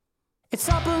It's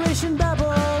Operation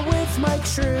Babble with Mike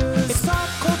Shrews. It's pop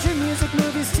culture, music,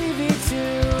 movies, TV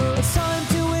too. It's time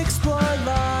to explore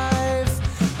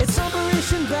life. It's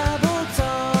Operation Babble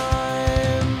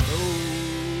time.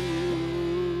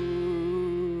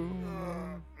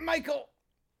 Michael,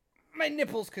 my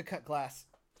nipples could cut glass.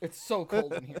 It's so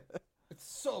cold in here. It's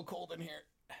so cold in here.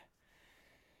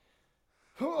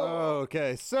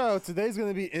 Okay, so today's going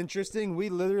to be interesting. We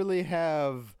literally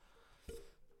have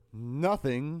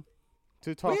nothing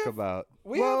to talk about.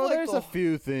 There's a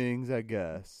few things, I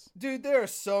guess. Dude, there is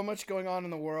so much going on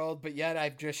in the world, but yet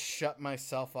I've just shut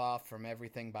myself off from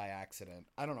everything by accident.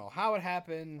 I don't know how it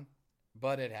happened,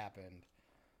 but it happened.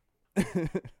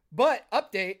 But,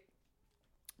 update.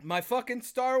 My fucking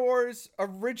Star Wars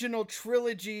original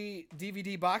trilogy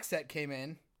DVD box set came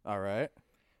in. All right.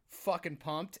 Fucking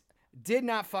pumped. Did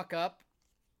not fuck up.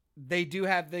 They do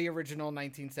have the original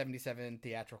 1977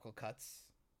 theatrical cuts.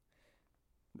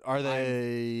 Are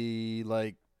they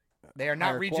They are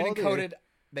not region encoded. Or?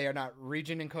 They are not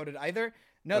region encoded either.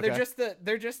 No, Okay.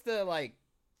 they're just the like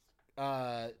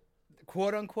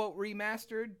quote unquote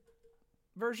remastered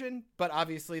version, but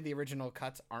obviously the original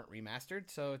cuts aren't remastered,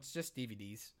 so it's just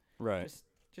DVDs. Right.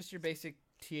 Just your basic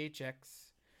THX.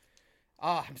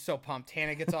 Ah, I'm so pumped.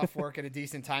 Hannah gets off work at a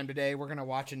decent time today. We're gonna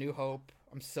watch A New Hope.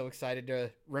 I'm so excited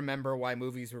to remember why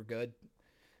movies were good.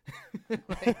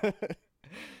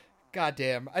 God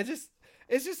damn. It's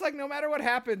just like no matter what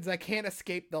happens, I can't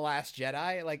escape The Last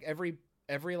Jedi. Like every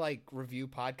like review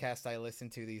podcast I listen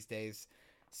to these days,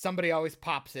 somebody always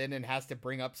pops in and has to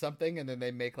bring up something and then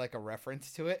they make like a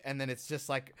reference to it. And then it's just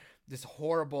like this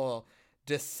horrible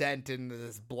descent into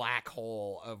this black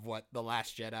hole of what The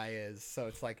Last Jedi is. So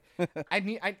it's like, I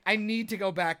need to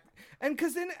go back. And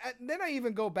cause then I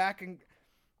even go back and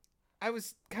I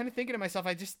was kind of thinking to myself,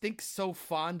 I just think so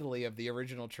fondly of the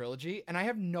original trilogy, and I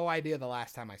have no idea the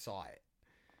last time I saw it.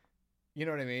 You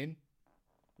know what I mean?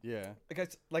 Yeah. I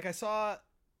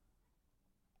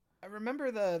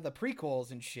remember the prequels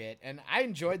and shit, and I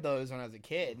enjoyed those when I was a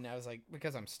kid, and I was like,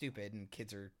 because I'm stupid, and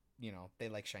kids are, you know, they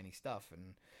like shiny stuff,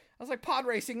 and I was like, pod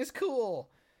racing is cool,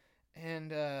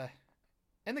 and the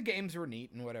games were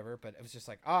neat and whatever, but it was just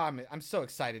like, oh, I'm so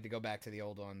excited to go back to the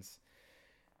old ones.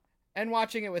 And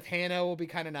watching it with Hannah will be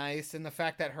kind of nice, and the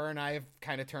fact that her and I have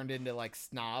kind of turned into like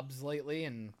snobs lately,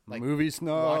 and like movie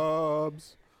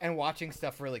snobs, and watching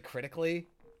stuff really critically.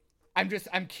 I'm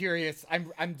curious.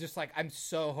 I'm just like, I'm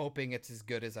so hoping it's as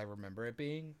good as I remember it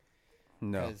being.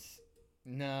 No,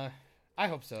 I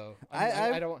hope so.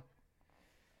 I don't.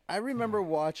 I remember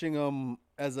watching them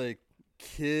as a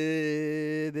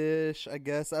kiddish. I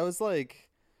guess I was like,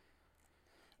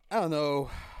 I don't know.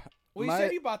 Well, you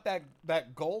said you bought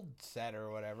that gold set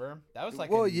or whatever. That was like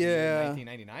in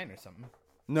 1999 or something.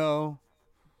 No.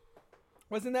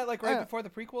 Wasn't that like right before the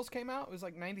prequels came out? It was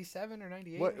like 97 or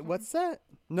 98. What's that?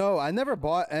 No, I never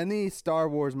bought any Star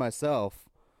Wars myself.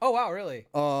 Oh wow, really?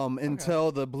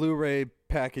 Until the Blu-ray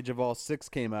package of all 6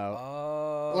 came out.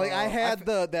 Oh. Like I had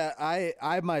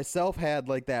I myself had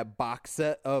like that box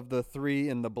set of the 3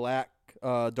 in the black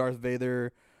Darth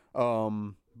Vader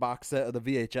box set of the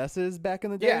VHSs back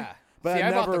in the day. Yeah. But See,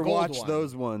 I bought the never gold watched one.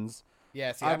 those ones.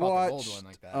 Yeah, see, I bought the gold one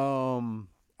like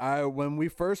that. When we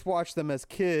first watched them as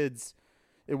kids,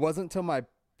 it wasn't until my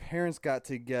parents got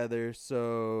together,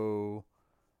 so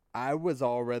I was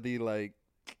already like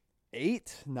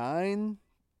 8, 9,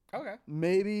 Okay.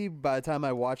 maybe by the time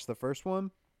I watched the first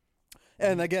one.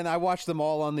 And again, I watched them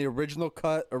all on the original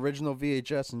cut, original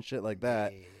VHS and shit like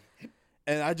that.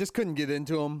 And I just couldn't get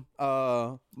into them.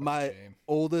 My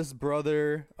oldest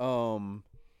brother,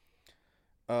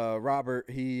 Robert,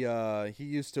 he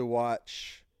used to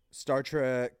watch Star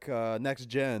Trek Next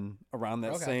Gen around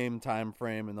that same time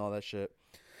frame and all that shit.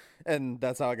 And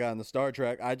that's how I got into Star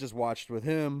Trek. I just watched with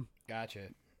him. Gotcha.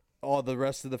 All the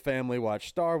rest of the family watched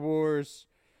Star Wars.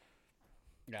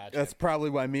 Gotcha. That's probably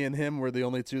why me and him were the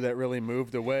only two that really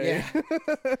moved away. Yeah.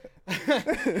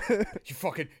 You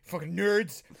fucking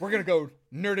nerds. We're going to go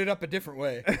nerd it up a different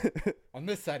way on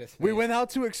this side of space. We went out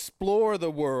to explore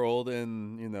the world,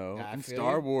 and, and feel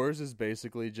Star you. Wars is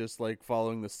basically just like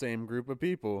following the same group of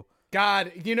people.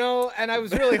 God, and I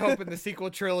was really hoping the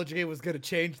sequel trilogy was going to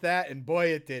change that, and boy,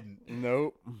 it didn't.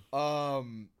 Nope.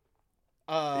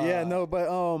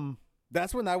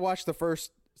 That's when I watched the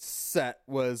first set,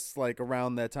 was like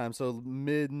around that time, so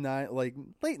late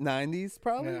 90s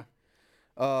probably.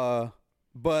 Yeah.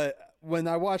 But when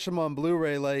I watched them on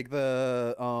Blu-ray, like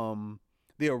the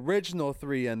original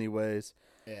 3 anyways,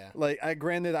 Yeah. like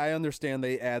I understand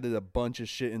they added a bunch of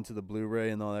shit into the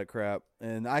Blu-ray and all that crap,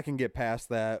 and I can get past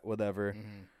that, whatever.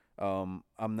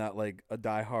 I'm not like a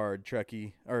diehard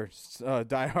Trekkie or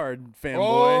diehard fanboy.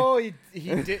 Oh, he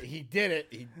did it. He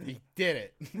did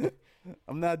it.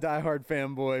 I'm not a diehard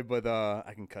fanboy, but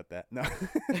I can cut that. No.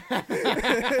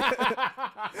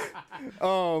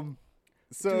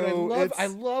 So dude, I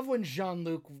love when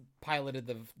Jean-Luc piloted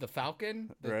the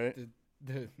Falcon, right?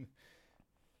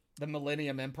 The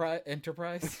Millennium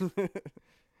Enterprise,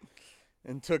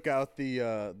 and took out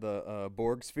the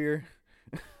Borg sphere.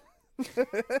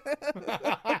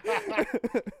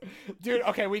 Dude,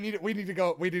 okay, we need to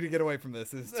go. We need to get away from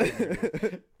this. It's too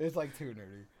nerdy. It's like too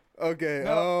nerdy. Okay.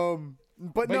 No.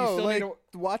 But you no, still like need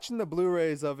watching the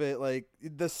Blu-rays of it, like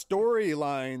the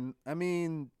storyline. I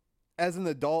mean, as an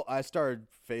adult, I started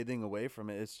fading away from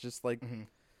it. It's just like,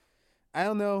 I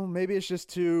don't know. Maybe it's just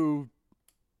too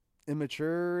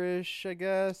immature-ish, I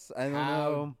guess. I don't know.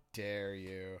 How dare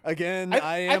you? Again,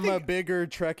 I am a bigger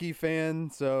Trekkie fan,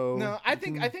 so no. I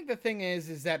think the thing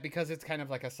is that because it's kind of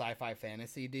like a sci-fi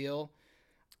fantasy deal,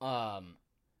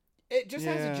 it just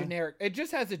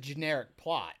has a generic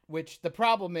plot. Which the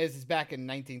problem is back in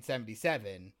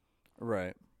 1977,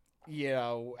 right? You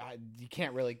know, you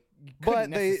can't really, couldn't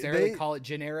necessarily call it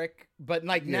generic. But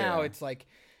like now, it's like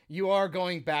you are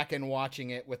going back and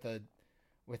watching it with a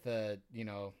you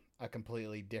know, a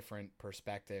completely different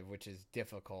perspective, which is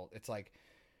difficult. It's like,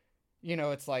 you know,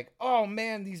 it's like, oh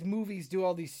man, these movies do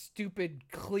all these stupid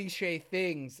cliche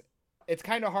things. It's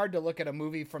kind of hard to look at a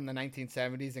movie from the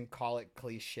 1970s and call it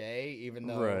cliche, even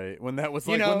though right when that was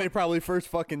like when they probably first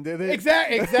fucking did it.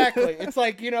 Exactly. It's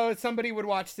like, you know, somebody would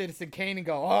watch Citizen Kane and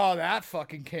go, oh, that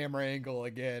fucking camera angle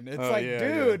again. It's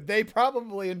dude, they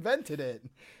probably invented it.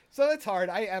 So it's hard.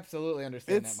 I absolutely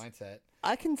understand that mindset.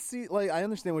 I can see, like, I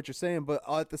understand what you're saying, but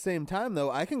at the same time,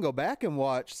 though, I can go back and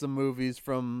watch some movies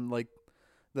from, like,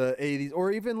 the 80s,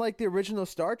 or even, like, the original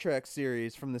Star Trek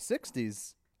series from the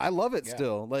 60s. I love it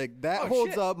still. Like, that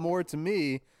holds up more to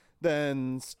me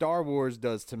than Star Wars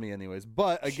does to me anyways.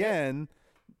 But, again,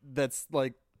 that's,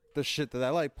 like, the shit that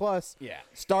I like. Plus,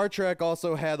 Star Trek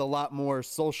also had a lot more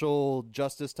social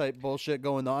justice type bullshit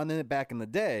going on in it back in the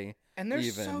day. And they're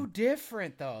so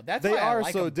different, though. That's they why I are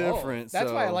like so them different. Both. That's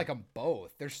so. why I like them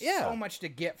both. There's so much to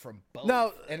get from both.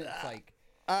 Now, and it's like,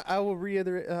 I will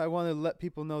reiterate. I want to let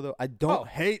people know, though, I don't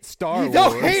hate Star Wars. You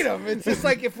don't hate them. It's just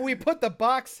like if we put the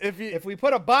box, if we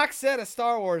put a box set of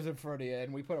Star Wars in front of you,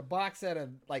 and we put a box set of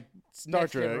like Star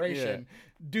Next Trek, Generation,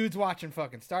 dudes watching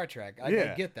fucking Star Trek. I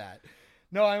get that.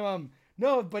 No, I'm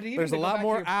no, but even there's a lot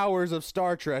more hours of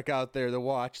Star Trek out there to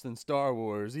watch than Star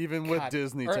Wars, even with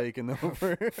Disney taking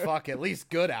over. Fuck, at least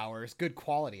good hours, good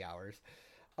quality hours.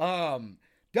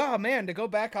 Oh man, to go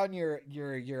back on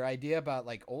your idea about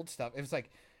like old stuff, it was like,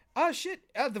 oh shit,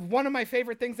 one of my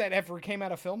favorite things that ever came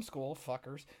out of film school,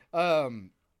 fuckers.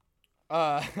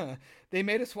 They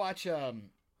made us watch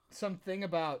something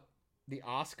about the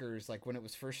Oscars, like when it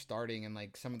was first starting, and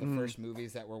like some of the first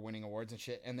movies that were winning awards and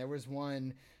shit. And there was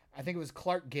one, I think it was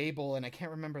Clark Gable, and I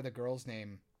can't remember the girl's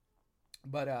name,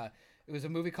 but it was a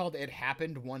movie called It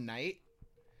Happened One Night.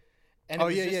 And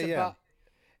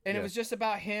it was just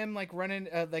about him like running,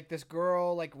 like this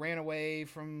girl like ran away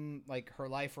from like her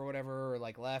life or whatever, or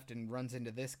like left and runs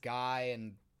into this guy,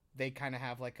 and they kind of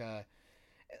have like it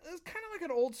was kind of like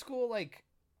an old school, like,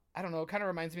 I don't know, it kind of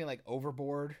reminds me of like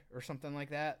Overboard or something like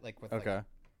that, like with like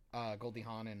Goldie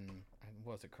Hawn and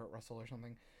what was it, Kurt Russell or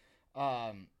something.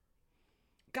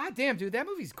 God damn, dude, that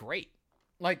movie's great.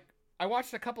 Like, I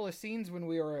watched a couple of scenes when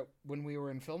we were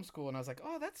in film school, and I was like,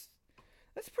 oh, that's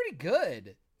pretty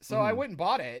good. So I went and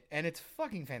bought it, and it's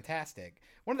fucking fantastic.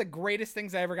 One of the greatest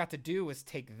things I ever got to do was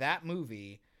take that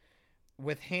movie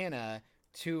with Hannah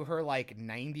to her like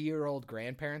 90-year-old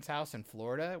grandparents' house in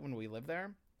Florida when we lived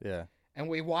there. Yeah. And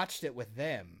we watched it with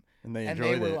them. And they enjoyed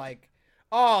it. And they were like,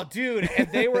 oh, dude. And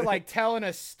they were like telling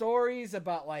us stories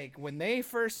about like when they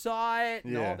first saw it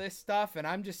and all this stuff. And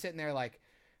I'm just sitting there like,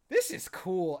 this is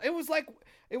cool. It was like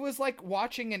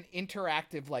watching an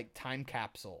interactive like time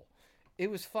capsule. It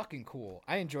was fucking cool.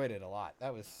 I enjoyed it a lot.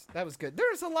 That was good.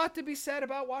 There's a lot to be said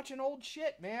about watching old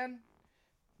shit, man.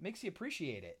 Makes you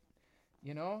appreciate it,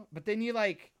 you know? But then you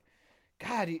like,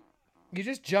 God, you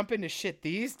just jump into shit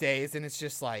these days, and it's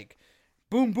just like,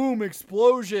 boom, boom,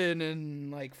 explosion,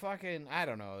 and like fucking, I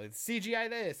don't know, it's CGI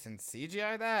this and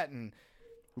CGI that, and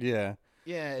yeah,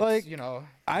 it's, like, you know,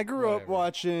 I grew up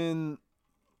watching,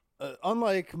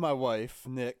 unlike my wife,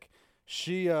 Nikki,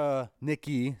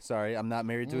 sorry, I'm not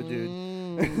married to a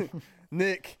dude.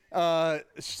 Nick,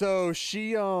 so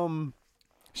she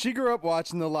grew up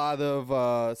watching a lot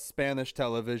of Spanish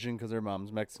television because her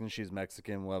mom's Mexican, she's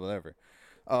Mexican, whatever.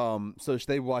 So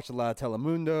they watched a lot of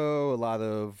Telemundo, a lot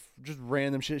of just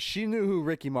random shit. She knew who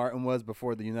Ricky Martin was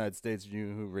before the United States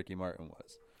knew who Ricky Martin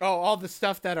was. Oh, all the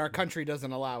stuff that our country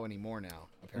doesn't allow anymore now.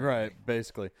 Apparently. Right,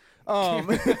 basically.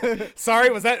 Sorry,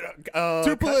 was that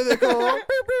Too political.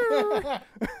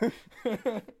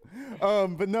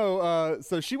 But no,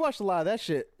 so she watched a lot of that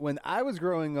shit. When I was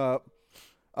growing up,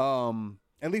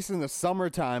 at least in the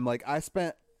summertime, like I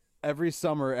spent every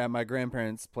summer at my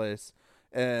grandparents' place,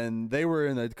 and they were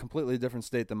in a completely different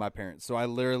state than my parents. So I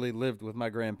literally lived with my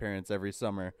grandparents every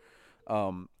summer.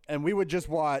 And we would just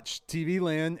watch TV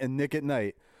Land and Nick at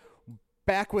Night.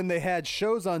 Back when they had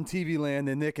shows on TV Land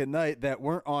and Nick at Night that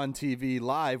weren't on TV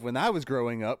live when I was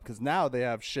growing up, because now they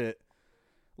have shit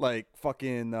like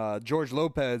fucking George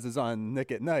Lopez is on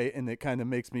Nick at Night, and it kind of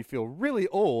makes me feel really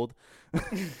old.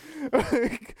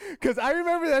 Because I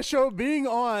remember that show being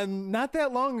on not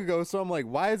that long ago, so I'm like,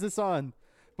 why is this on?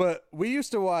 But we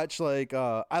used to watch like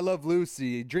I Love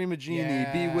Lucy, Dream of Jeannie,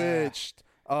 Bewitched.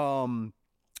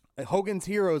 Hogan's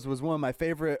Heroes was one of my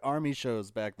favorite Army shows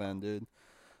back then, dude.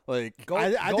 Like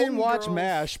I didn't watch Girls.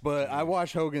 MASH, but I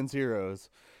watched Hogan's Heroes.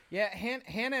 Yeah,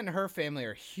 Hannah and her family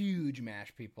are huge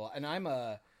MASH people, and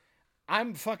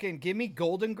I'm fucking give me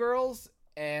Golden Girls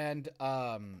and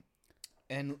I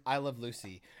Love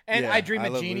Lucy, and Yeah, I Dream I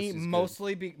of Love Jeannie Lucy's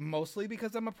mostly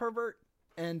because I'm a pervert,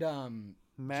 and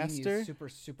Master? Jeannie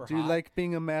is super Do you hot. like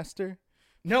being a master?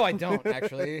 No, I don't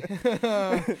actually.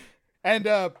 And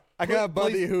I got a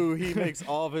buddy who he makes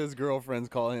all of his girlfriends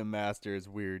call him master. It's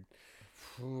weird.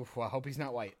 Oof, well, I hope he's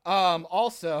not white.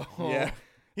 Also, Yeah.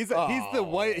 He's the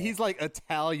white. He's like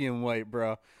Italian white,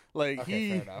 bro. Like okay, he.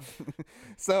 fair enough.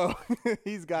 So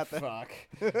he's got that. Fuck.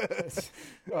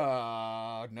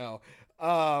 Oh no.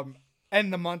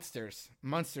 And the Munsters.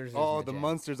 Munsters. Is Oh, my the jam.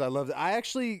 Munsters! I loved it. I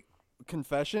actually,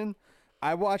 confession,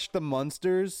 I watched the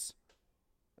Munsters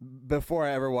before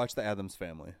I ever watched the Addams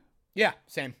Family. Yeah,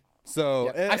 same. So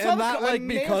Yep. and, I saw and the not co- I like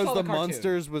may have because saw the the cartoon.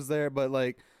 Munsters was there, but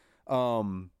like,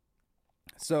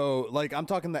 so like I'm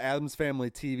talking the Addams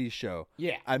Family TV show.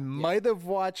 Yeah. I might have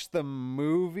watched the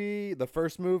movie, the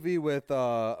first movie with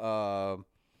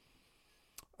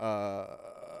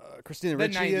Christina The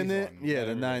Ricci in 90s it. one Yeah, that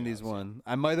the everybody 90s knows, one.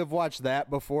 I might have watched that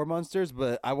before Munsters,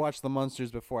 but I watched the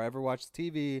Munsters before I ever watched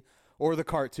TV or the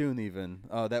cartoon even.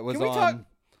 That was Can we on talk-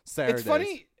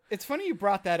 Saturdays. It's funny you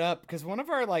brought that up because one of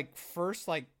our like first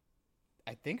like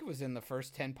I think it was in the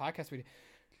first 10 podcasts we did.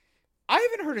 I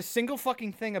haven't heard a single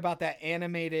fucking thing about that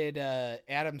animated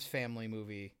Addams Family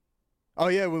movie. Oh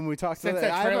yeah, when we talked Since about it,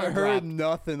 that I haven't trailer heard dropped.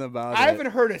 nothing about it. I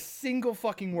haven't heard a single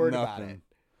fucking word about it.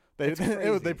 They It's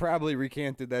crazy. they probably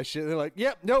recanted that shit. They're like,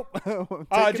 "Yep, nope." Taking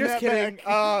Just that kidding.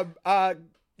 back.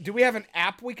 Do we have an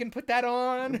app we can put that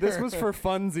on? This was for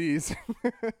funsies.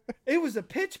 It was a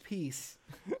pitch piece.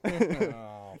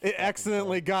 It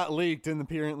accidentally got leaked, and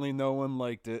apparently no one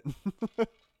liked it.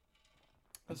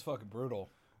 That's fucking brutal.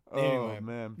 Oh Anyway.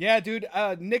 man. Yeah, dude.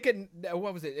 Nick at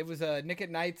what was it? It was Nick at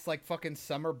Night's like fucking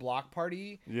summer block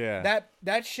party. Yeah.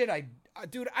 That shit.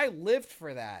 Dude, I lived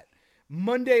for that.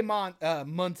 Monday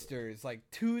Munsters. Like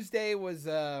Tuesday was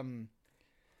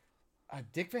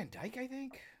Dick Van Dyke. I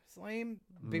think. It's lame.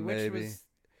 Maybe.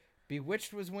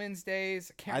 Bewitched was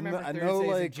Wednesdays. I can't I remember know,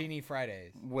 Thursdays like, and Genie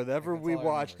Fridays. Whatever Like, that's we all I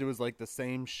watched, remember. it was like the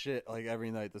same shit like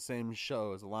every night, the same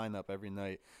show as a lineup every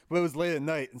night. But it was late at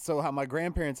night, and so how my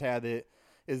grandparents had it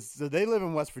is so they live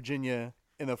in West Virginia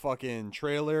in a fucking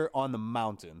trailer on the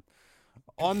mountain,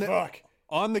 on the Fuck.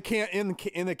 on the camp in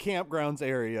the campgrounds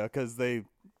area because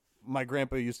my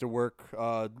grandpa used to work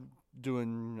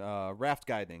doing raft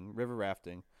guiding, river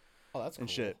rafting, Oh, that's cool. and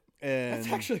shit. And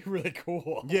That's actually really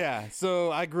cool. yeah,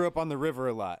 so I grew up on the river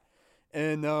a lot,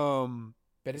 and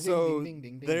so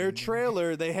their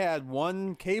trailer, they had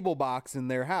one cable box in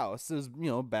their house. It was,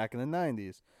 back in the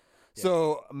 90s. Yeah.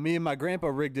 So me and my grandpa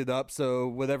rigged it up so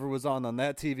whatever was on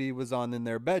that TV was on in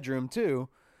their bedroom too.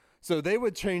 So they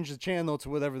would change the channel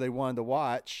to whatever they wanted to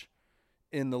watch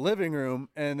in the living room,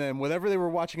 and then whatever they were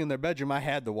watching in their bedroom, I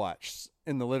had to watch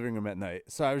in the living room at night.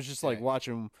 So I was just like Right.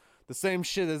 watching the same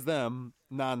shit as them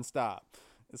nonstop.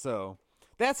 So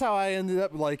that's how I ended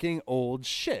up liking old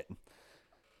shit.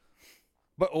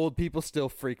 But old people still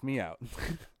freak me out.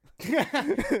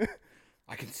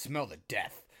 I can smell the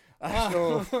death.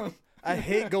 I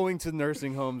hate going to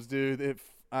nursing homes, dude.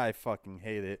 I fucking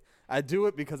hate it. I do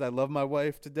it because I love my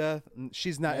wife to death.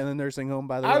 She's not in a nursing home,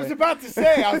 by the way. I was about to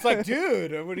say, I was like,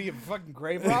 dude, what are you fucking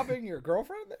grave robbing your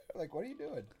girlfriend? Like, what are you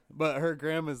doing? But her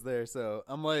grandma's there, so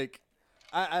I'm like,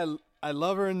 I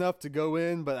love her enough to go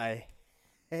in, but I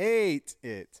hate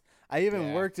it. I even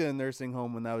Yeah. worked in a nursing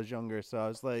home when I was younger, so I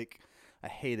was like, I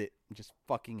hate it. Just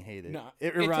fucking hate it. No,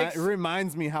 it it takes-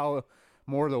 reminds me how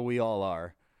mortal we all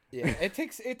are. Yeah, it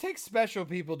takes special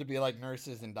people to be like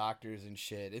nurses and doctors and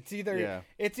shit. It's either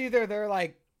they're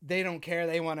like they don't care,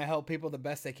 they want to help people the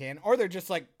best they can, or they're just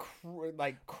like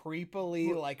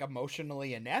creepily like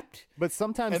emotionally inept. But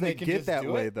sometimes they can get just that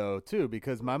do way it. though too,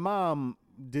 because my mom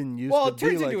didn't used Well, to it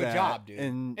turns be like into that, a job, dude.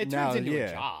 and It now, turns into yeah,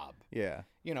 a job. Yeah,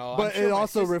 You know, but I'm sure it my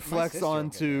also my reflects sister will get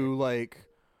onto like,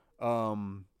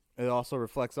 it also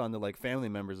reflects onto like family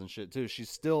members and shit too. She's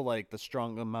still like the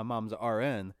strong. My mom's a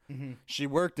RN. Mm-hmm. She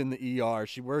worked in the ER.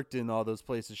 She worked in all those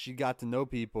places. She got to know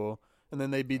people, and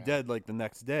then they'd be dead like the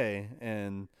next day,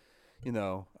 and you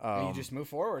know, and you just move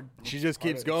forward. she It's just part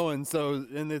keeps of it. going. So,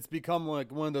 and it's become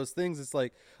like one of those things. It's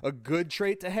like a good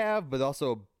trait to have, but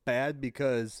also bad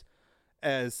because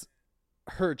as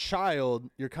her child,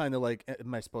 you're kind of like,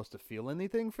 am I supposed to feel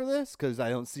anything for this? Because I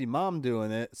don't see mom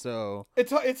doing it. So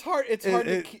It's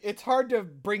hard to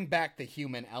bring back the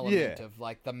human element Yeah. of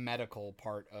like the medical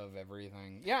part of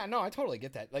everything. Yeah, no, I totally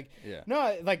get that. Like, Yeah.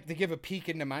 no, like to give a peek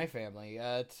into my family.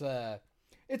 It's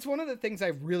one of the things I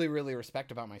really, really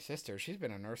respect about my sister. She's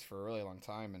been a nurse for a really long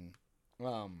time,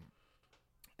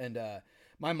 and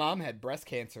my mom had breast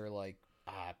cancer like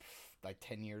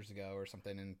 10 years ago or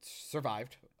something, and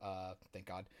survived. Thank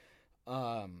God.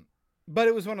 But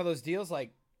it was one of those deals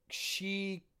like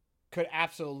she could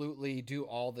absolutely do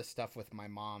all this stuff with my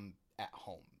mom at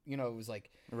home. You know, it was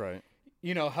like, right.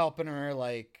 you know, helping her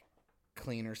like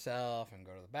clean herself and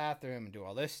go to the bathroom and do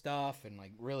all this stuff and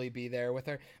like really be there with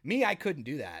her. Me, I couldn't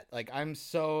do that. Like I'm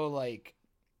so like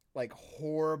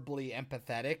horribly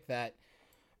empathetic that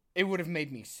it would have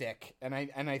made me sick. And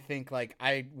I think like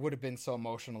I would have been so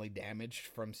emotionally damaged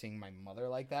from seeing my mother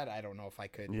like that. I don't know if I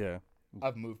could Yeah.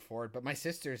 have moved forward. But my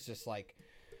sister's just like,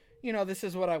 you know, this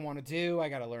is what I want to do. I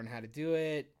got to learn how to do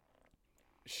it.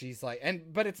 She's like,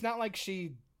 but it's not like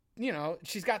she, you know,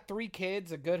 she's got 3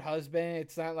 kids, a good husband.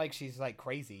 It's not like she's like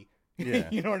crazy. Yeah.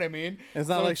 You know what I mean? It's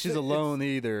not So like she's alone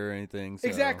either or anything. So.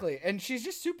 Exactly. And she's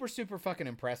just super, super fucking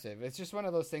impressive. It's just one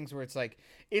of those things where it's like,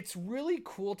 it's really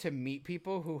cool to meet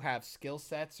people who have skill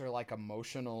sets or like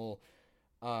emotional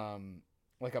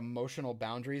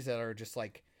boundaries that are just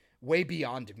like way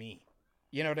beyond me.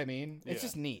 You know what I mean? It's Yeah.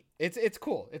 just neat. It's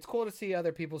cool. It's cool to see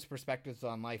other people's perspectives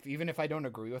on life. Even if I don't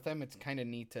agree with them, it's kind of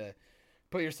neat to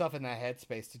put yourself in that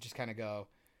headspace to just kind of go,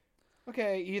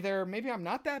 okay, either maybe I'm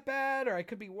not that bad or I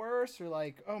could be worse, or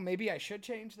like, oh, maybe I should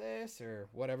change this or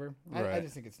whatever. I Right.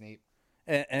 just think it's neat.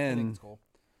 And, I think it's cool.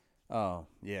 oh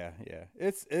yeah.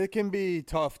 It can be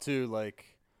tough too. Like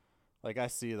I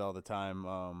see it all the time.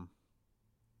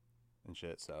 And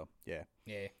shit. So yeah.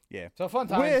 Yeah. So fun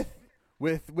times.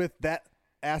 With that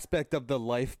aspect of the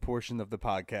life portion of the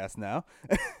podcast now,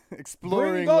 Bring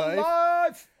exploring the life.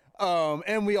 life!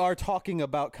 And we are talking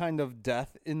about kind of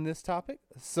death in this topic,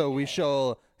 so we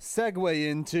shall segue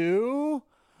into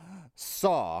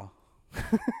Saw.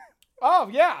 Oh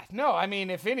yeah. No, I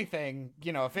mean, if anything,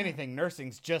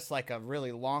 nursing's just like a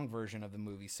really long version of the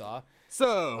movie Saw.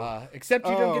 So Except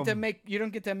you don't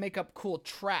get to make up cool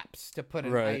traps to put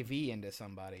an Right. IV into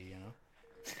somebody, you know.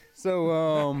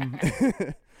 So,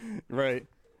 right.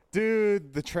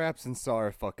 Dude, the traps in Saw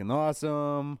are fucking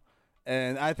awesome.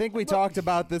 And I think we talked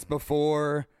about this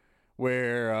before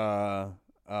where,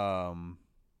 when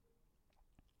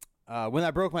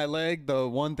I broke my leg, the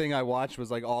one thing I watched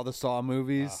was like all the Saw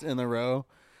movies in a row.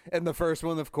 And the first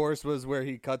one, of course, was where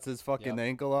he cuts his fucking Yep.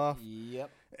 ankle off. Yep.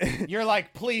 You're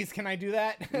like, please, can I do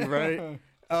that? Right.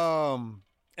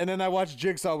 And then I watched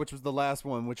Jigsaw, which was the last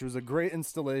one, which was a great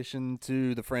installation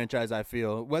to the franchise, I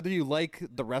feel. Whether you like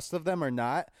the rest of them or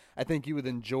not, I think you would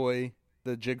enjoy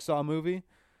the Jigsaw movie.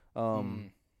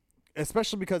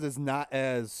 Especially because it's not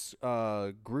as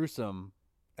gruesome,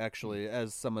 actually,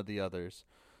 as some of the others.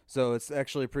 So it's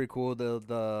actually pretty cool.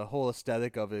 The whole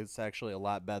aesthetic of it's actually a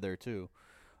lot better, too.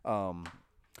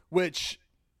 Which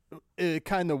it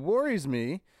kind of worries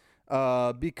me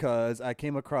because I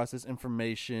came across this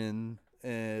information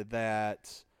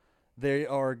that they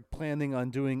are planning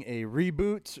on doing a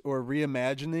reboot or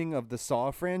reimagining of the Saw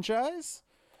franchise.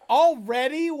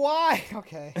 Already? Why?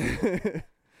 Okay.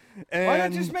 And Why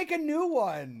not just make a new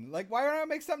one? Like, why not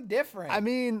make something different? I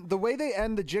mean, the way they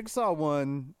end the Jigsaw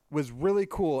one was really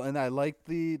cool, and I liked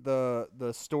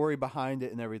the story behind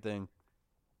it and everything.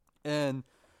 And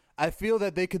I feel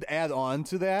that they could add on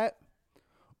to that,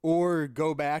 or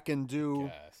go back and do.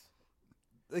 Yes.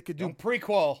 They could do Don't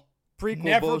prequel. prequel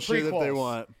Never bullshit if they prequels.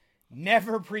 want.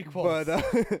 Never prequels. But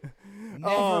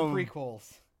Never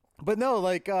prequels. But no,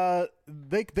 like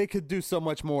they could do so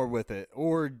much more with it,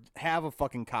 or have a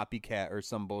fucking copycat or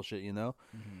some bullshit, you know.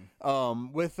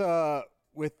 With the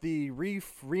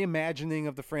reimagining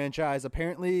of the franchise,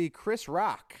 apparently Chris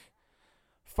Rock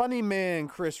funny man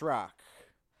Chris Rock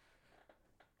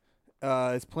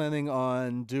is planning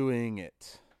on doing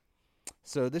it.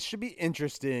 So this should be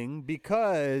interesting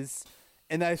because,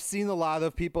 and I've seen a lot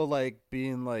of people like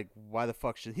being like, why the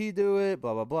fuck should he do it?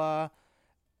 Blah, blah, blah.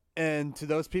 And to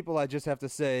those people, I just have to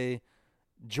say,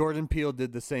 Jordan Peele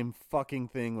did the same fucking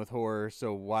thing with horror.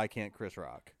 So why can't Chris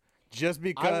Rock? Just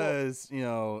because, he's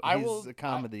a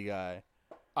comedy guy.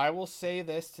 I will say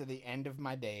this to the end of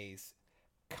my days.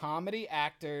 Comedy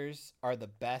actors are the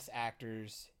best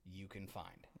actors you can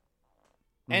find.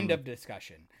 End of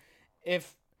discussion.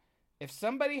 If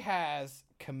somebody has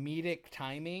comedic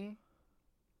timing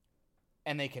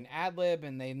and they can ad-lib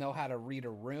and they know how to read a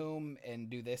room and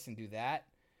do this and do that,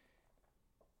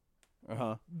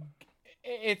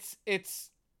 it's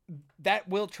that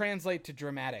will translate to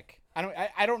dramatic.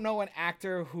 I don't know an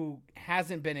actor who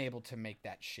hasn't been able to make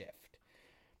that shift.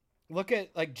 Look at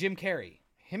like Jim Carrey.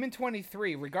 Him in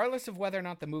 23, regardless of whether or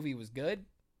not the movie was good,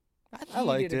 I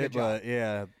liked it, but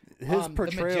yeah, his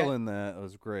portrayal in that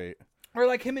was great. Or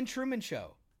like him in Truman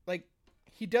Show, like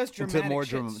he does dramatic more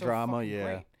shit so drama,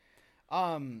 yeah.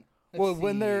 Great. Well,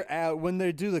 when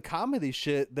they do the comedy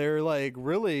shit, they're like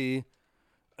really,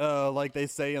 like they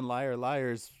say in Liar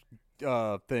Liars,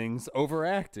 things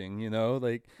overacting.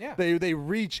 Like they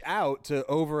reach out to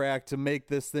overact to make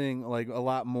this thing like a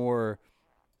lot more,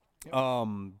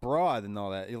 broad and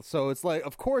all that. So it's like,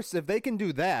 of course, if they can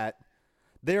do that,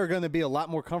 they are going to be a lot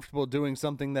more comfortable doing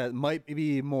something that might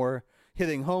be more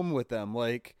hitting home with them.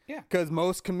 Like, because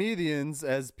most comedians,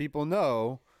 as people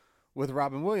know, with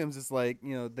Robin Williams, it's like,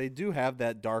 they do have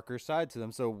that darker side to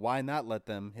them. So why not let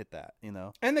them hit that,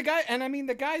 And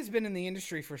the guy's been in the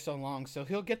industry for so long, so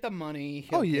he'll get the money.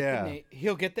 He'll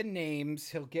get the names.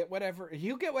 He'll get whatever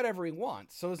he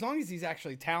wants. So as long as he's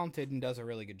actually talented and does a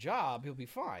really good job, he'll be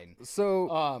fine.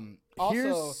 So,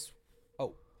 here's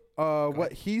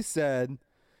what he said.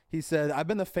 He said, I've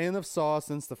been a fan of Saw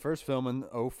since the first film in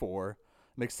 2004.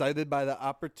 I'm excited by the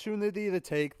opportunity to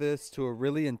take this to a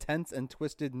really intense and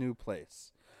twisted new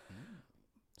place.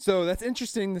 So that's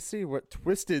interesting to see what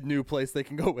twisted new place they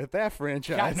can go with that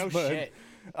franchise. God, shit.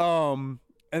 And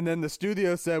then the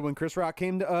studio said when Chris Rock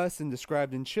came to us and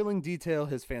described in chilling detail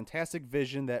his fantastic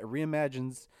vision that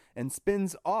reimagines and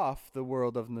spins off the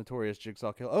world of Notorious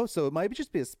Jigsaw Killer. Oh, so it might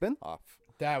just be a spin-off.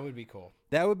 That would be cool.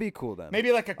 That would be cool then.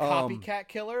 Maybe like a copycat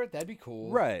killer. That'd be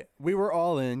cool. Right. We were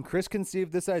all in. Chris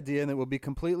conceived this idea, and it will be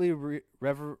completely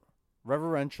reverential.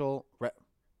 Referential?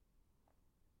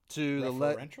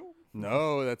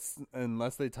 No, that's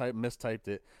unless they mistyped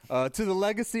it. To the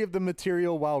legacy of the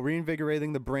material while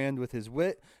reinvigorating the brand with his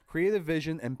wit, creative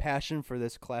vision, and passion for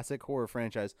this classic horror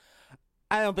franchise.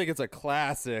 I don't think it's a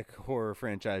classic horror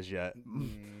franchise yet.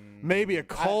 Maybe a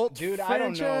cult franchise, I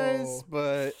don't know.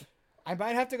 But I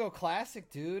might have to go classic,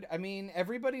 dude. I mean,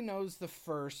 everybody knows the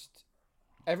first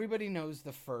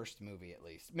movie at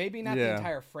least. Maybe not the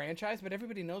entire franchise, but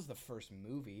everybody knows the first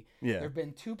movie. Yeah. There have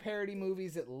been 2 parody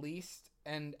movies at least,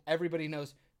 and everybody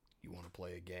knows, you want to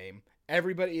play a game?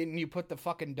 Everybody, and you put the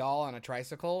fucking doll on a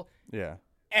tricycle. Yeah.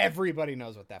 Everybody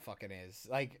knows what that fucking is.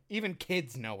 Like, even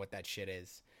kids know what that shit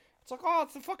is. It's like, oh,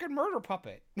 it's the fucking murder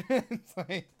puppet. It's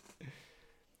like,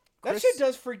 that shit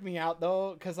does freak me out,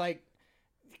 though, because, like,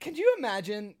 can you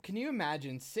imagine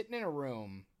sitting in a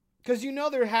room, because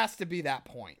there has to be that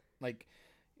point. Like,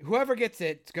 whoever gets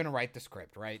it is going to write the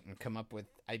script, right, and come up with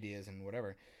ideas and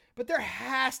whatever. But there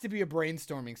has to be a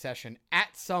brainstorming session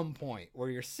at some point where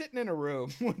you're sitting in a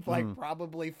room with, like,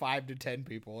 probably 5 to 10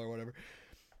 people or whatever.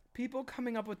 People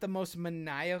coming up with the most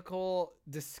maniacal,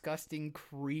 disgusting,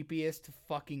 creepiest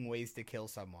fucking ways to kill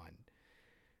someone.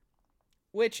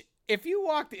 Which, if you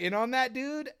walked in on that,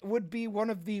 dude, would be one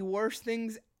of the worst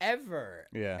things ever.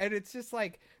 Yeah. And it's just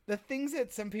like, the things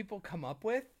that some people come up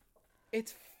with,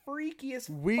 it's freaky as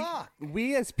fuck.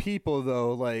 We as people,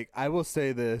 though, like, I will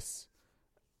say this,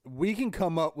 we can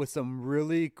come up with some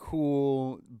really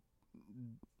cool,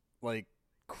 like,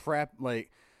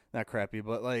 not crappy,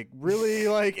 but like really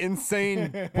like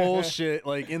insane bullshit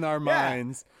like in our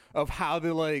minds of how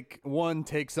to like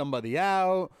take somebody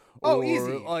out. Or,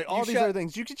 easy. Like all these other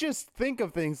things. You could just think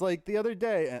of things like the other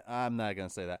day. I'm not gonna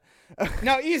say that.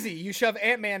 No, easy. You shove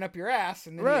Ant-Man up your ass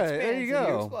and then he expands there you go. And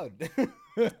you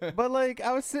explode. But like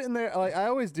I was sitting there, like I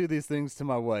always do these things to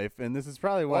my wife, and this is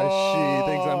probably why she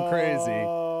thinks I'm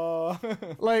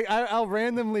crazy. Like I'll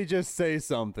randomly just say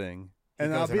something,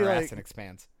 and I'll be like, and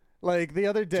expands. Like the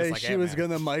other day, like she was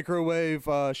gonna microwave.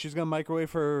 She's gonna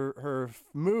microwave her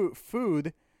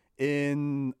food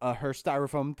in her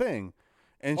styrofoam thing,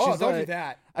 and she's don't like, do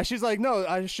that. She's like, no,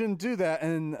 I shouldn't do that.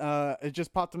 And it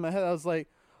just popped in my head. I was like,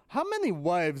 how many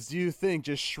wives do you think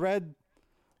just shred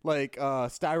like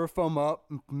styrofoam up,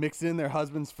 mix in their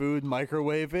husband's food,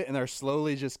 microwave it, and are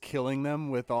slowly just killing them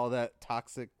with all that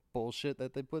toxic bullshit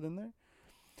that they put in there.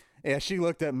 Yeah, she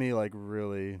looked at me like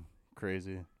really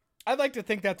crazy. I'd like to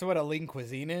think that's what a lean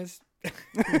cuisine is.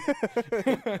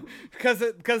 Because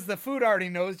the food already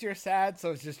knows you're sad,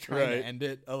 so it's just trying to end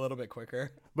it a little bit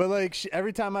quicker. But like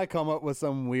every time I come up with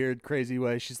some weird, crazy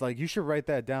way, she's like, "You should write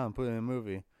that down, and put it in a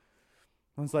movie."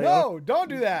 I was like, No, don't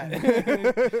do that.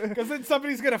 Because then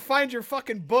somebody's gonna find your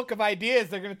fucking book of ideas.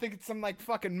 They're gonna think it's some like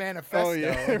fucking manifesto. "Oh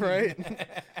yeah, right."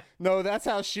 No, that's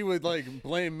how she would like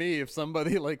blame me if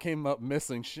somebody like came up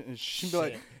missing. She'd be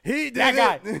like, "He did That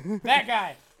guy, it." that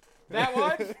guy, that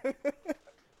one.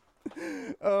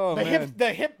 Oh The man.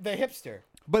 the hipster.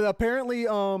 But apparently,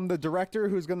 the director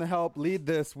who's going to help lead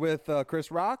this with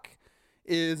Chris Rock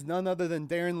is none other than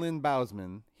Darren Lynn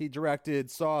Bousman. He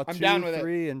directed Saw I'm 2, down with it.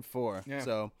 3, and 4. Yeah.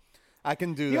 So I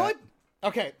can do You know that. what?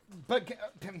 Okay, but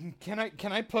can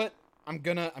I put? I'm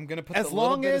gonna put As the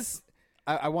long little bit as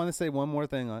I want to say one more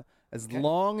thing on. As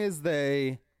long as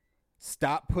they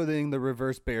stop putting the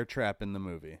reverse bear trap in the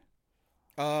movie,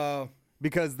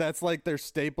 because that's like their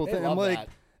staple They thing. love I'm like. that.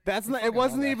 That's not. It fucking love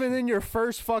wasn't that even shit. in your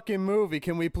first fucking movie.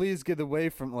 Can we please get away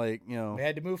from like we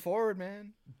had to move forward,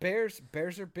 man. Bears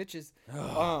are bitches.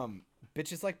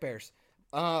 Bitches like bears.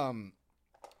 I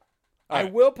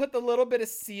right. will put the little bit of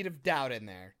seed of doubt in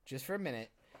there just for a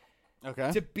minute.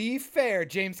 Okay. To be fair,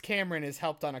 James Cameron has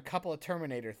helped on a couple of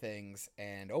Terminator things,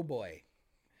 and oh boy,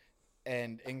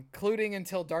 and including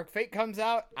until Dark Fate comes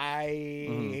out,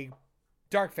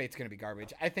 Dark Fate's gonna be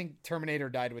garbage. I think Terminator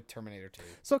died with Terminator 2.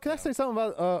 So can I say something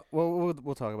about? Well,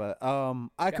 we'll talk about it.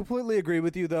 I completely agree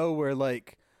with you though, where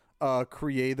like,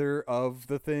 creator of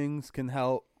the things can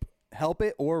help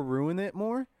it or ruin it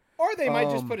more. Or they might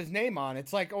just put his name on.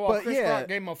 It's like, oh, but Chris yeah. Rock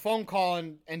gave him a phone call,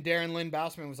 and Darren Lynn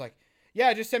Bousman was like,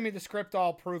 yeah, just send me the script,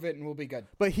 I'll prove it, and we'll be good.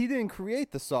 But he didn't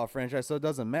create the Saw franchise, so it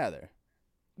doesn't matter.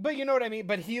 But you know what I mean?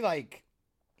 But he helped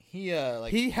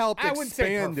I wouldn't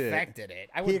say expand it. perfected it.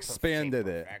 He expanded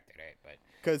it. Perfected it, but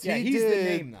Because yeah, he he's did, the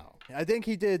name though. I think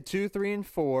he did 2, 3, and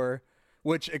 4,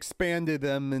 which expanded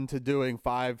them into doing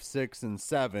 5, 6, and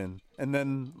 7, and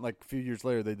then like a few years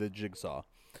later they did Jigsaw.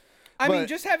 I mean, But-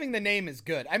 just having the name is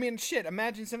good. I mean, shit.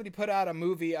 Imagine somebody put out a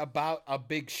movie about a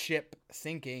big ship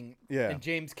sinking, and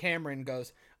James Cameron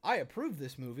goes, "I approve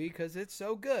this movie because it's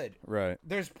so good." Right.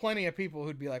 There's plenty of people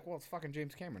who'd be like, "Well, it's fucking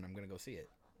James Cameron. I'm gonna go see it."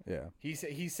 Yeah. He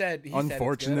said it's good,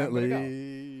 Unfortunately, I'm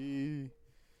gonna go.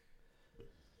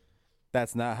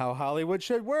 that's not how Hollywood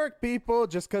should work, people.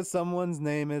 Just because someone's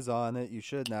name is on it, you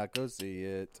should not go see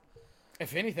it.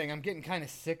 If anything, I'm getting kind of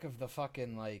sick of the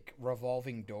fucking like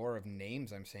revolving door of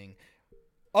names I'm seeing.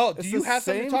 Oh, do you have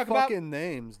something to talk about? Fucking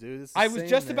names, dude. It's the I was same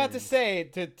just about to names. say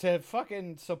to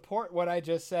fucking support what I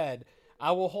just said.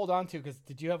 I will hold on to because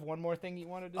did you have one more thing you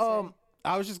wanted to say?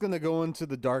 I was just gonna go into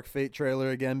the Dark Fate trailer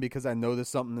again because I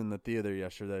noticed something in the theater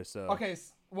yesterday. So Okay,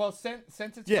 well, since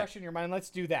it's fresh in your mind, let's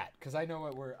do that because I know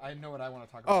what I want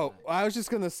to talk about. Oh, tonight. I was just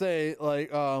gonna say, like,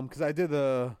 because I did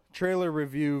a trailer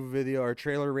review video or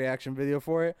trailer reaction video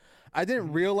for it. I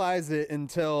didn't realize it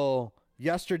until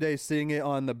yesterday, seeing it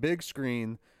on the big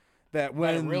screen. That But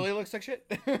when it really looks like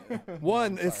shit.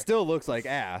 one, it still looks like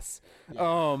ass.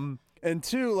 And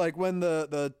two, like when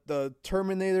the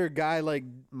Terminator guy like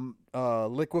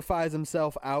liquefies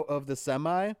himself out of the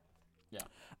semi. Yeah.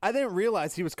 I didn't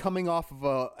realize he was coming off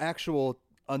of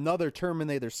another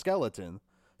Terminator skeleton.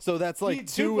 So that's like He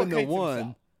two in the duplicates one.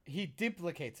 himself. He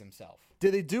duplicates himself.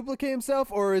 Did he duplicate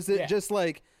himself, or is it Yeah. just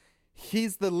like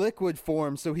he's the liquid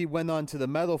form, so he went on to the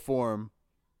metal form?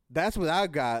 That's what I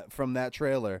got from that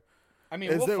trailer. I mean,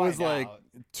 Is we'll it was find like out.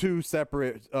 two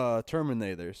separate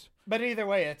Terminators. But either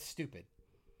way, it's stupid.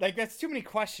 Like that's too many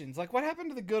questions. Like, what happened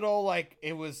to the good old like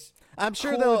it was? I'm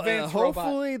sure cool they'll advanced robot?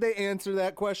 hopefully they answer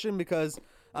that question because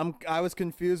I was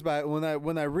confused by it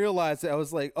when I realized it. I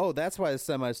was like, oh, that's why the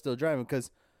semi's still driving,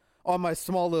 because on my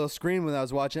small little screen when I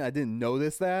was watching, I didn't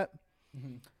notice that.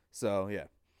 So yeah.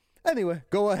 Anyway,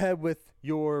 go ahead with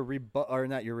your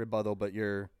not your rebuttal, but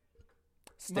your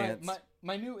stance.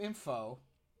 My new info.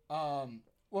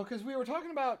 Well, because we were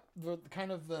talking about the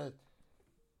kind of the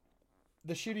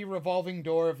shitty revolving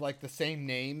door of like the same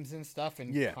names and stuff,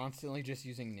 and constantly just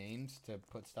using names to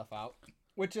put stuff out,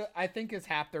 which I think is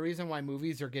half the reason why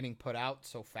movies are getting put out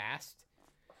so fast.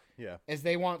 Yeah, is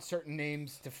they want certain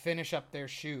names to finish up their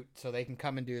shoot so they can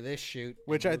come and do this shoot,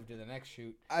 which and move to the next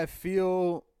shoot. I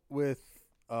feel with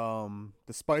the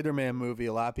Spider-Man movie,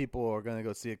 a lot of people are gonna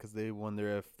go see it because they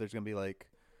wonder if there's gonna be like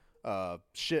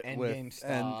shit Endgame with stuff,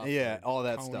 and all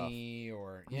that Tony, stuff.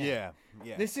 Or Yeah.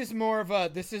 This is more of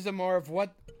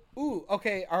what ooh,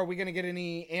 okay, are we gonna get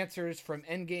any answers from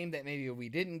Endgame that maybe we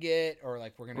didn't get, or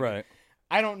like we're gonna? Right.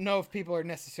 I don't know if people are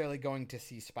necessarily going to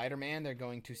see Spider-Man. They're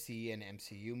going to see an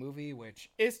MCU movie, which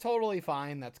is totally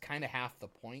fine. That's kind of half the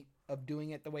point of doing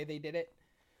it the way they did it.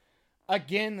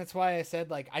 Again, that's why I said,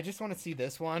 like, I just want to see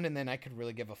this one, and then I could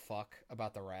really give a fuck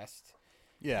about the rest.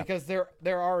 Yeah. Because they're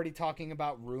already talking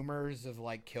about rumors of,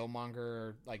 like,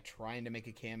 Killmonger, like, trying to make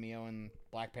a cameo in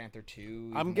Black Panther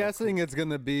 2. I'm guessing it's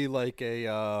gonna be like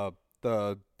a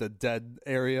the dead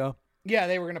area. Yeah,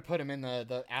 they were going to put him in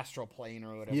the astral plane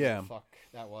or whatever Yeah. the fuck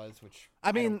that was, which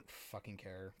I mean, don't fucking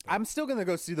care. But... I'm still gonna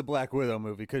go see the Black Widow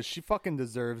movie because she fucking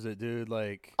deserves it, dude.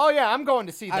 Like, Oh, yeah, I'm going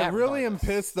to see that. I really am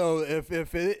regardless. pissed though if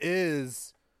it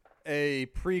is a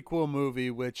prequel movie,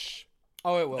 which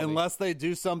Oh, it will be. unless they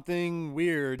do something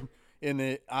weird in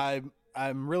it, I'm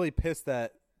really pissed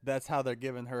that that's how they're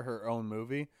giving her own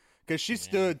movie because she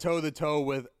stood toe to toe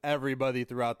with everybody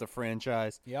throughout the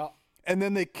franchise. Yep. And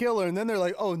then they kill her, and then they're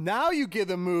like, "Oh, now you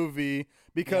get a movie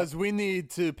because we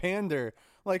need to pander."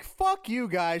 Like, fuck you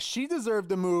guys. She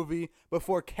deserved a movie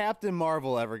before Captain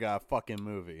Marvel ever got a fucking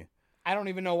movie. I don't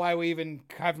even know why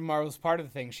Captain Marvel was part of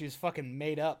the thing. She was fucking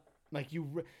made up. Like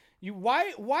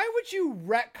why would you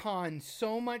retcon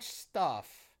so much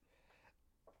stuff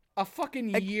a fucking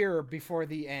year before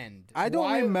the end? I don't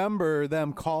Why- remember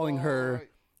them calling her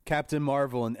Captain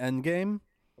Marvel in Endgame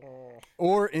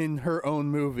or in her own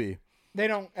movie. They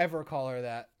don't ever call her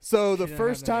that. So the didn't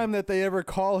first have the time that they ever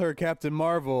call her Captain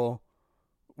Marvel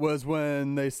was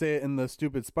when they say it in the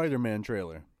stupid Spider-Man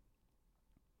trailer.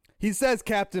 He says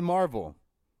Captain Marvel.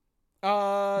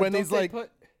 When he's like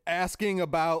asking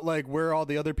about like where all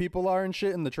the other people are and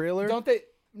shit in the trailer.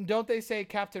 don't they say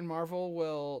Captain Marvel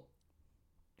will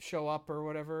show up or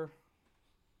whatever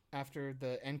after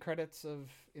the end credits of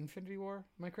Infinity War?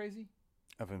 Am I crazy?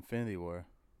 Of Infinity War.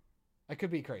 I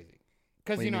could be crazy.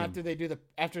 Because What do you mean?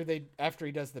 after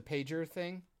he does the pager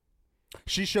thing.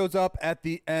 She shows up at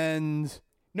the end.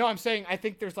 No, I'm saying I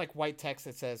think there's like white text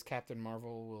that says Captain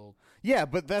Marvel will. Yeah,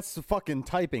 but that's fucking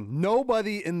typing.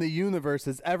 Nobody in the universe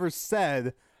has ever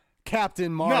said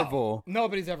Captain Marvel No,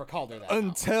 nobody's ever called her that. no.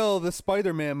 until the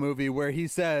Spider-Man movie where he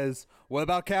says, "What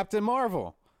about Captain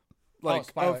Marvel?" Like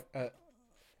spoiler.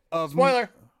 of Spoiler.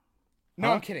 No,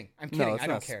 Huh? I'm kidding. I'm kidding. No, it's I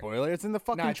not don't care. spoiler. It's in the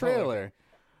fucking I totally trailer. care.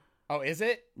 Oh, is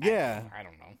it? Yeah. I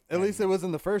don't know. At least it was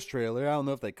in the first trailer. I don't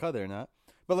know if they cut it or not.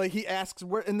 But like he asks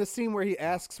where in the scene where he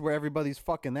asks where everybody's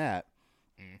fucking at.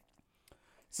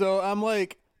 So I'm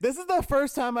like, this is the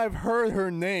first time I've heard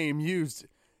her name used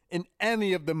in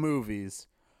any of the movies.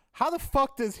 How the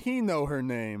fuck does he know her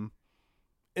name?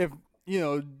 If, you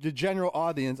know, the general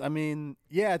audience, I mean,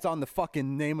 yeah, it's on the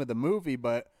fucking name of the movie,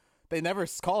 but they never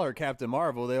call her Captain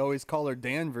Marvel. They always call her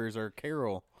Danvers or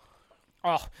Carol.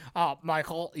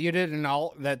 Michael, you didn't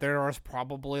know that there was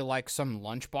probably like some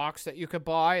lunchbox that you could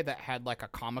buy that had like a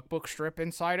comic book strip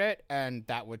inside it, and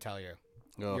that would tell you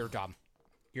Ugh. you're dumb.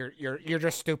 You're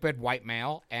just stupid white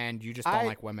male, and you just don't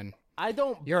like women. I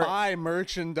don't You're- buy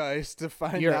merchandise to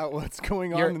find You're- out what's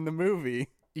going you're- on in the movie.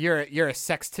 You're a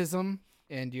sexism,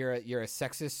 and you're a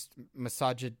sexist,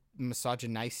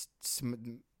 misogynist,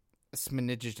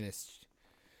 sminigenist.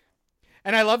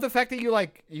 And I love the fact that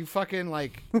you fucking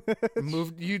like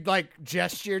moved, you like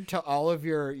gestured to all of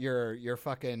your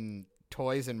fucking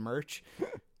toys and merch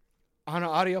on an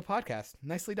audio podcast.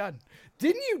 Nicely done.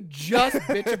 Didn't you just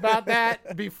bitch about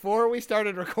that before we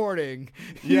started recording?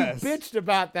 Yes. You bitched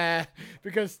about that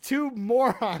because two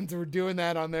morons were doing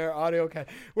that on their audio cast.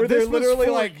 Where This they're literally was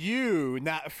for like, you,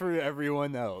 not for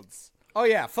everyone else. oh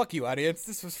yeah, fuck you, audience.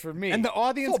 This was for me. And the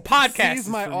audience Whole podcast sees is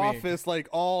my for me. office like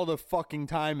all the fucking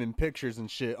time in pictures and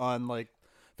shit on like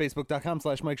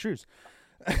Facebook.com/Mike Shrews.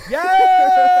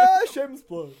 Yeah, shameless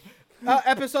plug.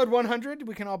 Episode 100,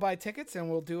 we can all buy tickets, and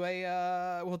we'll do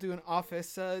an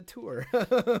office tour.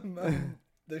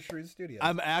 The Shrews Studios.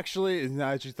 I'm actually,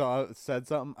 now that you said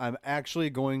something, I'm actually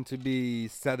going to be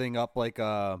setting up like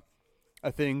a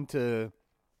thing to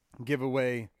give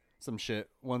away some shit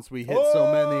once we hit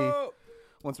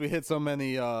so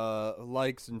many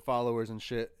likes and followers and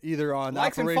shit, either on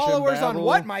likes and Operation followers Babel. on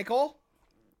what, Michael?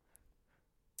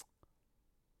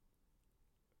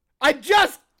 I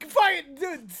just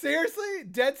dude, seriously,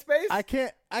 Dead Space. I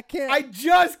can't. I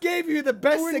just gave you the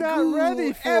best We're not Segoo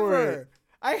ready for ever. it.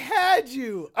 I had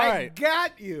you. All I right.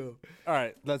 got you. All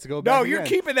right, let's go back. No, you're again.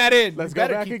 keeping that in. Let's You go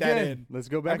better back keep again. that in. Let's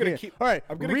go back gonna again. keep- All right,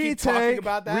 I'm gonna keep talking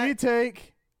about that.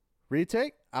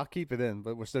 Retake. I'll keep it in,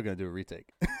 but we're still gonna do a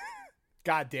retake.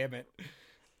 God damn it.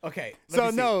 Okay. let So me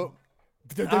see. no,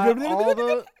 all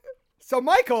the So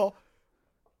Michael,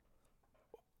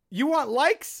 you want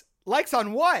likes? Likes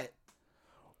on what?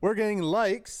 we're getting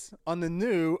likes on the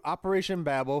new Operation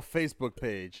Babel Facebook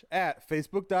page at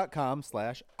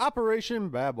facebook.com/Operation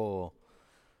Babel.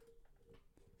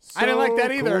 I didn't like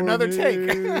that either. Another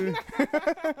corny.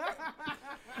 take.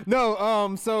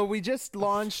 No, so we just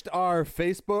launched our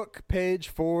Facebook page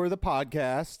for the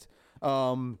podcast.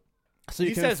 So you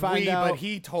He can says find we, out. but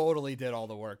he totally did all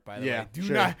the work, by the Yeah, way. Do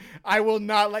sure. not. I will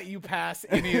not let you pass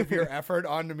any of your effort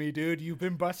onto me, dude. You've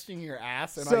been busting your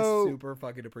ass, and So, I super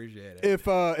fucking appreciate it. If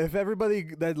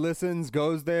everybody that listens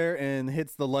goes there and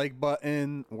hits the like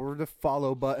button or the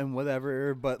follow button,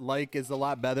 whatever, but like is a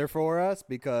lot better for us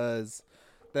because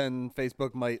then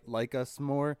Facebook might like us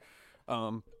more.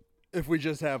 If we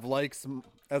just have likes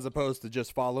as opposed to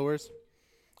just followers.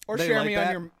 or they share like me that.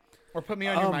 on your, or put me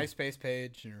on your MySpace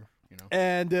page, or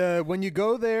And when you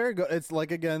go there, it's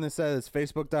like, again, it says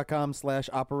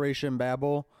facebook.com/Operation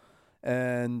Babel.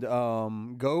 And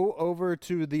go over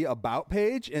to the About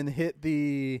page and hit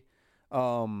the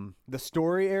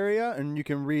story area, and you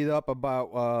can read up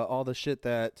about all the shit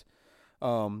that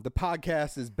the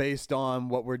podcast is based on,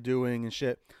 what we're doing and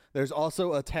shit. There's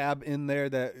also a tab in there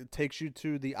that takes you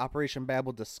to the Operation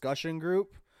Babel discussion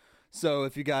group. So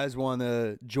if you guys want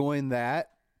to join that,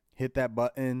 hit that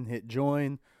button, hit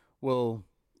join. We'll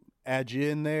add you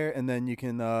in there, and then you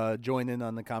can join in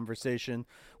on the conversation.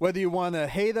 Whether you want to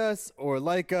hate us or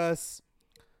like us,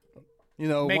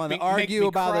 want to argue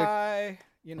about cry,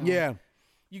 it. Yeah.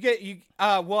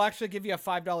 We'll actually give you a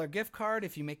 $5 gift card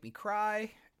if you make me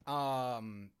cry.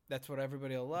 That's what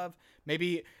everybody will love.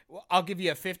 Maybe I'll give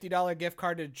you a $50 gift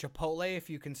card to Chipotle if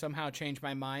you can somehow change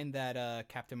my mind that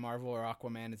Captain Marvel or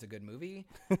Aquaman is a good movie.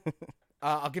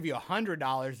 I'll give you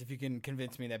 $100 if you can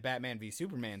convince me that Batman v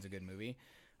Superman is a good movie.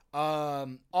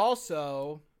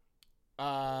 Also,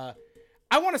 I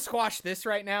want to squash this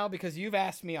right now because you've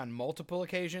asked me on multiple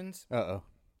occasions. Uh-oh.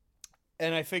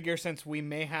 And I figure since we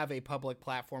may have a public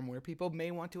platform where people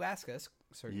may want to ask us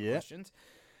certain questions,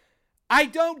 I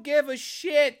don't give a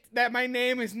shit that my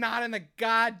name is not in the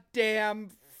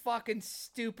goddamn fucking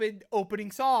stupid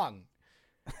opening song.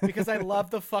 Because I love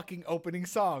the fucking opening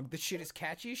song. The shit is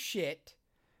catchy as shit.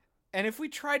 And if we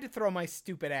tried to throw my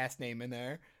stupid ass name in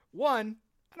there, one,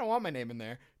 I don't want my name in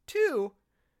there. Two,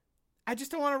 I just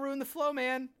don't want to ruin the flow,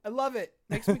 man. I love it.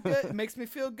 Makes me good. It makes me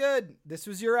feel good. This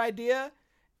was your idea.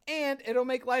 And it'll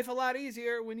make life a lot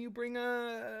easier when you bring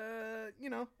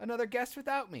another guest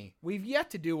without me. We've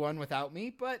yet to do one without me,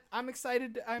 but I'm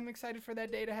excited. I'm excited for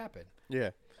that day to happen.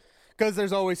 Yeah. Because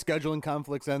there's always scheduling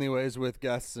conflicts anyways with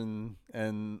guests and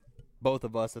both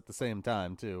of us at the same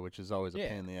time, too, which is always a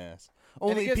pain in the ass.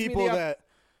 Only gives me people the that...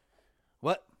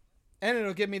 What? And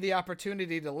it'll give me the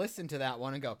opportunity to listen to that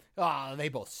one and go, oh, they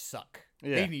both suck.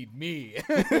 Yeah. They need me.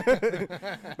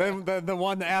 Then the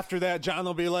one after that, John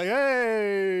will be like,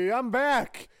 hey, I'm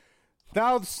back.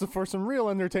 Now for some real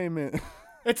entertainment.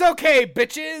 It's okay,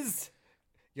 bitches.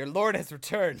 Your lord has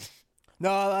returned.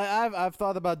 No, I've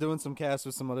thought about doing some casts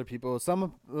with some other people.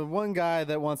 One guy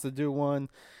that wants to do one,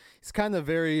 he's kind of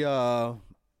very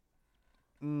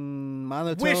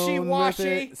monotone wishy-washy.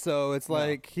 with it. So it's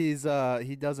like he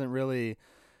doesn't really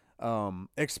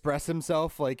express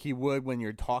himself like he would when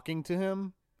you're talking to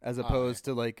him, as opposed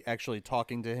to like actually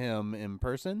talking to him in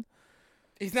person.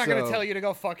 He's not going to tell you to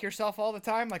go fuck yourself all the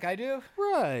time like I do.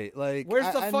 Right. Like,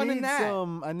 where's the fun in that?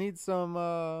 I need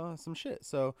some shit.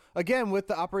 So again, with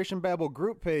the Operation Babel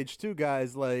group page too,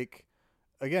 guys, like,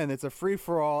 again, it's a free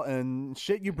for all, and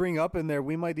shit you bring up in there,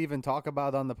 we might even talk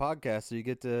about on the podcast. So you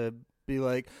get to be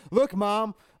like, look,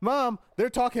 mom, they're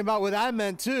talking about what I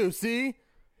meant too. See?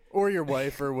 Or your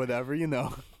wife or whatever,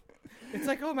 It's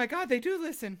like, oh my God, they do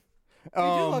listen. They do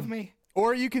love me.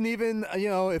 Or you can even,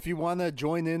 if you want to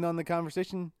join in on the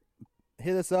conversation,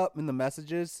 hit us up in the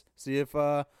messages. See if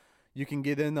you can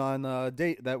get in on a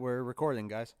date that we're recording,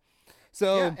 guys.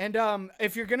 So yeah, and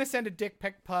if you're gonna send a dick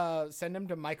pic, send him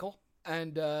to Michael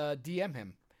and DM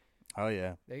him. Oh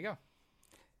yeah, there you go.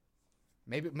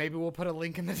 Maybe we'll put a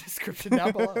link in the description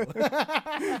down below.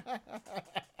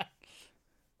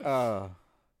 All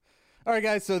right,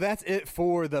 guys. So that's it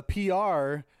for the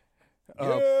PR.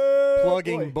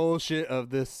 Plugging bullshit of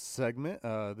this segment,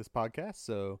 this podcast.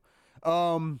 So,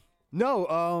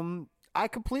 I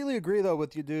completely agree though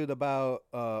with you, dude, about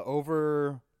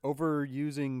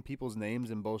overusing people's names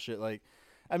and bullshit. Like,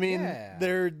 I mean,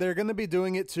 they're gonna be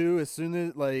doing it too as soon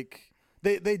as like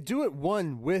they do it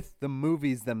with the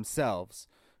movies themselves,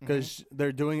 because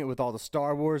they're doing it with all the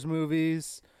Star Wars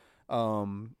movies.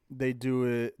 They're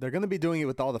gonna be doing it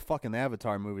with all the fucking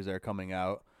Avatar movies that are coming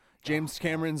out. James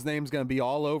Cameron's name's going to be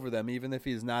all over them, even if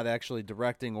he's not actually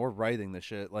directing or writing the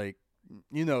shit. Like,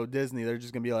 Disney, they're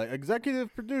just going to be like,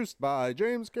 executive produced by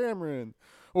James Cameron.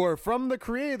 or from the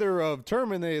creator of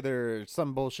Terminator,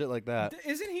 some bullshit like that.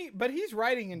 Isn't he? But he's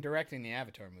writing and directing the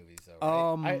Avatar movies,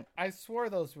 though. Right? I swore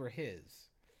those were his.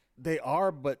 They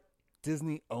are, but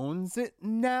Disney owns it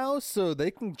now, so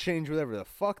they can change whatever the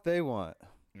fuck they want.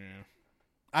 Yeah.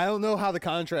 I don't know how the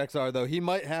contracts are, though. He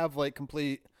might have like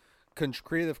complete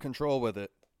creative control with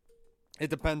it. It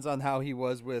depends on how he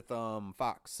was with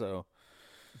Fox. So,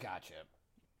 Gotcha.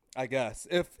 I guess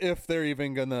if they're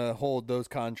even gonna hold those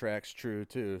contracts true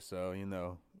too. So you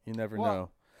never know.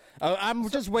 I'm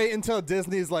just waiting until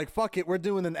Disney's like, fuck it, we're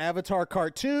doing an Avatar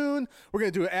cartoon. We're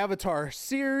going to do an Avatar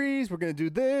series. We're going to do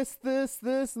this, and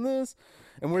this.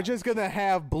 And we're just going to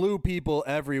have blue people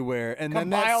everywhere. And then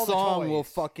that song will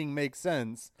fucking make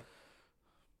sense.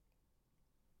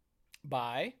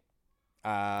 Bye.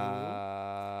 Come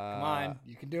on,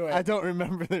 you can do it. I don't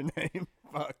remember their name.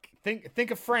 Fuck.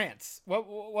 Think of France.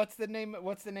 What's the name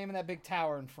of that big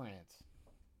tower in France?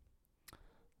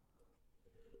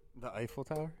 The Eiffel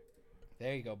Tower?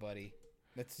 There you go, buddy.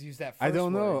 Let's use that first I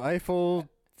don't know. word. Eiffel,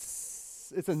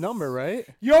 it's a number, right?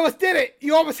 You almost did it.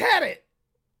 You almost had it.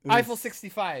 Eiffel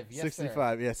 65. Yes,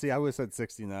 65. Sir. Yeah, see, I would have said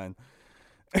 69.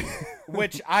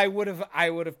 Which I would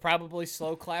have probably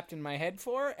slow clapped in my head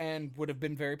for and would have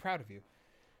been very proud of you.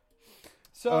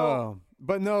 So,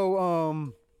 but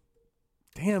no,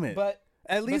 damn it. But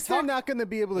at least they're not going to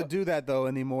be able to do that though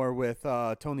anymore with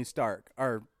Tony Stark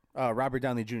or Robert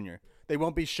Downey Jr. They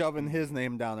won't be shoving his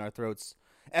name down our throats,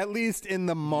 at least in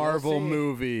the Marvel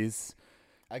movies.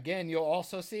 Again, you'll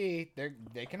also see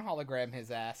they can hologram his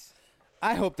ass.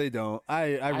 I hope they don't.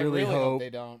 I really hope they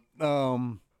don't.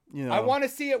 I want to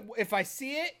see it. If I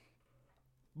see it,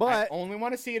 but I only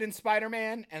want to see it in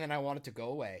Spider-Man, and then I want it to go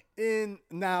away.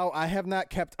 Now, I have not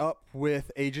kept up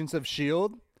with Agents of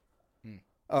S.H.I.E.L.D.,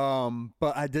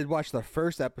 but I did watch the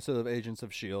first episode of Agents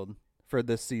of S.H.I.E.L.D. for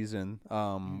this season.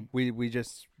 We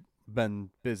just been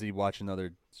busy watching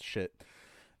other shit.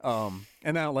 And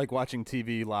I don't like watching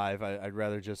TV live. I'd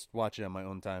rather just watch it on my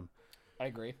own time. I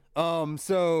agree.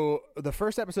 So the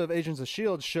first episode of Agents of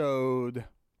S.H.I.E.L.D. showed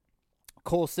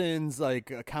Coulson's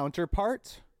like a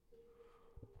counterpart.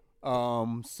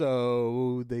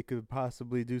 So they could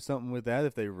possibly do something with that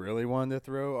if they really wanted to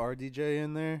throw RDJ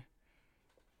in there.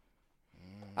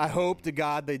 I hope to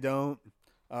God they don't.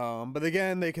 But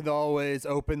again, they could always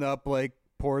open up like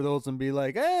portals and be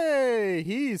like, hey,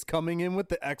 he's coming in with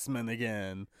the X-Men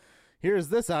again. Here's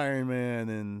this Iron Man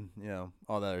and,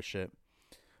 all that other shit.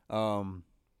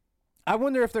 I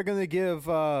wonder if they're going to give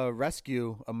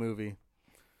Rescue a movie.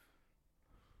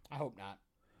 I hope not.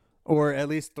 Or at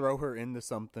least throw her into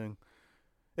something.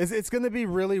 It's going to be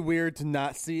really weird to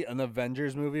not see an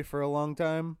Avengers movie for a long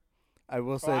time. I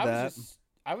will say that.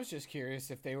 I was just curious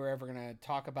if they were ever going to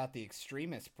talk about the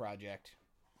Extremist Project.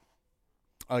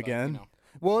 Again? But,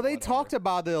 well, they talked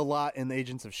about it a lot in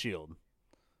Agents of S.H.I.E.L.D.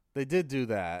 They did do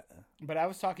that. But I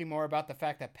was talking more about the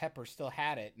fact that Pepper still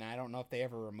had it, and I don't know if they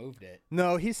ever removed it.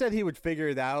 No, he said he would figure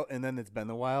it out, and then it's been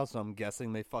a while, so I'm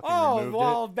guessing they fucking removed it. Oh,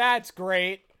 well, that's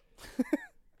great.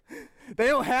 They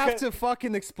don't have to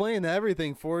fucking explain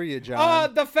everything for you,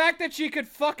 John. The fact that she could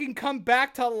fucking come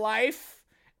back to life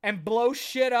and blow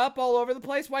shit up all over the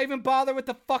place. Why even bother with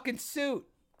the fucking suit?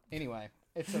 Anyway,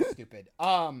 it's so stupid.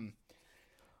 God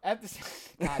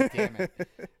damn it.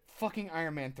 Fucking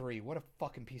Iron Man 3. What a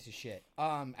fucking piece of shit.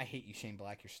 I hate you, Shane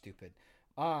Black. You're stupid.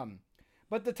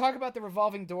 But to talk about the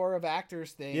revolving door of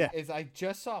actors thing is I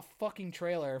just saw a fucking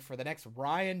trailer for the next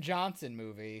Rian Johnson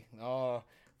movie.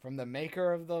 From the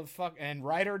maker of the and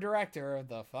writer-director of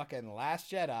the fucking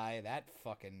Last Jedi. That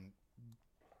fucking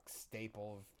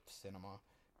staple of cinema.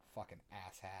 Fucking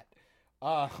asshat.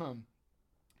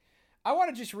 I want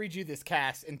to just read you this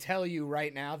cast and tell you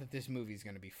right now that this movie's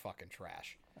going to be fucking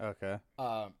trash. Okay.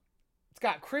 It's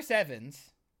got Chris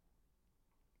Evans,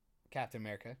 Captain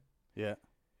America. Yeah.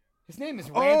 His name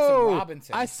is Ransom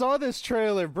Robinson. I saw this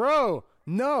trailer, bro.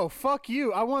 No, fuck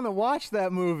you. I want to watch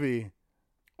that movie.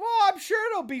 Well, I'm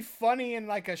sure it'll be funny in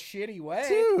like a shitty way.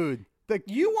 Dude.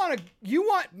 You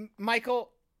want, Michael,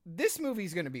 this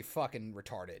movie's going to be fucking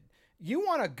retarded. You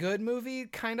want a good movie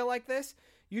kind of like this?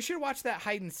 You should watch that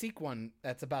hide and seek one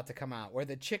that's about to come out where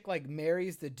the chick like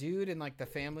marries the dude and like the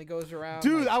family goes around.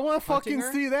 Dude, like, I want to fucking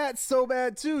see that so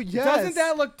bad too. Yes. Doesn't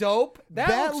that look dope?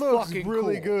 That looks fucking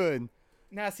really cool. good.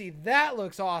 Now see, that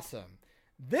looks awesome.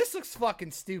 This looks fucking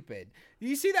stupid. Do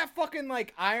you see that fucking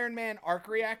like Iron Man arc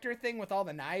reactor thing with all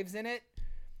the knives in it?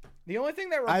 The only thing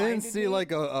that reminded me... I didn't see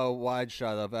like a wide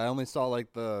shot of it. I only saw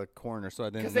like the corner, so I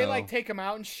didn't know. Because they like take him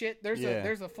out and shit.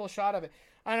 There's a full shot of it.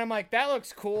 And I'm like, that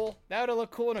looks cool. That would have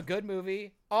looked cool in a good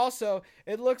movie. Also,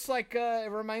 it looks like it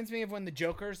reminds me of when the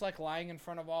Joker's like lying in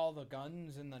front of all the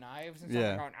guns and the knives and stuff,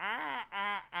 Yeah.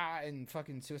 going in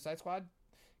fucking Suicide Squad.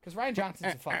 Because Ryan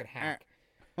Johnson's a fucking hack.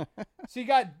 So you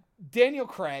got Daniel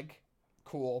Craig,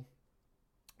 cool.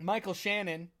 Michael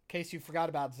Shannon, in case you forgot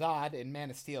about Zod in Man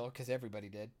of Steel, because everybody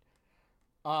did.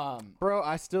 Bro,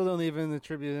 I still don't even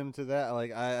attribute him to that.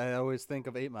 Like, I always think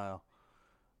of 8 Mile.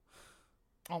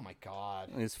 Oh my god.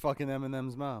 He's fucking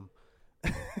Eminem's mom.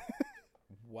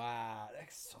 Wow,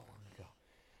 that's so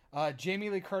long ago. Jamie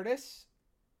Lee Curtis,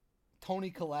 Toni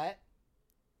Collette,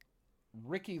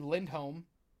 Ricky Lindholm.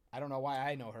 I don't know why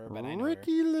I know her, but I know her.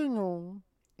 Ricky Lindholm.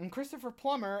 And Christopher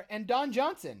Plummer and Don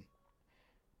Johnson.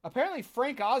 Apparently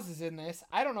Frank Oz is in this.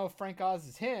 I don't know if Frank Oz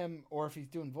is him or if he's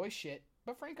doing voice shit,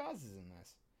 but Frank Oz is in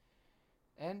this.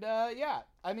 And yeah,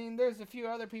 I mean, there's a few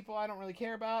other people I don't really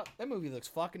care about. That movie looks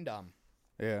fucking dumb.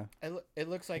 Yeah. It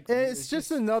looks like It's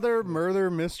just another murder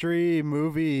mystery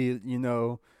movie, you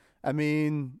know. I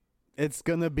mean, it's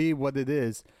going to be what it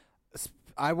is.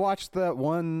 I watched that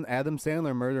one Adam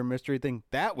Sandler murder mystery thing.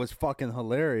 That was fucking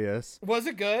hilarious. Was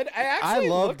it good? I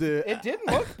loved it. It didn't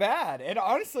look bad. It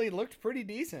honestly looked pretty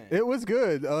decent. It was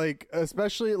good. Like,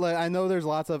 especially, like, I know there's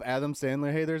lots of Adam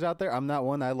Sandler haters out there. I'm not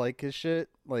one. I like his shit.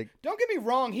 Like, don't get me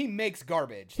wrong. He makes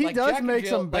garbage. He like does Jack and make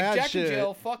Jill, some bad like Jack shit. And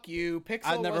Jill, fuck you. Pixel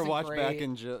I never wasn't watched great.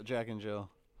 Jack and Jill.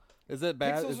 Is it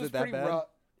bad? Pixels Is was it that pretty bad? rough.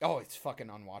 Oh, it's fucking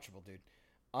unwatchable, dude.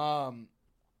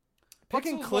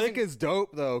 Fucking Pixels Click wasn't- is dope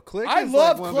though. Click I is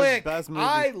love like one Click. of his best movies.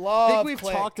 I I love think we've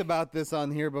Click. talked about this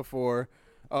on here before.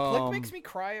 Click makes me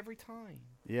cry every time.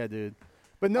 Yeah, dude.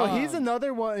 But no, he's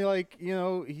another one. Like, you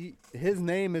know, his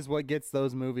name is what gets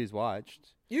those movies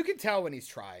watched. You can tell when he's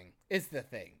trying. Is the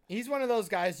thing. He's one of those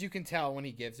guys you can tell when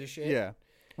he gives a shit. Yeah.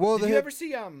 Well, Did you ever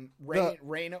see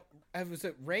Rain? Was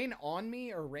it Rain on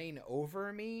Me or Rain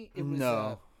Over Me? It was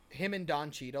No. Him and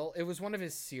Don Cheadle. It was one of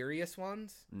his serious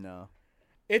ones. No.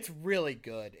 It's really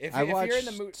good. If I watched you're in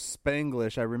the mood,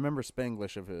 Spanglish. I remember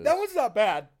Spanglish of his. that one's not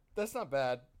bad. That's not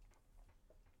bad.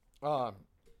 But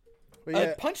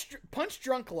yeah, Punch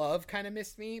Drunk Love kind of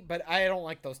missed me, but I don't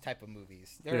like those type of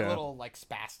movies. They're a little like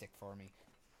spastic for me.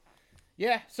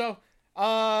 Yeah, so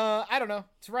I don't know.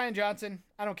 It's Ryan Johnson.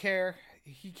 I don't care.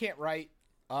 He can't write.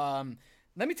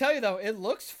 Let me tell you though, it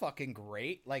looks fucking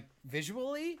great. Like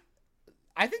visually,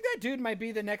 I think that dude might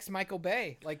be the next Michael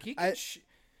Bay. Like he can.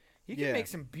 He can make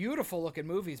some beautiful looking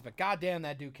movies, but goddamn,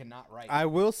 that dude cannot write. I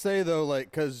will say though,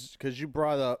 like, cause you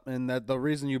brought up, and that the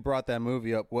reason you brought that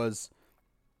movie up was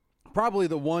probably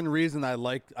the one reason I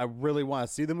really want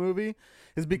to see the movie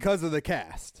is because of the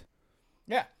cast.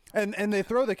 Yeah. And they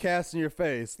throw the cast in your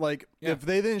face. Like, Yeah. if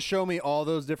they didn't show me all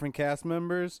those different cast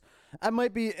members, I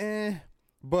might be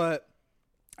but.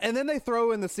 And then they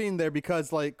throw in the scene there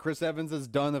because, like, Chris Evans is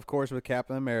done, of course, with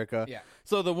Captain America. Yeah.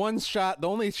 So the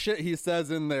only shit he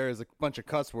says in there is a bunch of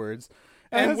cuss words.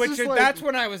 And it's which just is, like- that's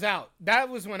when I was out. That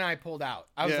was when I pulled out.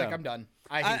 I was Yeah. like, I'm done.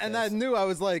 I this. knew, I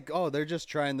was like, oh, they're just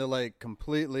trying to, like,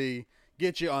 completely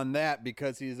get you on that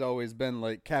because he's always been,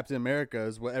 like, Captain America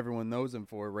is what everyone knows him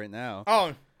for right now.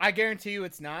 Oh, I guarantee you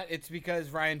it's not. It's because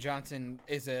Ryan Johnson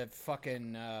is a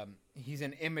fucking, he's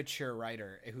an immature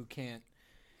writer who can't,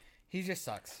 he just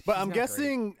sucks. But He's I'm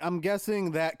not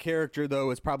guessing that character, though,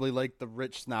 is probably, like, the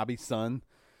rich, snobby son.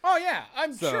 Oh, yeah.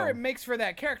 I'm So- sure it makes for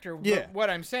that character. Yeah. But what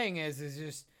I'm saying is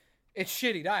just, it's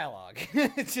shitty dialogue.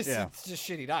 It's just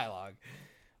shitty dialogue.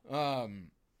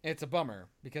 It's a bummer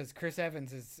because Chris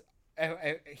Evans is,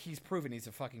 he's proven he's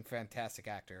a fucking fantastic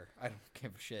actor. I don't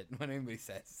give a shit what anybody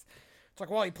says. It's like,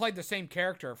 well, he played the same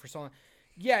character for so long.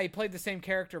 Yeah, he played the same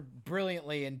character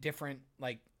brilliantly in different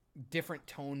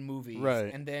tone movies.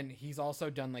 Right. And then he's also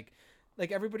done like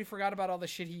everybody forgot about all the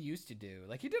shit he used to do.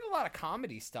 Like he did a lot of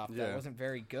comedy stuff that Yeah. wasn't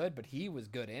very good, but he was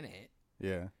good in it.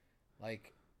 Yeah.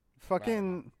 Like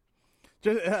Fucking...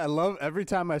 I love every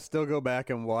time I still go back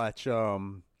and watch... not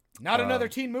another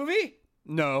teen movie?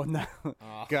 No.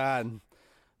 Oh. God.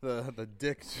 The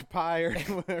dick pie or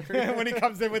whatever. When he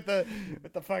comes in with the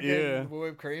fucking Yeah.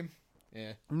 whipped cream.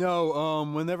 Yeah. No,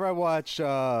 whenever I watch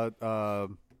Scott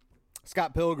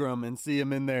Pilgrim and see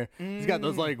him in there, he's got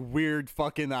those like weird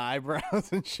fucking eyebrows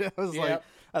and shit. I was like, Yep.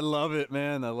 I love it,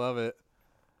 man. I love it.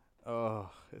 Oh,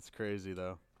 it's crazy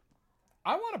though.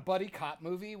 I want a buddy cop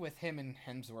movie with him and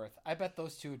Hemsworth. I bet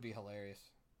those two would be hilarious.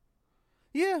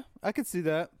 Yeah, I could see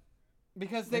that.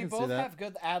 Because they can see both that. have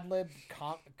good ad-lib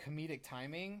comedic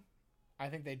timing. I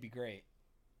think they'd be great.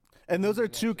 And those are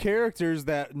two characters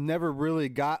that never really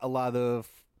got a lot of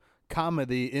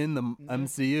comedy in the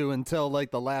MCU until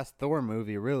like the last Thor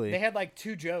movie, really. They had like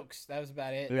two jokes. That was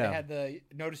about it. Yeah. They had the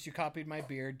 "Notice you copied my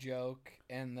beard" joke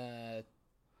and the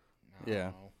Yeah.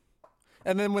 know.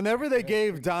 And then whenever they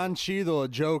gave pretty Don Cheadle a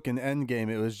joke in Endgame,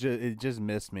 it just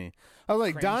missed me. I was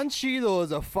like, Cringe. Don Cheadle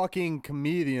is a fucking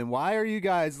comedian. Why are you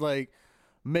guys like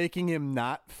making him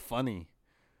not funny?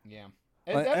 Yeah.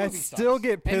 Like, That I movie still sucks.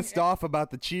 get pissed And- off about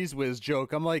the Cheese Whiz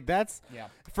joke. I'm like, that's Yeah.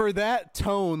 for that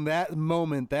tone, that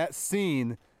moment, that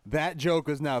scene. That joke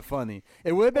was not funny.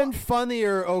 It would have been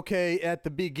funnier, okay, at the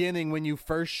beginning when you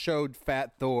first showed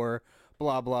Fat Thor.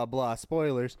 Blah blah blah.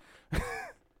 Spoilers.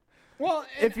 Well,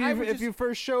 If you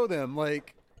first show them,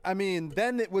 like, I mean,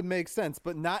 then it would make sense,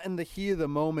 but not in the heat of the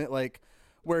moment, like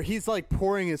where he's like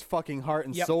pouring his fucking heart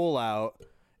and Yep. soul out,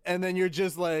 and then you're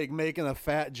just like making a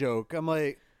fat joke. I'm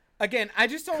like, Again, I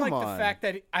just don't Come like on. the fact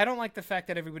that I don't like the fact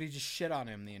that everybody just shit on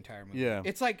him the entire movie. Yeah.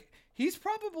 It's like he's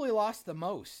probably lost the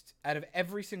most out of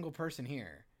every single person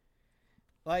here.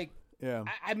 Like, yeah.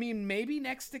 I mean, maybe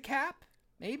next to Cap,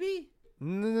 maybe.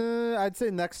 I'd say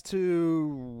next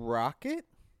to Rocket,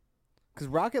 because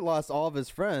Rocket lost all of his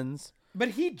friends. But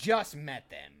he just met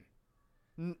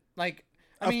them. Like,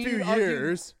 I mean, a few you'd argue-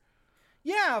 years.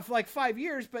 Yeah, for like 5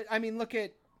 years. But I mean, look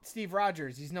at Steve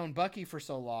Rogers. He's known Bucky for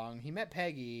so long. He met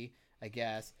Peggy, I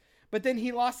guess. But then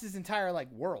he lost his entire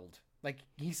like world. Like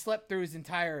he slept through his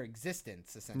entire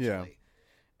existence essentially. Yeah.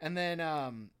 And then,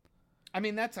 I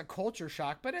mean, that's a culture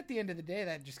shock. But at the end of the day,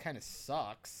 that just kind of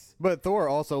sucks. But Thor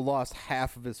also lost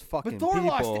half of his fucking But Thor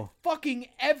lost people. fucking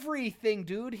everything,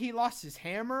 dude. He lost his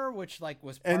hammer, which like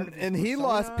was part of his And he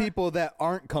lost persona. people that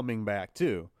aren't coming back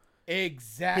too.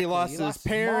 Exactly. He lost his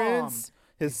parents,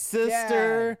 his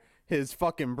sister, his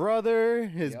fucking brother,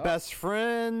 his Yup. best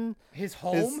friend, his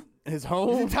home. his His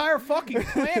home. entire fucking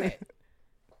planet.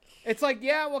 It's like,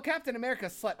 yeah, well, Captain America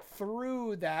slept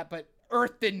through that, but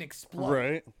Earth didn't explode.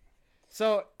 Right.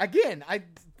 So again,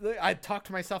 I talked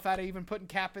myself out of even putting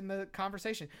Cap in the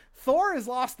conversation. Thor has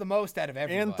lost the most out of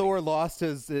everybody. And Thor lost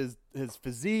his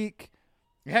physique.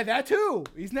 Yeah, that too.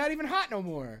 He's not even hot no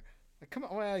more. Like, come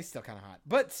on, well, he's still kind of hot,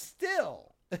 but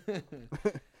still.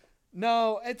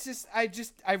 No, it's just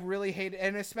I really hate it,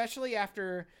 and especially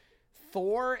after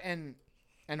Thor and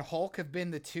Hulk have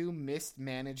been the two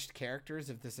mismanaged characters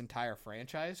of this entire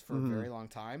franchise for a very long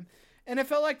time, and it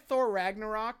felt like Thor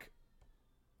Ragnarok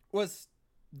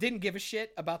didn't give a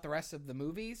shit about the rest of the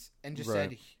movies and just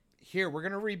said, "Here, we're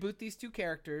gonna reboot these two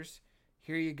characters.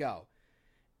 Here you go,"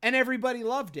 and everybody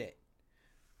loved it.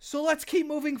 So let's keep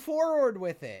moving forward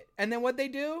with it. And then what they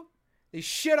do? They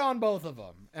shit on both of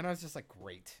them, and I was just like,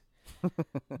 great.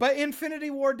 But Infinity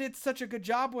War did such a good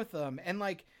job with them, and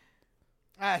like,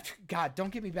 God, don't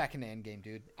get me back into Endgame,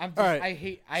 dude. I'm just, All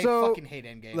right. I So, fucking hate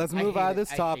Endgame. Let's I move hate out of it. this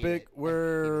I hate topic. it. I hate it so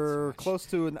We're much. close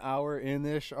to an hour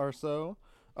in-ish or so.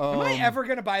 Am I ever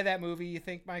gonna buy that movie? You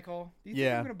think, Michael? Do you think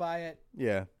Yeah. I'm gonna buy it?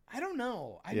 Yeah, I don't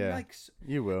know. I'm Yeah. like,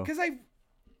 you will. because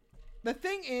the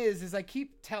thing is I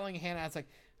keep telling Hannah, it's like,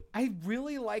 I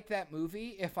really like that movie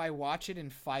if I watch it in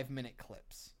 5-minute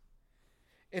clips.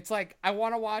 It's like I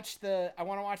want to watch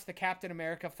the Captain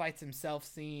America fights himself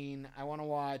scene. I want to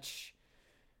watch,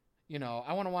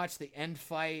 the end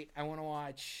fight. I want to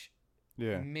watch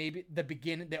Yeah. maybe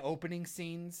the opening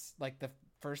scenes, like the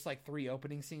first like 3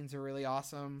 opening scenes are really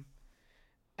awesome.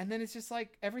 And then it's just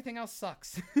like everything else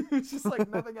sucks. It's just like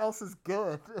nothing else is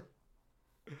good.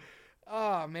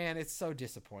 Oh man, it's so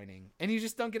disappointing. And you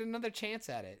just don't get another chance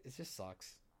at it. It just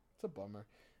sucks. It's a bummer.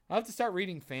 I'll have to start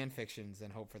reading fan fictions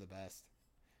and hope for the best.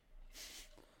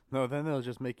 No, then it'll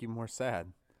just make you more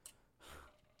sad.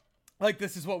 Like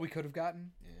this is what we could have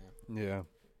gotten? Yeah. Yeah.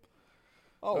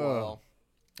 Oh well.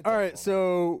 It's All a right. bummer.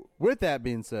 So with that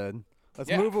being said, let's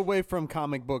Yeah. move away from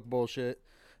comic book bullshit.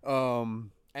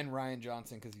 And Ryan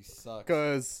Johnson because he sucks.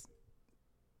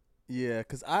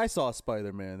 Cause I saw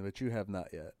Spider-Man, but you have not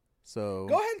yet. So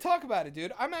Go ahead and talk about it,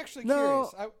 dude. I'm actually no,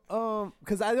 curious.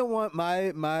 because I don't want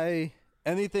my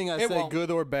anything I It say, won't.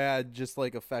 good or bad, just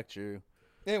like affect you.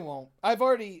 It won't. I've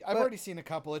already seen a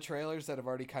couple of trailers that have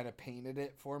already kind of painted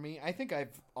it for me. I think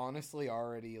I've honestly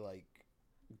already like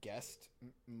guessed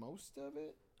most of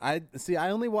it. I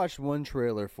only watched one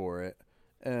trailer for it,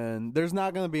 and there's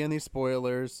not going to be any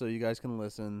spoilers, so you guys can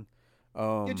listen.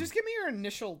 Yeah, just give me your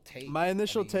initial take. My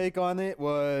initial take on it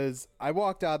was I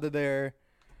walked out of there.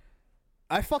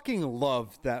 I fucking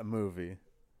loved that movie.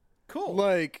 Cool.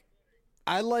 Like,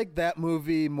 I liked that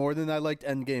movie more than I liked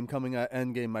Endgame coming out.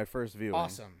 Endgame, my first viewing.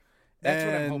 Awesome. That's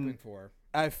what I'm And hoping for.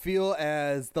 I feel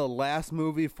as the last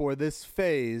movie for this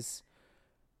phase,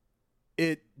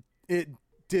 it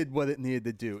did what it needed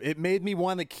to do. It made me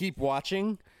want to keep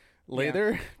watching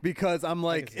later because I'm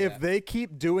like, see if that. they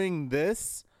keep doing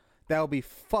this, that'll be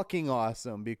fucking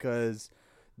awesome because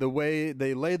the way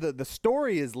they lay the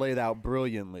story is laid out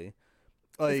brilliantly.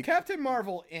 Is Like, Captain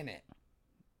Marvel in it?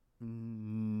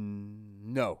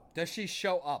 No. Does she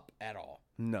show up at all?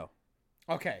 No.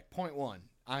 Okay, point one.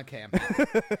 Okay,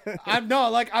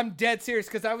 I'm dead serious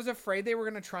because I was afraid they were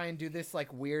gonna try and do this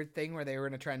like weird thing where they were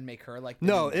gonna try and make her like the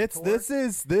No, new this mentor,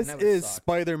 is and that would suck.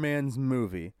 Spider-Man's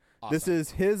movie. This Awesome.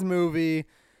 is his movie.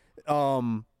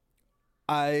 One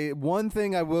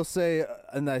thing I will say,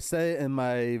 and I say it in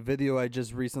my video I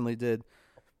just recently did.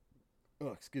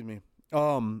 Oh, excuse me.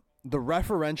 The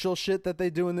referential shit that they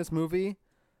do in this movie,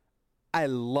 I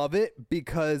love it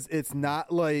because it's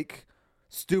not like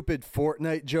stupid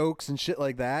Fortnite jokes and shit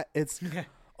like that. It's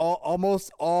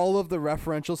almost all of the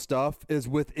referential stuff is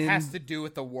within. Has to do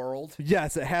with the world.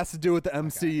 Yes, it has to do with the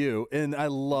MCU, and I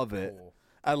love it. Cool.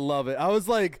 I love it. I was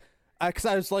like, because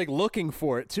I was like looking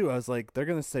for it too. I was like, they're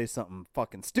gonna say something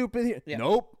fucking stupid here. Yeah.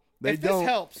 Nope, they don't.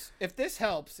 If this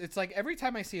helps, it's like every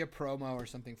time I see a promo or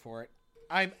something for it,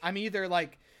 I'm either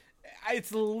like,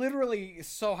 it's literally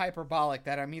so hyperbolic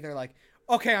that I'm either like,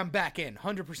 okay, I'm back in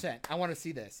 100%. I want to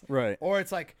see this. Right. Or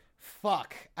it's like,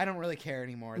 fuck, I don't really care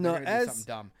anymore. They're gonna do something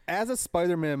dumb. As a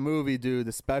Spider-Man movie, dude,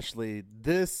 especially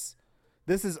this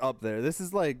is up there. This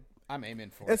is like, I'm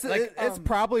aiming for it's it. Like, it's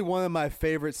probably one of my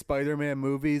favorite Spider-Man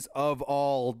movies of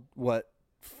all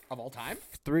of all time.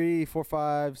 3, 4,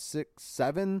 5, 6,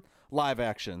 7 live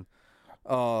action.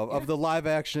 Of the live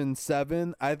action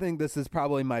 7, I think this is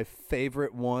probably my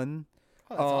favorite one.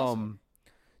 Oh, that's awesome.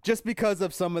 Just because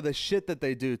of some of the shit that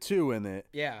they do too in it.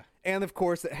 Yeah. And of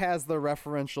course it has the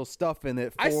referential stuff in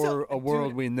it I for still- a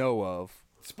world dude, we know of.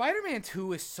 Spider-Man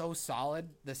 2 is so solid.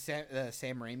 The Sam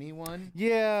Raimi one.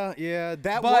 Yeah,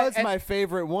 that But- was my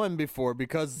favorite one before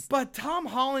because But Tom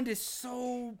Holland is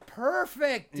so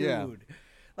perfect, dude. Yeah.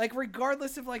 Like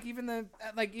regardless of like even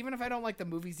if I don't like the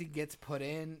movies he gets put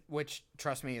in, which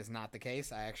trust me is not the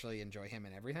case. I actually enjoy him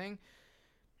in everything.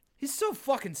 He's so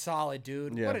fucking solid,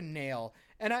 dude. Yeah. What a nail.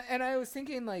 And I was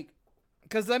thinking like,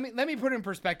 cuz let me put in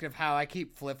perspective how I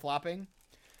keep flip-flopping.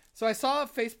 So I saw a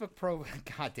Facebook pro.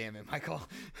 God damn it, Michael.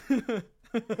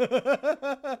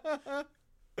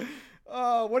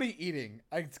 Oh, what are you eating?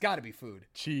 It's got to be food.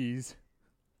 cheese.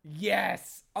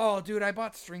 Yes. Oh, dude, I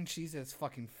bought string cheese. It's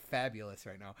fucking fabulous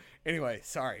right now. Anyway,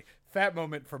 sorry. Fat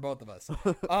moment for both of us.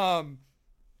 God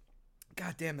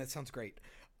damn, that sounds great.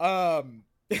 God,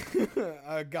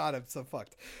 I'm so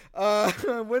fucked.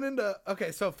 Went into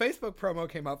so Facebook promo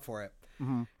came up for it.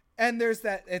 Mm-hmm. And there's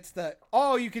that,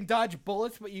 you can dodge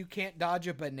bullets, but you can't dodge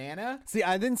a banana. See,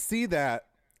 I didn't see that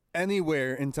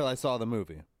anywhere until I saw the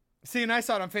movie. See, and I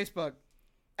saw it on Facebook,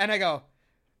 and I go,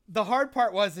 the hard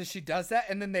part was that she does that,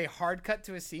 and then they hard cut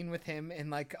to a scene with him in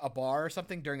like a bar or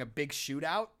something during a big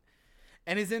shootout,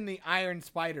 and is in the Iron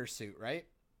Spider suit, right?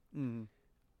 Mm.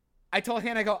 I told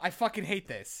Hannah, I go, I fucking hate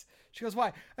this. She goes,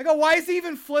 why? I go, why is he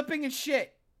even flipping and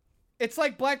shit? It's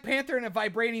like Black Panther in a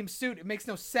vibranium suit. It makes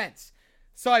no sense.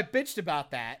 So I bitched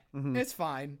about that. Mm-hmm. It's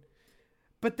fine.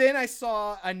 But then I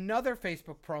saw another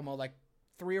Facebook promo like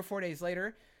 3 or 4 days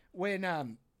later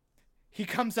when he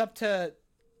comes up to,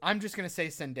 I'm just going to say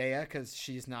Zendaya because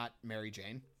she's not Mary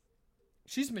Jane.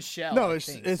 She's Michelle. No, I it's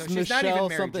think. it's So she's not even Michelle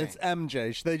Mary something. Jane. It's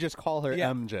MJ. They just call her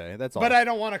Yeah. MJ. That's all. But I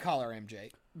don't want to call her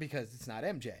MJ because it's not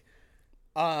MJ.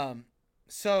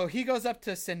 So he goes up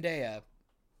to Zendaya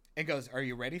and goes, "Are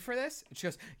you ready for this?" And she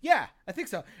goes, "Yeah, I think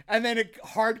so." And then it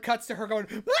hard cuts to her going,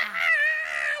 "Ah!"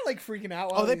 like freaking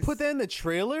out. Oh, they put that in the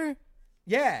trailer?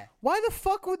 Yeah. Why the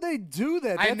fuck would they do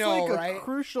that? I That's know, like a right?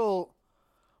 crucial.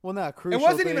 Well, not crucial. It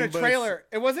wasn't even a thing, but trailer.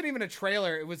 It wasn't even a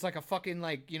trailer. It was like a fucking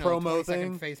Promo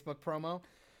 20-second thing? Facebook promo,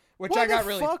 which Why I got the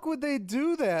really. fuck would they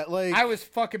do that? Like, I was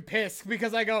fucking pissed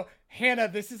because I go, Hannah,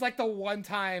 this is like the one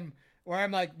time where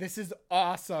I'm like, this is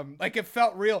awesome. Like it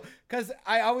felt real because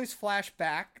I always flash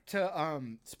back to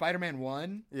Spider-Man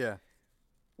 1 yeah.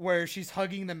 where she's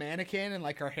hugging the mannequin and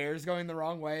like her hair's going the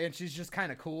wrong way and she's just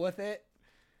kind of cool with it.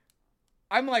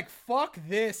 I'm like, fuck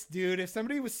this, dude. If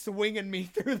somebody was swinging me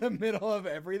through the middle of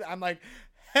everything, I'm like,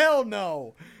 hell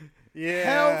no.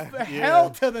 Yeah. Hell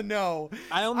to the no.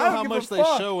 I don't know how give a much they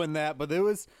fuck. show in that, but it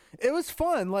was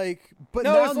fun. Like, but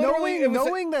No, now it's literally-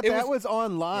 knowing that it was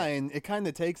online, it kind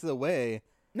of takes it away.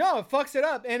 No, it fucks it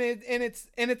up, and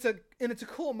it's a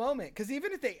cool moment because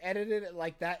even if they edited it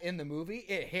like that in the movie,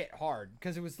 it hit hard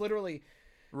because it was literally,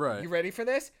 Right. you ready for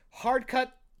this? Hard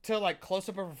cut to like close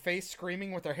up of her face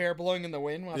screaming with her hair blowing in the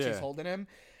wind while she's Yeah. holding him,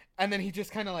 and then he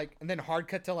just kind of like, and then hard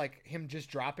cut to like him just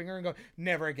dropping her and go,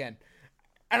 never again.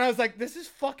 And I was like, this is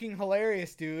fucking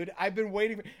hilarious, dude. I've been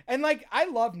waiting for, and like I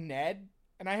love Ned,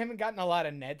 and I haven't gotten a lot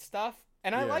of Ned stuff,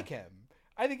 and I Yeah. like him.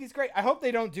 I think he's great. I hope they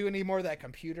don't do any more of that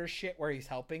computer shit where he's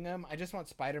helping him. I just want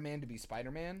Spider-Man to be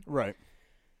Spider-Man. Right.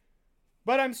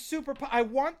 But I'm I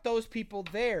want those people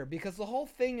there because the whole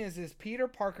thing is Peter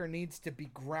Parker needs to be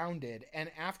grounded, and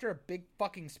after a big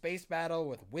fucking space battle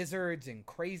with wizards and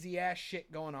crazy ass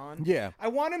shit going on, Yeah. I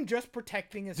want him just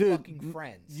protecting his Dude, fucking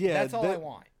friends. yeah, That's all I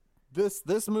want.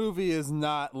 This movie is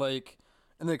not like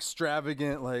an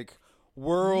extravagant like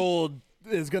world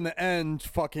is gonna end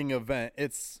fucking event.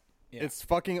 It's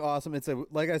fucking awesome. It's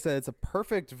like I said, it's a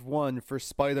perfect one for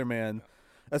Spider-Man,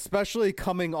 especially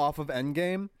coming off of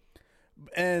Endgame.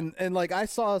 And like I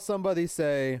saw somebody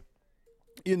say,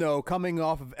 you know, coming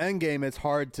off of Endgame, it's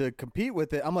hard to compete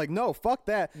with it. I'm like, no, fuck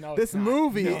that. No, This it's not.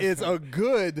 movie No, it's is not. a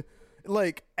good,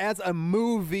 like, as a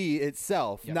movie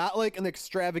itself, not like an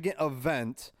extravagant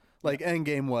event like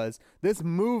Endgame was. This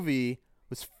movie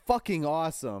was fucking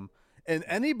awesome. And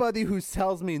anybody who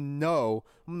tells me no,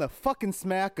 I'm gonna fucking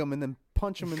smack them and then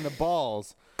punch them in the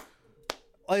balls.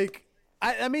 Like,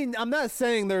 I mean, I'm not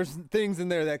saying there's things in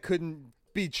there that couldn't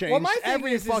be changed. my thing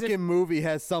Every is fucking if- movie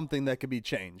has something that could be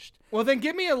changed. Well, then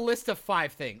give me a list of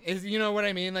 5 things. You know what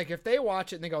I mean? Like, if they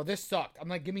watch it and they go, this sucked, I'm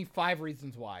like, give me 5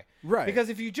 reasons why. Right. Because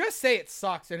if you just say it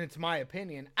sucks and it's my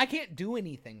opinion, I can't do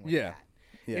anything with that.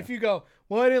 Yeah. If you go,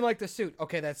 well, I didn't like the suit.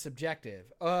 Okay, that's subjective.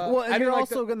 Well, I and didn't you're like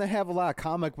also going to have a lot of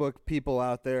comic book people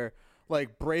out there,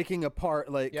 like, breaking apart,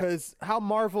 like, because how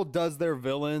Marvel does their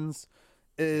villains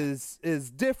is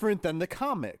different than the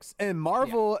comics. And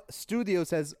Marvel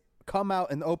Studios has come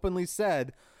out and openly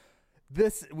said,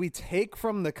 this we take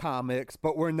from the comics,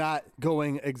 but we're not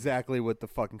going exactly with the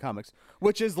fucking comics,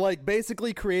 which is like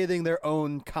basically creating their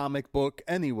own comic book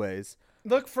anyways.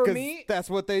 Look, for 'Cause me, that's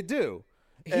what they do.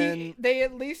 And they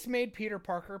at least made Peter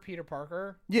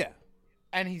Parker, yeah.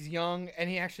 and he's young, and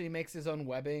he actually makes his own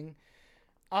webbing.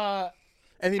 And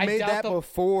he I made doubt that they'll-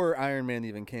 before Iron Man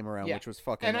even came around, Yeah. which was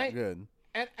fucking And not good.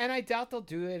 And I doubt they'll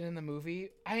do it in the movie.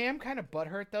 I am kind of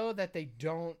butthurt, though, that they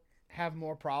don't have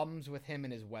more problems with him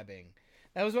and his webbing.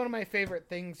 That was one of my favorite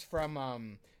things from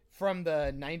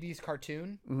the 90s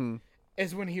cartoon,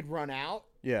 is when he'd run out.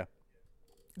 Yeah.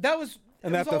 That was...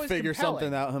 And it have was to always figure compelling.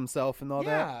 something out himself and all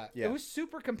that. Yeah, it was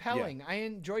super compelling. I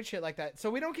enjoyed shit like that.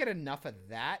 So we don't get enough of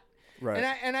that. Right.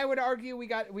 And I would argue we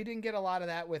didn't get a lot of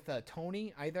that with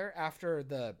Tony either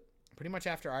pretty much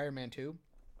after Iron Man 2.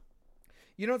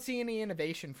 You don't see any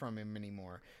innovation from him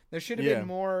anymore. There should have been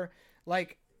more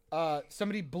like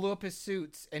somebody blew up his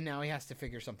suits and now he has to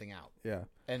figure something out. Yeah.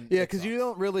 And Yeah, it because you sucks.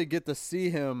 don't really get to see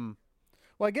him.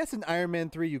 Well, I guess in Iron Man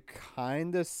 3, you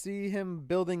kind of see him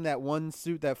building that one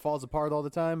suit that falls apart all the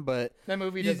time, but That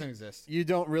movie doesn't exist. you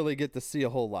don't really get to see a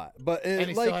whole lot. But And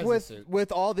he still like has the suit.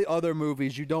 with all the other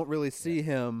movies, you don't really see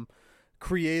him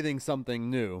creating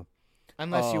something new.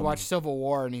 Unless you watch Civil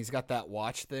War and he's got that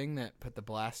watch thing that put the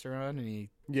blaster on and he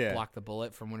Yeah. blocked the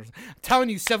bullet from Winter. I'm telling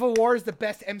you, Civil War is the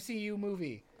best MCU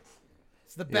movie.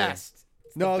 It's the best.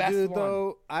 It's the No, best dude, one.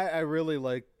 though, I really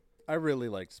like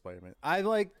Spider-Man.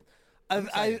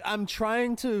 I'm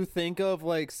trying to think of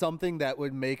like something that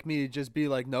would make me just be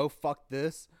like, no, fuck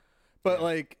this. But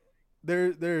like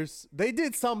they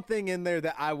did something in there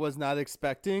that I was not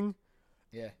expecting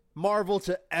Yeah. Marvel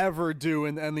to ever do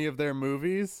in any of their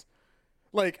movies.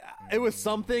 Like it was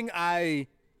something I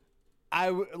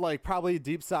like probably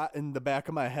deep in the back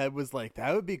of my head was like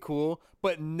that would be cool,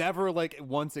 but never like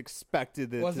once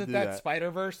expected it. Was to it do that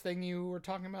Spider-Verse thing you were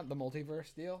talking about, the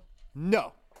multiverse deal?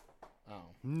 No. Oh.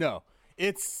 No,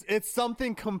 it's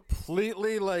something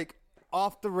completely like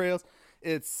off the rails.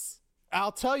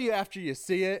 I'll tell you after you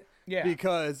see it. Yeah.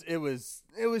 Because it was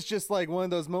just like one of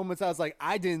those moments I was like,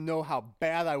 I didn't know how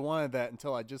bad I wanted that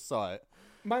until I just saw it.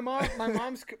 My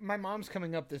mom's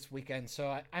coming up this weekend,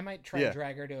 so I might try to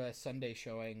drag her to a Sunday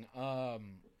showing.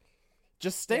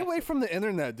 Just stay away from the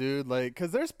internet, dude. Like,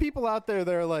 because there's people out there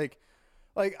that are like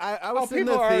I was in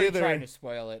people the are already theater. trying to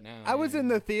spoil it now. I was in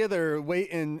the theater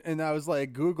waiting, and I was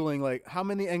like Googling like how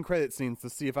many end credit scenes to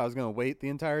see if I was gonna wait the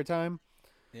entire time.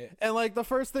 Yeah. And like the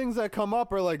first things that come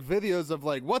up are like videos of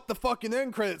like what the fucking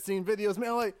end credit scene videos, man.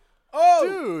 I'm like, Oh,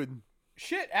 dude,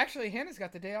 shit! Actually, Hannah's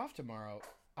got the day off tomorrow.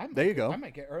 There you go. I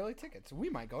might get early tickets. We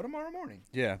might go tomorrow morning.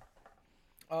 yeah.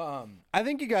 I'm I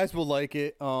think you guys will like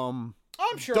it.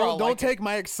 sure. Don't take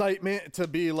my excitement to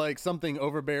be like something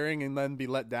overbearing and then be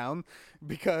let down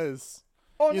because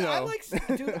Oh, you no,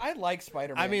 know. dude, I like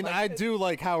Spider-Man. I mean, Like, I do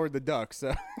like Howard the Duck,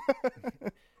 so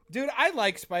dude, I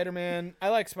like Spider-Man. I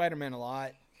like Spider-Man a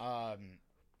lot.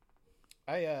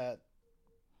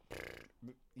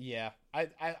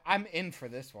 I'm in for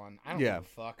this one. I don't Yeah. give a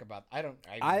fuck about. I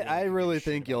I really give a shit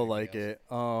think about you'll anybody like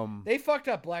else. it. They fucked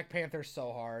up Black Panther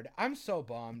so hard. I'm so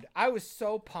bummed. I was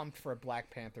so pumped for a Black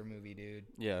Panther movie, dude.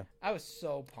 Yeah. I was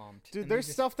so pumped. Dude, And they there's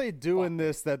just stuff they do in fucked it.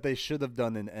 this that they should have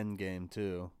done in Endgame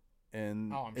too.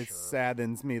 and Oh, I'm it sure.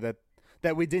 saddens me that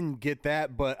we didn't get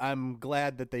that. But I'm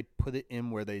glad that they put it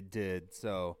in where they did.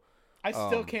 So I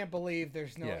still can't believe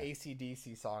there's no yeah.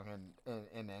 AC/DC song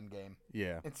in Endgame.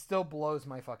 yeah, It still blows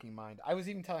my fucking mind. I was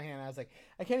even telling Hannah, I was like,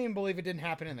 I can't even believe it didn't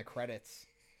happen in the credits.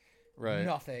 right.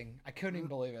 Nothing. I couldn't even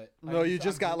believe it. No, you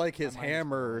just got like my his mind is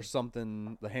hammer or blown.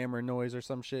 something, the hammer noise or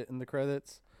some shit in the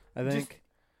credits. I think.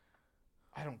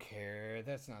 I don't care.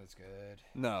 That's not as good.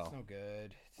 No. It's no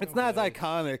good. It's no not as good.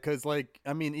 iconic because, like,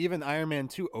 I mean, even Iron Man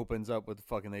 2 opens up with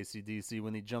fucking AC/DC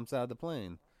when he jumps out of the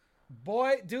plane.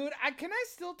 Boy, dude, can I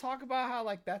still talk about how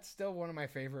like that's still one of my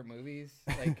favorite movies?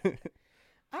 Like,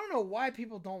 I don't know why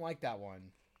people don't like that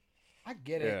one. I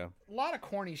get it. Yeah. A lot of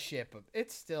corny shit, but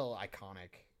it's still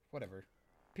iconic. Whatever.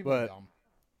 People are But- dumb.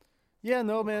 Yeah,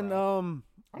 no, man.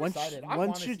 crap. Once excited. I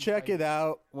once wanna you see check it Spidey.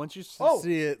 out, once you Oh!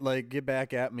 see it, like, get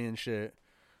back at me and shit.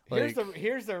 Like,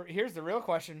 Here's the real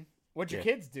question. What'd your Yeah.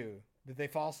 kids do? Did they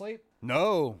fall asleep?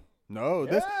 no,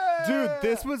 this dude,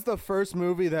 this was the first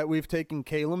movie that we've taken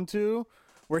Caleb to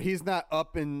where he's not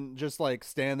up and just like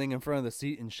standing in front of the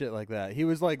seat and shit like that. He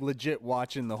was like legit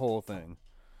watching the whole thing.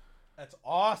 That's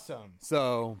awesome.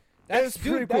 So That's it's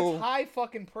pretty cool. That's high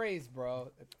fucking praise,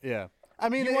 bro. Yeah, I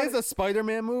mean, You it wanna- is a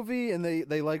Spider-Man movie, and they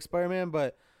like Spider-Man,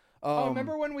 but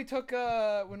Remember when we took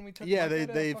yeah, Micah they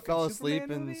to they fucking fell asleep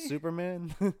Superman in movie?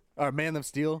 Superman or Man of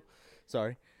Steel.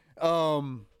 Sorry,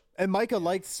 and Micah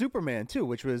liked Superman too,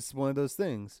 which was one of those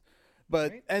things.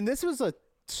 But Right. and this was a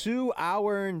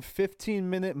 2-hour and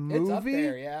 15-minute movie. It's up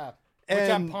there, yeah. Which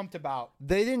I'm And- pumped about.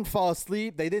 They didn't fall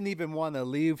asleep. They didn't even want to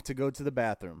leave to go to the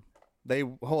bathroom. They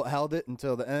held it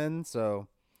until the end. So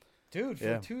Dude, for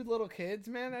Yeah. 2 little kids,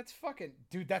 man, that's fucking...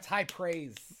 Dude, that's high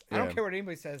praise. I Yeah. don't care what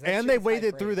anybody says. That and shit they is high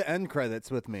waited through praise. the end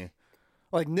credits with me.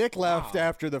 Like Nick left Wow.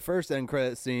 after the first end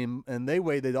credit scene, and they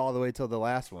waited all the way till the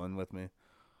last one with me.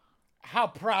 How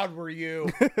proud were you?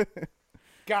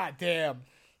 God damn.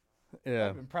 Yeah,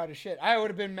 I've been proud as shit. I would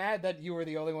have been mad that you were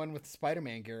the only one with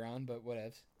Spider-Man gear on, but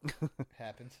whatevs.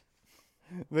 Happens.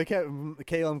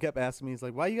 Caleb kept asking me, he's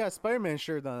like, "Why you got a Spider-Man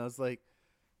shirt on?" I was like,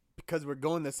 "Because we're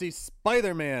going to see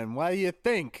Spider-Man. Why do you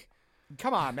think?"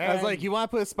 Come on, man. I was like, "You want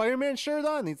to put a Spider-Man shirt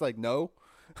on?" And he's like, "No."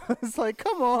 I was like,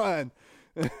 "Come on."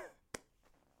 That's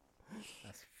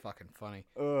fucking funny.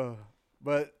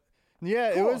 But yeah,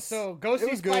 it Cool, was so go see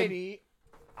was good. Spidey.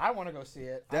 I want to go see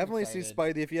it. I'm Definitely see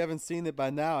excited. Spidey if you haven't seen it by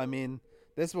now. I mean,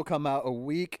 this will come out a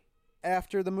week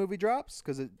after the movie drops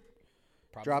because it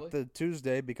Probably. dropped the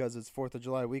Tuesday because it's 4th of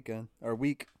July weekend or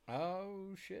week.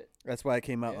 Oh shit. That's why it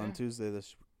came out Yeah. on Tuesday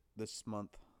this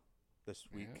month, this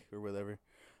week Yeah. or whatever.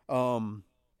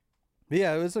 But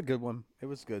yeah, it was a good one. It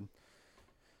was good.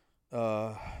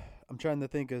 I'm trying to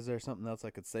think. Is there something else I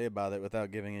could say about it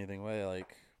without giving anything away?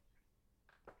 Like,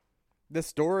 the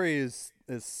story is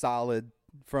solid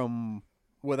from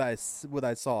what I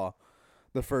saw,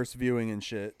 the first viewing and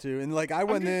shit too. And like, I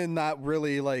went in not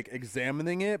really like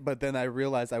examining it, but then I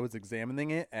realized I was examining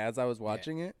it as I was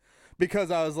watching it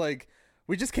because I was like,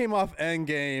 we just came off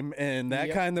Endgame, and that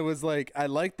Yep. kind of was like, I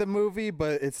liked the movie,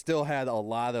 but it still had a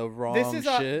lot of wrong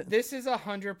shit. This is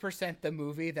 100% the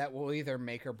movie that will either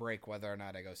make or break whether or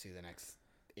not I go see the next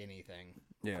anything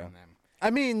Yeah. from them. I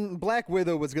mean, Black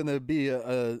Widow was gonna be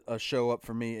a show up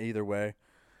for me either way.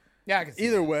 Yeah, I can see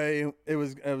Either that. way, it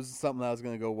was something I was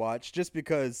gonna go watch just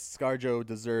because ScarJo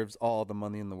deserves all the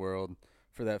money in the world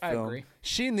for that I film. agree.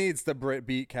 She needs to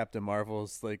beat Captain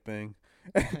Marvel's like thing,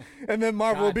 and then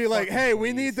Marvel will God be like, fucking "Hey, we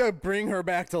please. need to bring her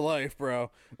back to life, bro."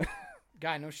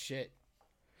 Guy, no shit.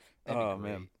 That'd be Oh,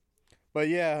 great. man. But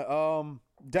yeah,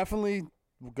 definitely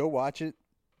go watch it.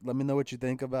 Let me know what you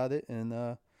think about it,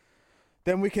 and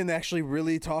then we can actually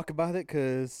really talk about it.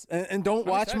 And don't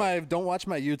watch excited.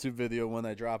 my YouTube video when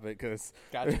I drop it because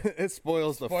Gotcha. it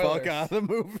spoils the fuck Spoilers. out of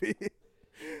the movie.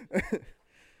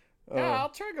 Yeah, I'll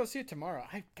try to go see it tomorrow.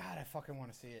 I fucking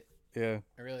want to see it. Yeah.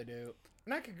 I really do.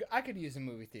 And I could use a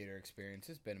movie theater experience.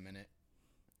 It's been a minute.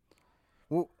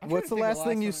 Well, I'm what's the trying to think last of the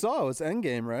thing last you time saw? It was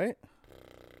Endgame, right?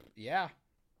 Yeah.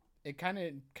 It kind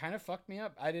of fucked me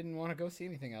up. I didn't want to go see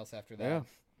anything else after that. Yeah.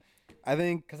 I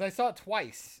think Because I saw it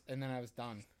twice and then I was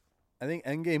done.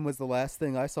 Endgame was the last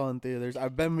thing I saw in theaters.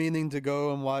 I've been meaning to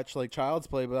go and watch like Child's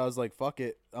Play, but I was like, fuck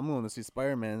it, I'm going to see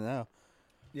Spider-Man now.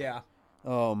 Yeah.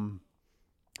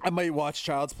 I might watch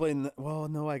Child's Play. Well,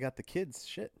 no, I got the kids.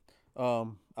 Shit.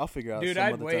 I'll figure out. Dude, some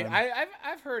I'd other wait. time.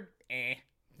 I've heard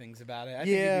things about it. I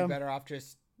think Yeah. you'd be better off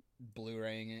just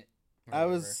Blu-raying it. or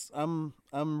whatever.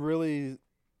 I'm really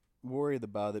worried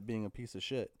about it being a piece of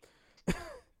shit.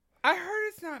 I heard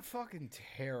it's not fucking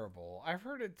terrible. I've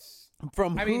heard it's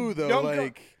From I who mean, though? don't go-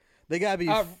 Like they gotta be.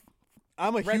 Uh,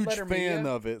 I'm a Red huge Letter fan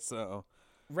Media? of it. So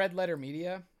Red Letter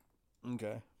Media.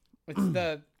 okay. It's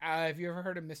the have you ever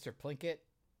heard of Mr. Plinkett?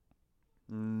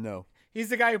 No. He's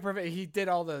the guy who he did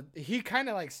all the he kind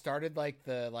of like started like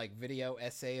the like video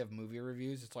essay of movie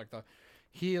reviews. It's like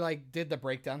he like did the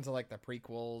breakdowns of like the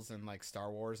prequels and like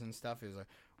Star Wars and stuff. He was like,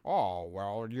 oh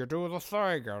well, you do the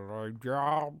thing,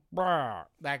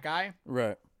 that guy.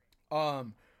 Right.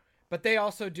 But they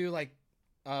also do like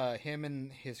him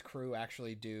and his crew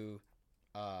actually do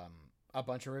a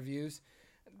bunch of reviews.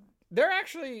 They're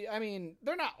actually, I mean,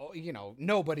 they're not, you know,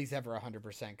 nobody's ever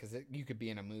 100% because you could be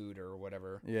in a mood or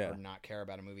whatever, or not care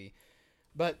about a movie.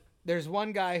 But there's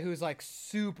one guy who's like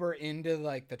super into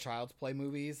like the Child's Play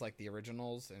movies, like the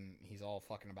originals, and he's all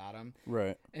fucking about them.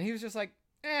 Right. And he was just like,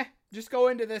 just go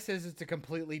into this as it's a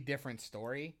completely different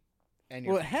story. And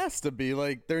Well, it has to be.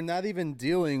 Like, they're not even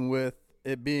dealing with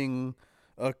it being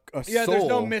a yeah, soul. there's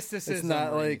no mysticism. It's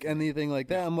not or like anything like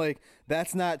that. No. I'm like,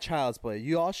 that's not Child's Play.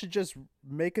 You all should just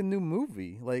make a new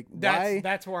movie. Like,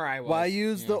 That's where I was. why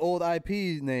use the old IP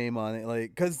name on it?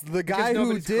 Like, because the guy who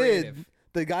nobody's did creative.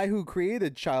 the guy who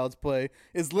created Child's Play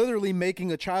is literally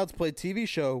making a Child's Play TV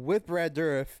show with Brad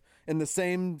Dourif in the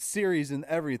same series and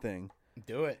everything.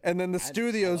 Do it. And then the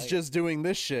studio's like just doing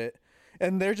this shit.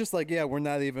 And they're just like, yeah, we're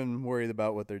not even worried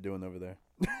about what they're doing over there.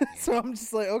 So I'm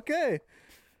just like, okay.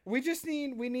 We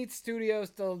need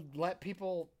studios to let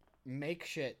people make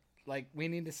shit. Like, we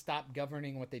need to stop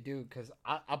governing what they do. Because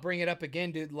I'll bring it up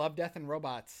again, dude. Love, Death, and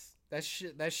Robots. That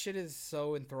shit is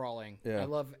so enthralling. Yeah.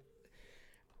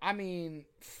 I mean,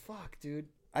 fuck, dude.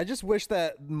 I just wish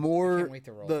that I more can't wait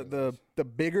to roll through those. the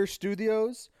bigger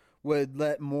studios would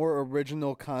let more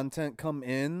original content come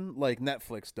in like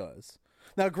Netflix does.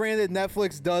 Now, granted,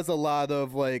 Netflix does a lot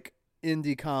of like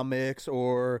indie comics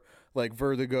or like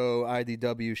Vertigo,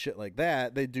 IDW, shit like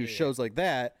that. They do shows like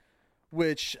that,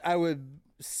 which I would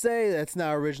say that's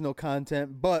not original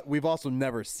content, but we've also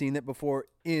never seen it before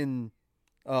in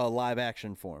live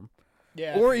action form.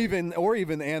 Yeah. Or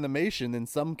even animation in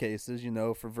some cases, you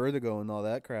know, for Vertigo and all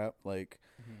that crap. Like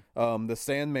the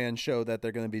Sandman show that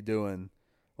they're going to be doing.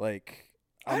 Like,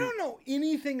 I don't know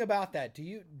anything about that.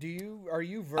 Are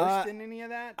you versed in any of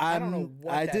that? I don't know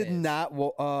what I that did is. not.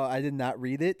 I did not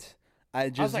read it. I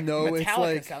just I was like, know Metallica it's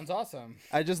like. sounds awesome.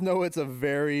 I just know it's a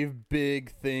very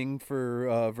big thing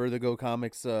for Vertigo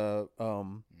Comics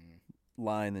line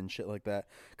and shit like that.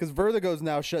 Because Vertigo's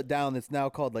now shut down. It's now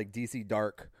called like DC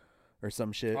Dark or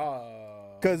some shit.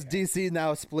 Because DC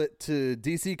now split to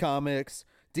DC Comics,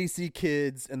 DC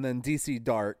Kids, and then DC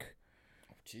Dark.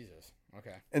 Oh, Jesus.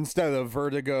 Okay. Instead of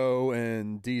Vertigo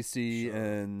and DC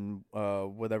and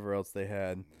whatever else they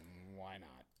had. Why not?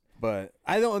 But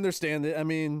I don't understand it. I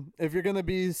mean, if you're going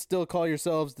to still call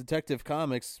yourselves Detective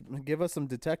Comics, give us some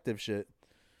detective shit.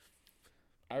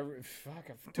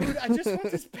 Dude, I just want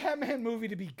this Batman movie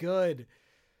to be good.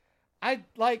 I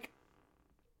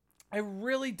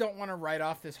really don't want to write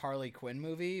off this Harley Quinn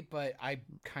movie, but I'm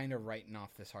kind of writing off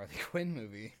this Harley Quinn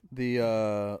movie.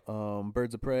 The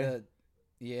Birds of Prey.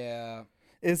 Yeah.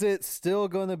 Is it still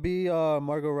going to be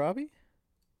Margot Robbie?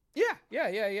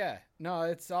 Yeah. No,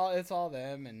 it's all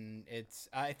them, and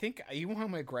I think Ewan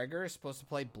McGregor is supposed to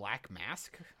play Black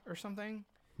Mask or something.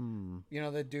 You know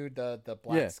the dude, the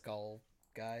Black Skull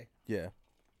guy. Yeah.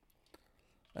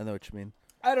 I know what you mean.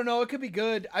 I don't know. It could be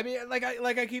good. I mean, like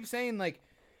I keep saying, like,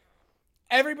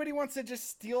 everybody wants to just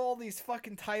steal all these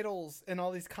fucking titles and all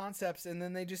these concepts, and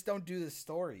then they just don't do the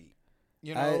story.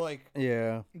 You know,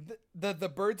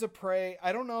 the Birds of Prey.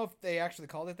 I don't know if they actually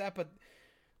called it that, but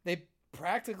they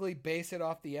practically base it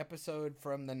off the episode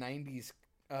from the 90s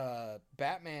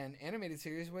Batman animated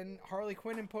series when Harley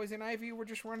Quinn and Poison Ivy were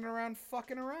just running around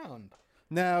fucking around.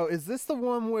 Now, is this the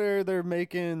one where they're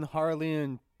making Harley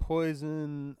and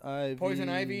Poison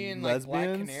Ivy and lesbians? like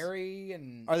Black Canary,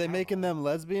 and are they making them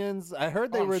lesbians? I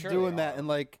heard they I'm were sure doing they that, are. and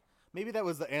like maybe that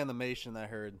was the animation I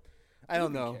heard. I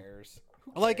don't know. Who cares?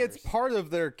 Like, it's part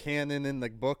of their canon in the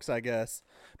books, I guess.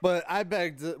 But I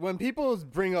beg when people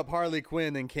bring up Harley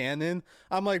Quinn and canon,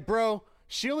 I'm like, bro,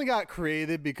 she only got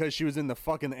created because she was in the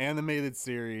fucking animated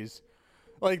series.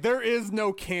 Like, there is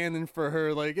no canon for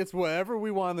her. Like, it's whatever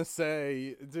we want to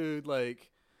say, dude.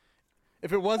 Like,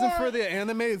 if it wasn't for the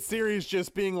animated series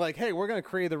just being like, hey, we're going to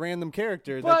create a random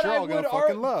character that you're all going to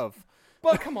fucking love.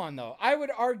 But come on, though. I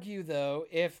would argue, though,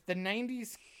 if the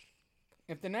 90s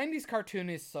cartoon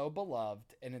is so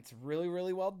beloved and it's really,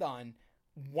 really well done,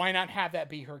 why not have that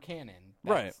be her canon?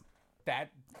 Right.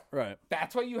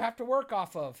 That's what you have to work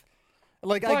off of.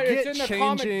 Like, But I get it's in the changing.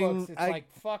 comic books. It's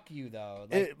like, fuck you, though.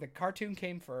 Like, the cartoon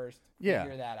came first. Yeah.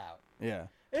 Figure that out. Yeah.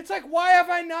 It's like, why have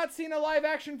I not seen a live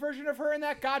action version of her in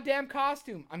that goddamn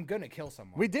costume? I'm gonna kill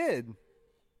someone. We did.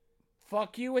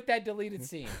 Fuck you with that deleted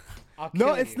scene. I'll No,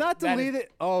 kill it's you. not That is- deleted.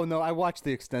 Oh no, I watched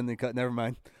the extended cut. Never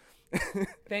mind.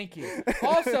 Thank you.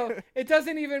 Also, it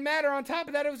doesn't even matter. On top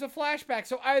of that, it was a flashback.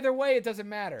 So either way, it doesn't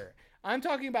matter. I'm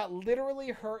talking about literally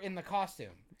her in the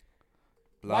costume.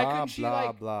 Why Blah couldn't she, blah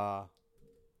like- blah.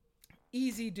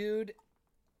 Easy, dude.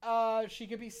 She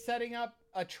could be setting up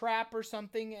a trap or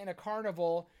something in a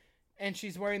carnival, and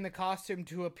she's wearing the costume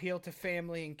to appeal to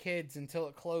family and kids until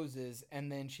it closes,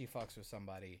 and then she fucks with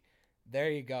somebody. There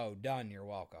you go. Done. You're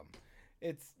welcome.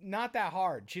 It's not that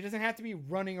hard. She doesn't have to be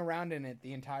running around in it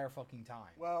the entire fucking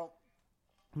time. Well,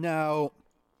 now,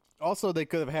 also they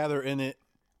could have had her in it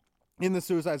in the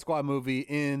Suicide Squad movie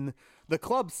in the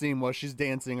club scene while she's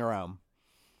dancing around.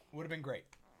 Would have been great.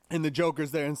 And the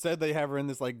Joker's there. Instead, they have her in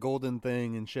this like golden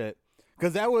thing and shit.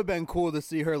 Because that would have been cool to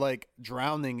see her like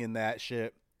drowning in that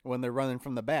shit when they're running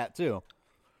from the bat too.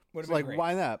 Would It's have been like, great.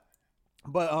 why not?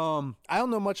 But I don't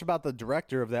know much about the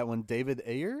director of that one, David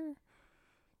Ayer.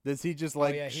 Does he just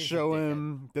like yeah, he's a show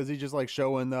him? Does he just like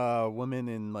showing women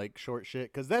in like short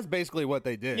shit? Because that's basically what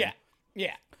they did. Yeah.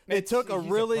 Yeah. It took a he's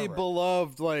really pervert.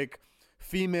 beloved like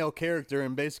female character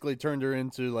and basically turned her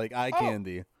into like eye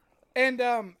candy. And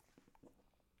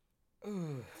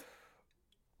ooh,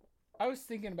 I was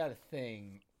thinking about a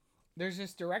thing. There's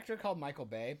this director called Michael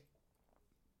Bay,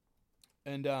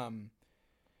 and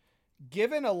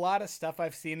given a lot of stuff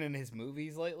I've seen in his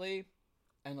movies lately,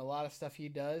 and a lot of stuff he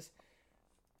does.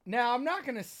 Now, I'm not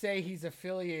gonna say he's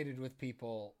affiliated with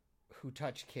people who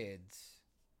touch kids,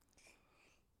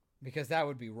 because that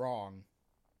would be wrong.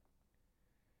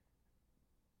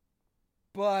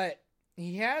 But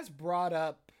he has brought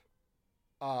up,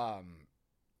 what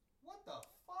the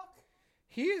fuck?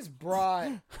 He has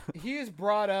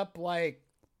brought up like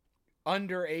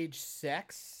underage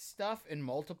sex stuff in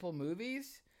multiple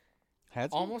movies,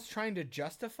 Has he? almost trying to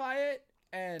justify it,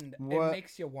 and What? it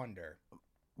makes you wonder.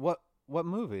 What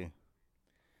movie?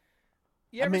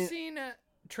 You I ever mean- seen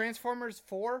Transformers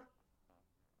 4?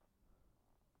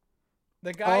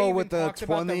 The guy even with the talked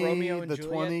about the Romeo and the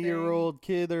Juliet 20-year-old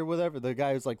kid or whatever. The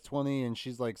guy who's like 20 and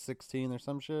she's like 16 or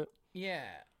some shit. thing. Yeah.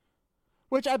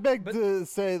 Which I beg But- to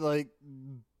say, like,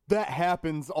 that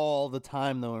happens all the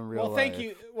time though in real Well, life. thank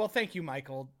you. Well, thank you,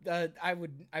 Michael. I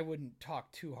wouldn't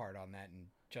talk too hard on that and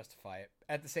justify it.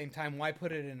 At the same time, why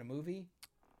put it in a movie?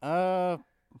 I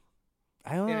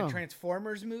don't In know. a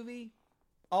Transformers movie?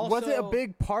 Also, Was it a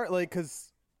big part? Like,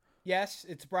 cause Yes,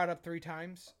 it's brought up 3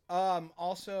 times.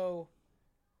 Also,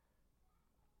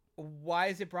 why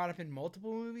is it brought up in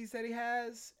multiple movies that he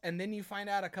has? And then you find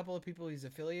out a couple of people he's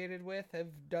affiliated with have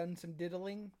done some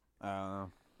diddling. I don't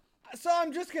know. So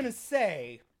I'm just gonna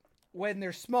say, when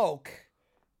there's smoke,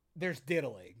 there's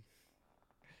diddling.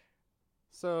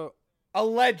 So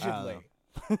Allegedly.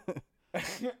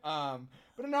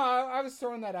 But no, I was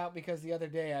throwing that out because the other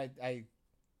day I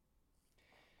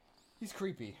he's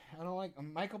creepy. I don't like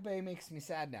Michael Bay. Makes me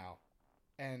sad now,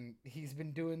 and he's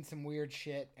been doing some weird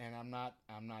shit, and I'm not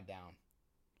down.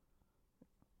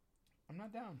 I'm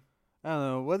not down. I don't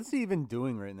know. What is he even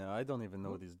doing right now? I don't even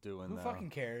know what he's doing Who now. fucking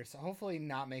cares? Hopefully,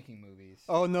 not making movies.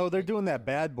 Oh no, they're doing that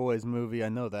Bad Boys movie. I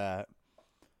know that.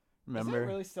 Is Remember? that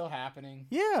really still happening?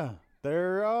 Yeah,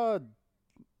 they're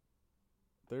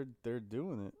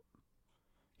doing it.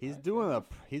 He's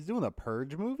doing a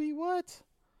Purge movie. What?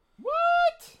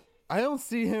 What? I don't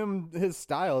see his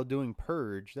style doing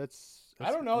Purge. That's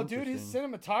I don't know, dude. His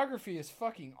interesting. cinematography is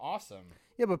fucking awesome.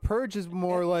 Yeah, but Purge is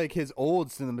more like his old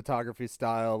cinematography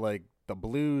style, like the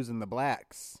blues and the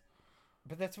blacks.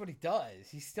 But that's what he does.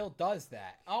 He still does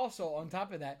that. Also, on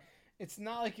top of that, it's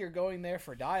not like you're going there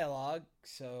for dialogue.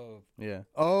 So Yeah.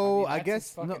 Oh, I, I mean, that's guess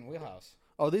his fucking no. wheelhouse.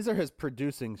 Oh, these are his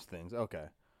producing things. Okay.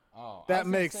 Oh, I was That gonna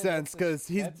makes say sense that's because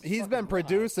that's he's fucking been wheelhouse.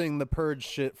 producing the Purge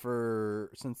shit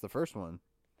since the first one.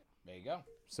 There you go.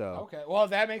 So Okay, well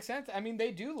that makes sense. I mean,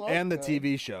 they do look and the good.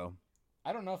 TV show.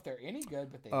 I don't know if they're any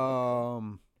good, but they.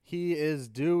 Look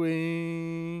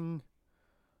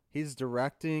He's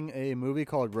directing a movie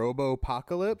called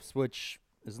Robopocalypse, which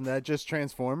isn't that just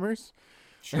Transformers?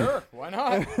 good. Sure, why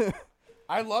not?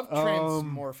 I love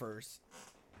Transmorphers.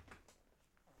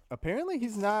 Apparently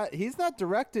he's not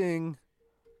directing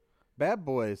Bad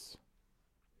Boys.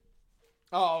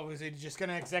 Oh, is he just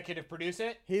gonna executive produce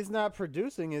it? He's not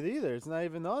producing it either. It's not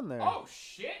even on there. Oh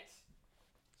shit!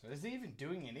 So is he even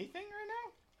doing anything right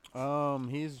now?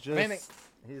 He's just I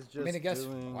mean, I guess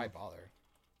doing, why bother?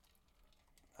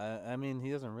 I mean,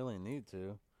 he doesn't really need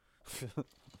to. I was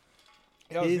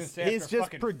gonna he's say, he's after just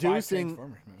fucking 5 producing.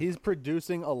 Transformers movies. He's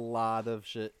producing a lot of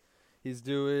shit. He's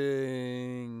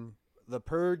doing the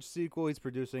Purge sequel. He's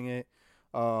producing it.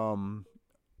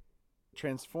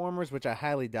 Transformers, which I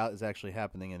highly doubt is actually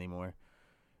happening anymore.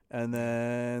 And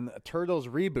then a Turtles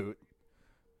reboot.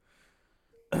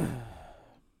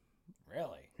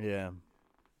 Really? Yeah.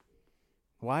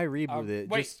 Why reboot it?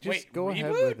 Wait, just go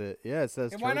ahead reboot? with it. Yeah, it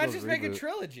says And why not Turtles just reboot. make a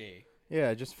trilogy?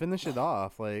 Yeah, just finish it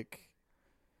off. Like,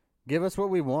 give us what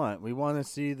we want. We want to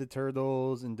see the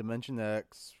Turtles in Dimension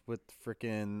X with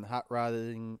freaking hot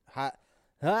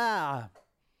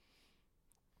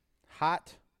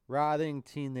rodding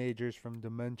teenagers from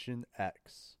Dimension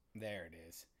X. There it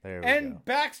is. There we And go.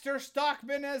 Baxter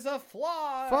Stockman as a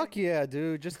fly. Fuck yeah,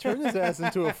 dude. Just turn his ass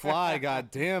into a fly, god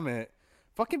damn it.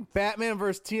 Fucking Batman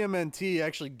vs. TMNT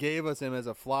actually gave us him as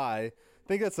a fly. I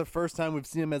think that's the first time we've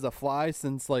seen him as a fly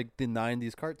since, like, the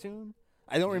 90s cartoon.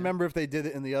 I don't remember if they did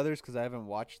it in the others because I haven't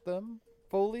watched them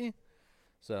fully.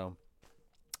 So,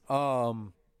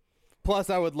 plus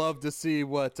I would love to see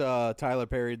what Tyler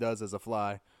Perry does as a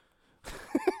fly.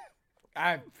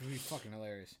 It'd be fucking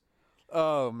hilarious.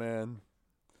 Oh, man.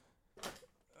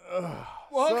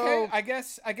 Well, okay. I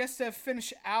guess to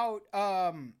finish out,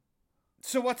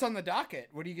 so what's on the docket?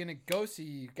 What are you gonna go see?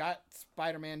 You got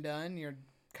Spider-Man done. You're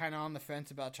kind of on the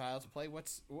fence about Child's Play.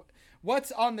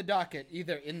 What's on the docket?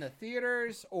 Either in the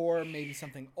theaters or maybe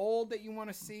something old that you want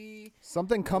to see.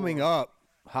 Something coming up.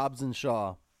 Hobbs and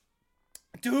Shaw.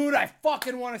 Dude, I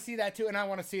fucking want to see that too, and I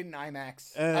want to see it in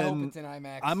IMAX. I hope And it's in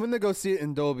IMAX. I'm gonna go see it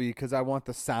in Dolby because I want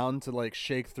the sound to like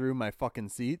shake through my fucking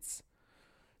seats.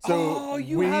 So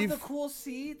you have the cool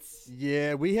seats.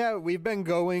 Yeah, we've been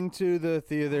going to the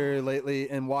theater lately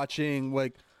and watching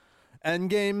like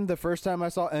Endgame. The first time I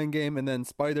saw Endgame, and then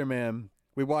Spider-Man,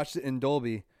 we watched it in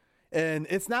Dolby, and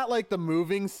it's not like the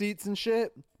moving seats and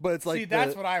shit, but it's like See,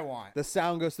 that's what I want. the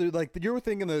sound goes through. Like you were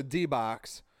thinking of the D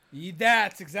box.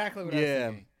 That's exactly what I was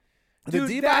thinking. The Dude,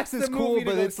 D box that's is the cool, movie to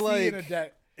but go it's see like in a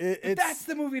de- it's That's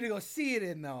the movie to go see it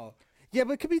in, though. yeah,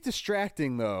 but it could be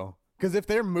distracting though. Because if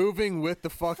they're moving with the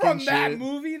fucking From shit, that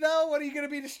movie, though, what are you going to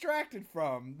be distracted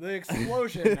from? The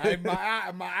explosion.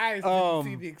 My eyes didn't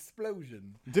see the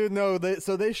explosion. dude, no.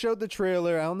 They showed the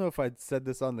trailer. I don't know if I said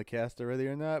this on the cast already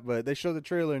or not, but they showed the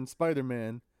trailer in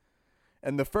Spider-Man,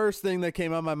 and the first thing that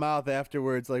came out of my mouth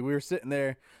afterwards, like we were sitting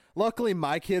there. Luckily,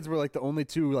 my kids were like the only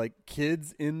two like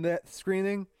kids in that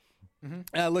screening, and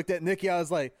I looked at Nikki. I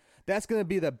was like, "That's gonna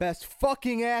be the best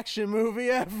fucking action movie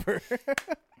ever."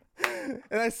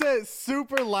 And I said it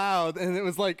super loud, and it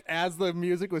was like as the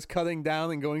music was cutting down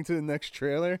and going to the next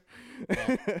trailer.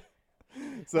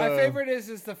 So, My favorite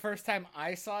is the first time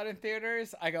I saw it in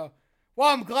theaters, I go, well,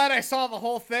 I'm glad I saw the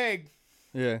whole thing.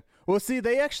 yeah. Well, see,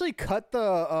 they actually cut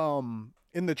the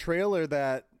in the trailer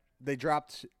that they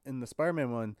dropped in the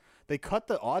Spider-Man one. They cut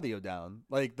the audio down,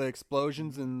 like the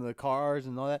explosions in the cars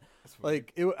and all that.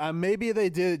 Like, maybe they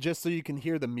did it just so you can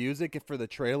hear the music for the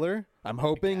trailer. I'm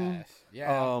hoping. Yes.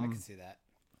 Yeah, I can see that.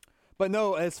 But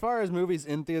no, as far as movies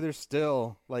in theaters,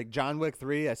 still like John Wick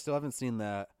 3, I still haven't seen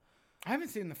that. I haven't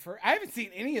seen I haven't seen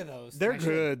any of those. They're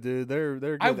good, dude. They're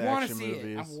good I want to action see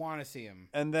movies. it. I want to see them.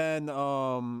 And then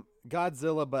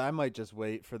Godzilla, but I might just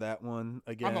wait for that one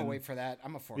again. I'm gonna wait for that.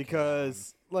 I'm a 4K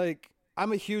because like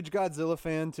I'm a huge Godzilla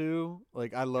fan too.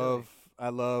 Like I love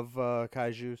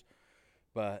kaiju's,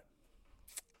 but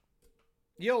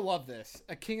you'll love this.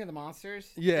 A King of the Monsters.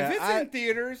 Yeah, if it's in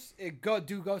theaters,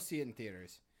 go see it in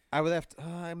theaters. I would have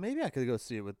to. Maybe I could go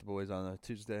see it with the boys on a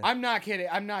Tuesday. I'm not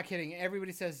kidding.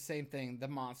 Everybody says the same thing. The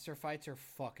monster fights are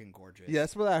fucking gorgeous. Yeah,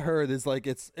 that's what I heard. Is like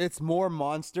it's more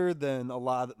monster than a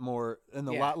lot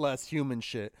less human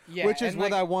shit. Yeah, which is and,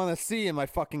 what like, I want to see in my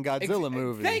fucking Godzilla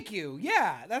movie. Thank you.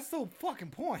 Yeah, that's the fucking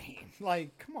point.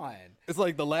 Like, come on. It's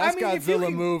like the last if you Godzilla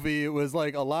can- movie. It was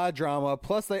like a lot of drama.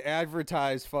 Plus, they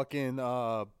advertised fucking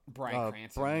Bryan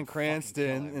Bryan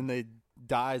Cranston, fucking and they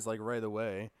dies like right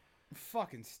away.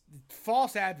 Fucking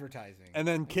false advertising. And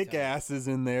then Kick Ass is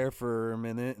in there for a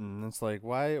minute, and it's like,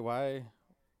 why? Why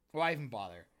even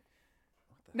bother?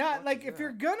 Not like if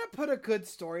you're gonna put a good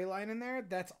storyline in there,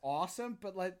 that's awesome.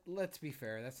 But let's be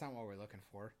fair, that's not what we're looking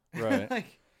for. Right. Like,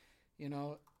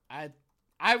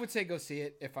 I would say go see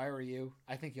it if I were you.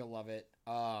 I think you'll love it.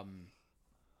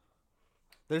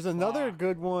 There's another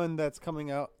good one that's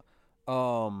coming out.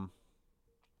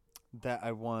 That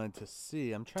I wanted to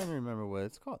see. I'm trying to remember what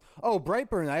it's called. Oh,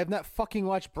 Brightburn. I have not fucking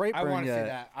watched Brightburn I want to yet. see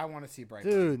that. I want to see Brightburn.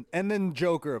 Dude. And then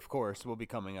Joker, of course, will be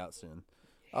coming out soon.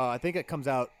 I think it comes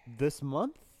out this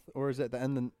month, or is it the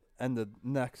end of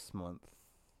next month?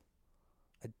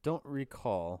 I don't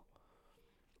recall.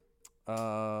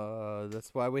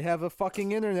 That's why we have a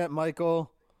fucking internet,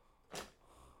 Michael.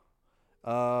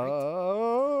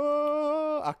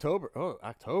 October. Oh,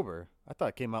 October. I thought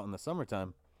it came out in the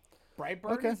summertime.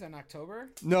 Brightburn is in October?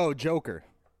 No, Joker.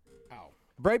 Oh.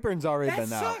 Brightburn's already That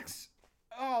been out. sucks.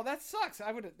 Oh, that sucks.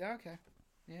 I would. Okay.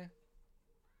 Yeah.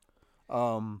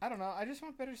 Um, I don't know. I just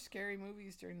want better scary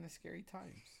movies during the scary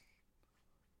times.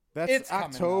 that's It's coming,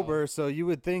 October, so you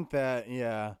would think that,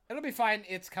 yeah. It'll be fine.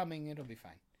 It's coming. It'll be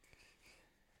fine.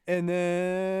 And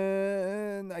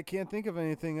then I can't think of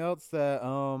anything else that I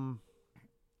Lord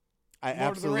of the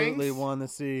absolutely Rings? want to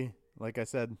see. Like I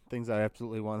said, things I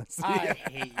absolutely want to see. I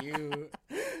hate you.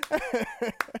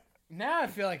 Now I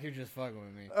feel like you're just fucking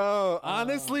with me. Oh,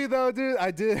 honestly though, dude,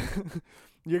 I did.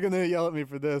 You're gonna yell at me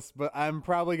for this, but I'm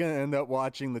probably gonna end up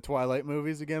watching the Twilight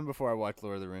movies again before I watch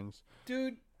Lord of the Rings.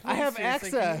 Dude, I have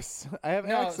seriously, access. I have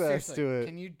No, access seriously, to it.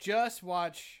 Can you just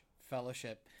watch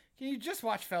Fellowship? Can you just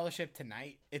watch Fellowship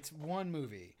tonight? It's one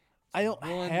movie. I don't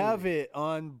one have movie. it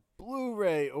on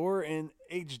Blu-ray or in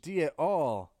HD at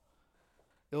all.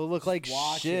 It'll look like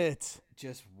watch shit.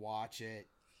 Just watch it.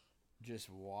 Just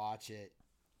watch it.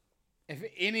 If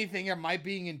anything, it might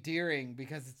be endearing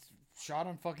because it's shot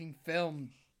on fucking film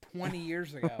 20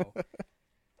 years ago.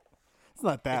 It's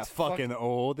not that It's fucking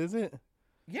old, is it?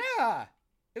 Yeah.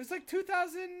 It was like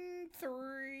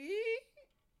 2003.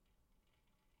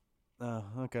 Oh,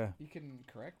 okay. You can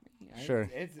correct me. Sure.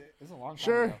 It's a long time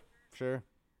Sure. ago. Sure.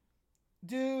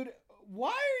 Dude, why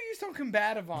are you so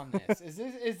combative on this? Is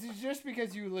this just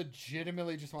because you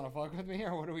legitimately just want to fuck with me,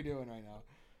 or what are we doing right now?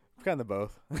 Kind of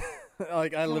both.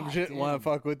 Like, I God legit damn. want to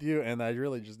fuck with you, and I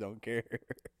really just don't care.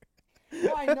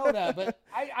 Well, I know that, but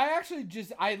I actually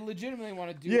I legitimately want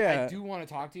to do. Yeah. I do want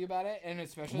to talk to you about it, and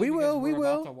especially We because will, we we're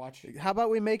about will. to watch. How about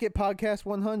we make it podcast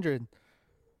 100?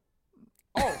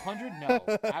 Oh, 100? No,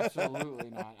 absolutely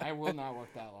not. I will not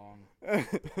work that long.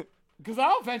 Because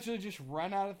I'll eventually just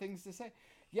run out of things to say.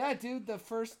 Yeah, dude, the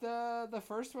first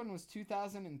one was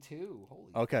 2002.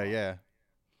 Holy Okay, fuck. yeah.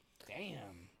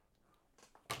 Damn.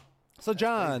 So,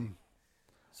 John,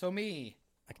 So me.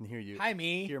 I can hear you. Hi,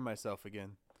 me. Hear myself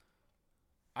again.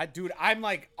 Dude, I'm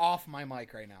like off my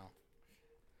mic right now.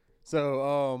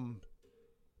 So,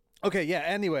 okay, yeah,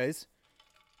 anyways.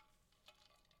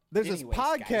 There's this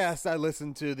podcast guys. I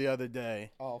listened to the other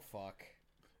day, Oh, fuck.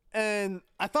 and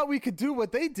I thought we could do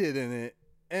what they did in it,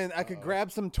 and I could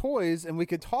grab some toys, and we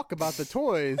could talk about the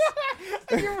toys.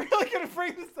 Are you really going to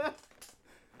bring this up?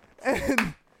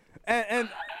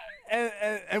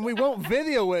 And we won't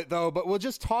video it though, but we'll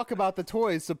just talk about the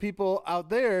toys so people out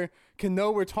there can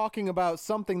know we're talking about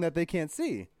something that they can't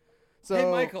see. So,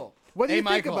 Hey, Michael. what do Hey, you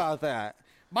think Michael. about that?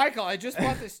 Michael, I just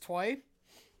bought this toy,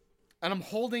 and I'm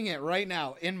holding it right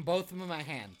now in both of my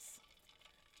hands.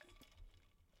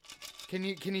 Can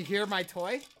you hear my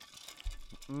toy?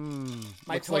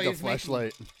 My Looks toy like a is making,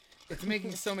 flashlight. it's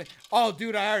making so many. Oh,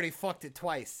 dude, I already fucked it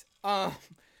twice.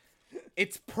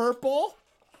 It's purple,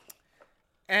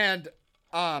 and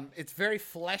it's very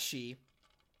fleshy,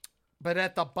 but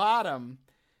at the bottom,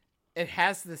 it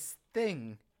has this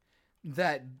thing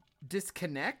that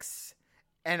disconnects,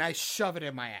 and I shove it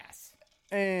in my ass.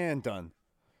 And done.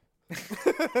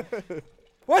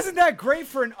 Wasn't that great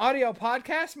for an audio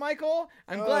podcast, Michael?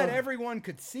 I'm glad Oh. everyone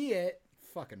could see it.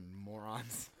 Fucking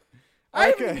morons. I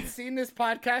haven't Okay. even seen this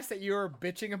podcast that you were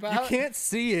bitching about. You can't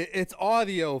see it. It's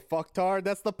audio, fucktard.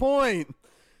 That's the point.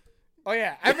 Oh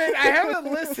yeah, I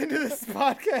haven't listened to this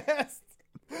podcast.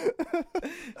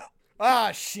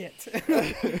 Ah shit.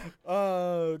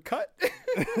 Cut.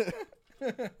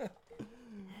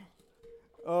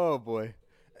 Oh boy.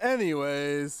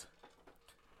 Anyways,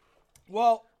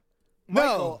 Well, No,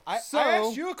 Michael, I so-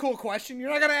 asked you a cool question. You're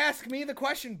not gonna ask me the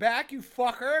question back, you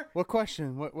fucker. what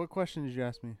question? What question did you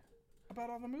ask me? About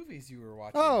all the movies you were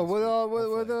watching. Oh, this week,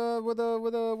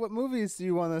 hopefully. what movies do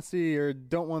you want to see or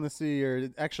don't want to see or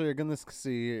actually are gonna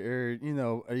see or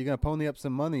are you gonna pony up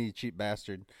some money, you cheap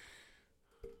bastard?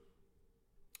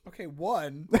 Okay,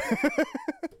 one.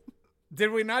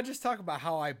 Did we not just talk about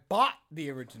how I bought the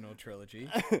original trilogy?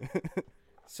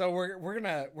 So we're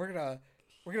gonna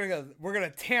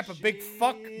tamp a big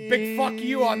fuck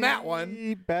you on that one.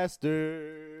 Cheap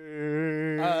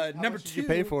bastard. How Number much did you two-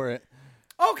 pay for it?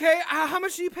 Okay, how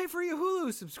much do you pay for your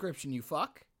Hulu subscription, you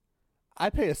fuck? I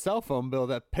pay a cell phone bill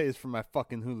that pays for my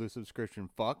fucking Hulu subscription.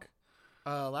 Fuck.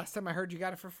 Last time I heard you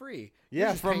got it for free. You're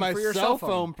Yeah, just from paying my for your cell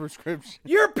phone prescription.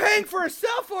 You're paying for a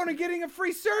cell phone and getting a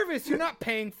free service. You're not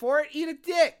paying for it. Eat a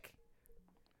dick.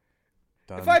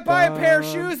 If I buy a pair of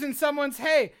shoes and someone's,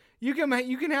 hey, you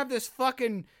can have this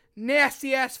fucking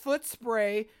nasty ass foot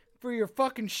spray for your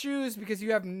fucking shoes because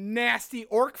you have nasty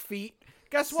orc feet.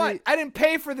 Guess what? See- I didn't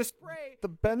pay for the spray. The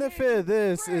benefit of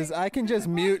this is I can just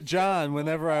mute John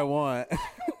whenever I want.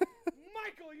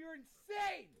 Michael, you're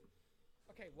insane.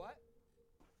 Okay, what?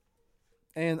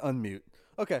 And unmute.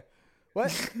 Okay. What?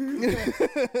 Fucking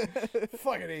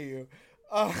hate you.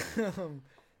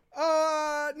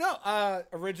 No,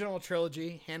 original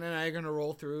trilogy. Hannah and I are gonna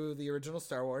roll through the original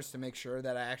Star Wars to make sure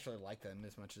that I actually like them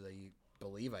as much as I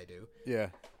believe I do. Yeah.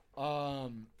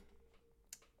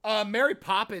 Mary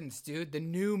Poppins, dude, the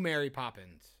new Mary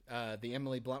Poppins, the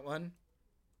Emily Blunt one.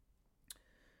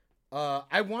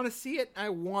 I want to see it. I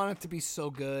want it to be so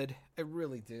good. I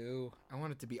really do. I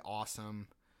want it to be awesome.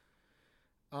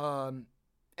 And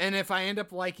if I end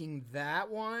up liking that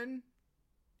one,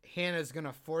 Hannah's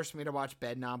gonna force me to watch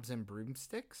Bedknobs and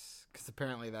Broomsticks because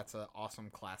apparently that's an awesome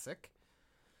classic.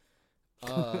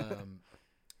 And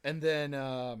then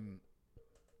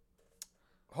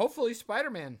hopefully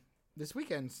Spider-Man this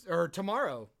weekend or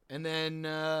tomorrow, and then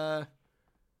I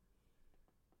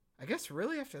guess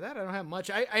really after that I don't have much.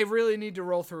 I really need to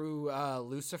roll through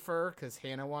Lucifer because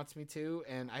Hannah wants me to,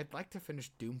 and I'd like to finish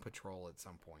Doom Patrol at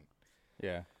some point.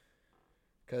 Yeah.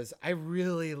 Because I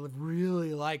really,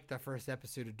 really like the first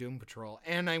episode of Doom Patrol.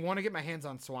 And I want to get my hands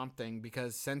on Swamp Thing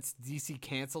because since DC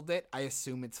canceled it, I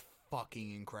assume it's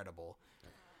fucking incredible.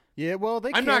 Yeah, well,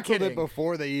 they I'm not canceled it kidding.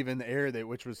 before they even aired it,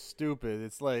 which was stupid.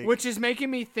 It's like... Which is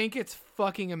making me think it's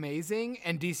fucking amazing.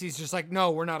 And DC's just like,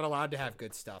 no, we're not allowed to have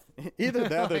good stuff. Either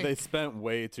that or Like, they spent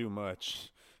way too much.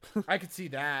 I could see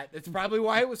that. That's probably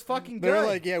why it was fucking good. They're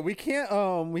like, yeah, we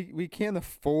can't we can't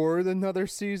afford another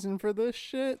season for this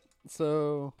shit.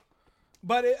 So,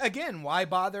 But again, why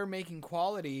bother making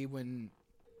quality when,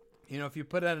 if you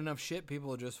put out enough shit, people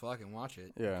will just fucking watch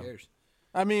it. Yeah. Who cares?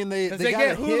 I mean, they Because got they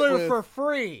get a hit Hulu with, for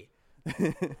free.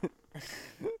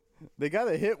 they got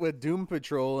a hit with Doom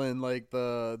Patrol, and like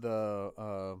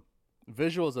the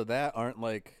visuals of that aren't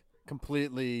like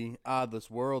completely out of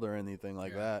this world or anything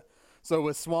like that. So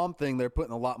with Swamp Thing, they're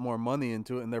putting a lot more money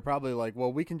into it, and they're probably like,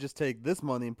 well, we can just take this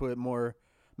money and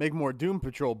make more Doom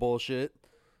Patrol bullshit.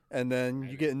 And then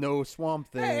you get no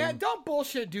Swamp Thing. Hey, don't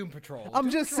bullshit Doom Patrol. I'm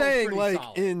Doom just Patrol's saying, pretty like,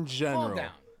 solid. in general. Calm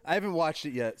down. I haven't watched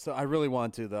it yet, so I really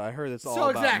want to, though. I heard it's all So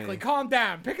about exactly, me. calm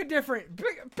down. Pick a different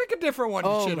one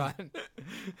to shit on.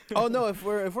 Oh, no, if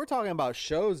we're talking about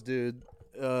shows, dude,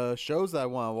 shows that I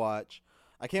want to watch,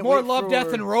 I can't More wait Love, for...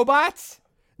 Death, and Robots?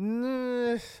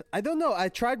 Nah, I don't know. I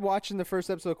tried watching the first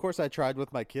episode. Of course, I tried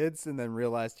with my kids and then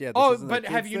realized, this isn't a But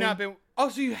kids have you thing. not been... Oh,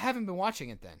 so you haven't been watching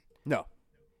it then? No.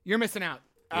 You're missing out.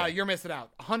 Yeah. You're missing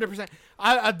out. 100%.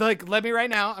 I like, let me right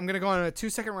now. I'm going to go on a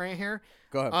 2-second rant here.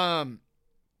 Go ahead.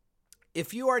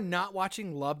 If you are not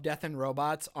watching Love, Death, and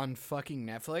Robots on fucking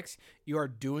Netflix, you are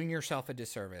doing yourself a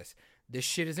disservice. This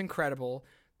shit is incredible.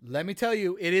 Let me tell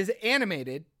you, it is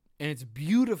animated, and it's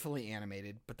beautifully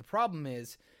animated, but the problem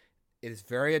is, it is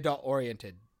very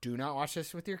adult-oriented. Do not watch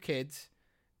this with your kids.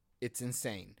 It's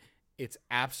insane. It's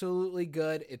absolutely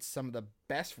good. It's some of the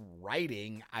best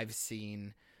writing I've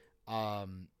seen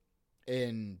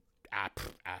in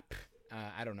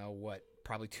I don't know what,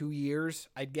 probably 2 years,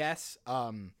 I'd guess.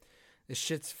 This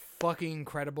shit's fucking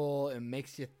incredible. It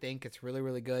makes you think. It's really,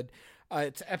 really good.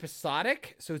 It's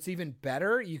episodic, so it's even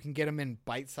better. You can get them in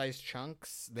bite-sized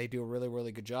chunks. They do a really,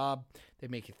 really good job. They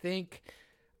make you think.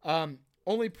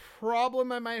 Only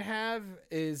problem I might have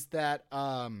is that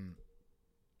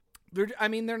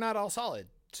they're not all solid.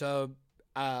 So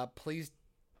please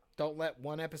don't let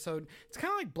one episode... It's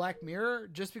kind of like Black Mirror.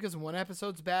 Just because one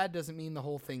episode's bad doesn't mean the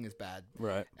whole thing is bad.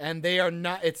 Right. And they are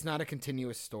not... It's not a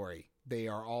continuous story. They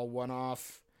are all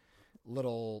one-off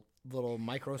little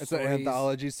micro It's stories. an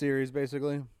anthology series,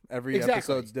 basically. Every Exactly.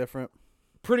 episode's different.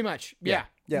 Pretty much. Yeah.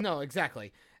 Yep. No,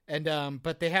 exactly. And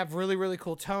but they have really, really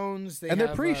cool tones.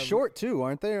 They're pretty short, too,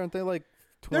 aren't they? Aren't they like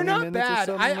 20 They're not minutes bad.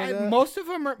 or something like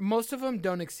that? Most of them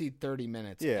don't exceed 30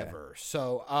 minutes ever.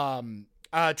 So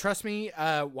trust me,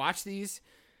 watch these.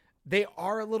 They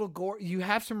are a little gore. You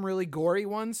have some really gory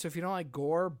ones, so if you don't like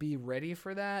gore, be ready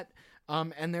for that.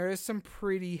 And there is some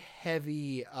pretty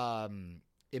heavy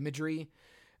imagery.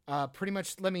 Pretty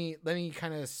much, let me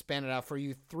kind of span it out for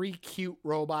you. 3 cute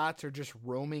robots are just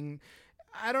roaming.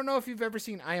 I don't know if you've ever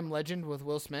seen I Am Legend with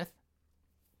Will Smith,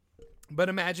 but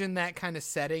imagine that kind of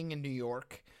setting in New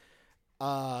York,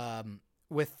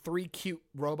 with 3 cute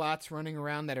robots running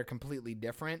around that are completely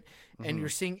different, and you're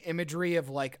seeing imagery of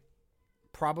like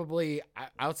probably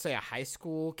I would say a high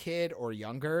school kid or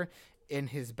younger in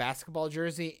his basketball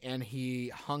jersey, and he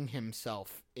hung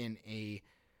himself in a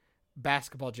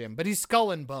basketball gym, but he's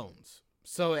skull and bones.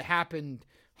 So it happened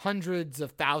hundreds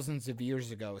of thousands of years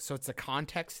ago. So it's a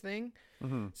context thing.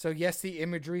 So yes, the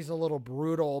imagery is a little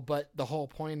brutal, but the whole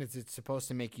point is it's supposed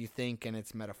to make you think, and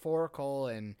it's metaphorical,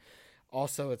 and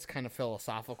also it's kind of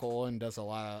philosophical and does a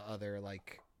lot of other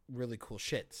like really cool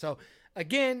shit. So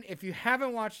again, if you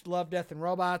haven't watched Love, Death, and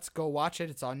Robots, go watch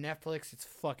it. It's on Netflix. It's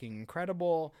fucking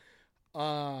incredible.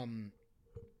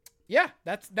 Yeah,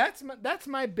 that's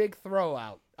my big throw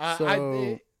out.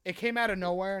 It came out of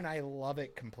nowhere, and I love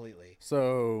it completely.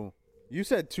 So you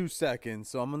said 2 seconds,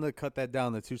 so I'm gonna cut that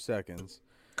down to 2 seconds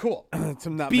Cool. to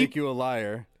not Beep. make you a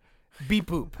liar. Beep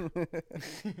boop.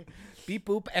 Beep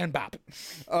boop and bop.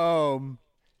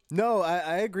 No,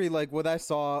 I agree. Like what I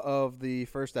saw of the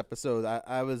first episode,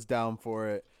 I was down for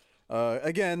it.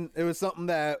 Again, it was something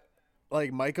that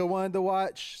like Micah wanted to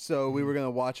watch, so we were gonna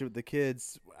watch it with the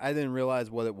kids. I didn't realize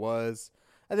what it was.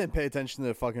 I didn't pay attention to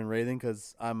the fucking rating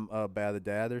because I'm a bad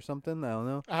dad or something. I don't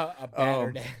know. A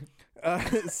batter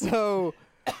dad. So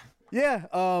yeah,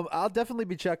 I'll definitely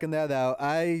be checking that out.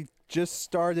 I just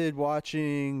started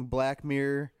watching Black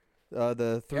Mirror.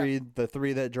 The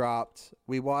three that dropped.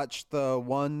 We watched the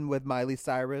one with Miley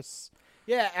Cyrus.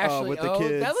 Yeah, actually, with the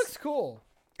kids. that looks cool.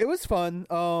 It was fun.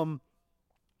 You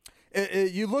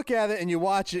look at it and you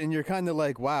watch it and you're kind of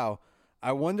like, wow.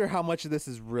 I wonder how much of this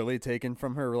is really taken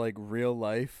from her like real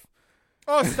life.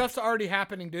 Oh, stuff's already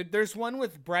happening, dude. There's one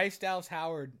with Bryce Dallas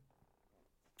Howard.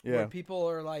 Yeah, where people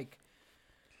are like,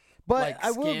 but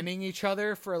I scanning each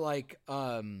other for like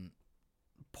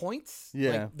points.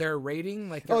 Yeah, like their rating.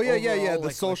 Like oh yeah, overall,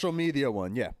 the social media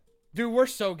one. Yeah, dude, we're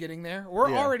so getting there.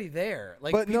 We're already there.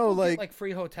 Like, but people no, get, like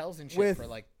free hotels and shit for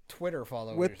like Twitter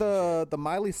followers. With the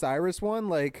Miley Cyrus one,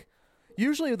 like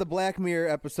usually the Black Mirror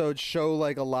episodes show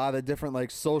like a lot of different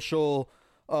like social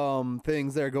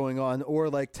things that are going on, or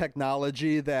like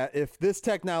technology that if this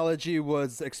technology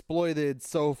was exploited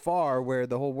so far where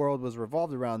the whole world was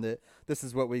revolved around it, this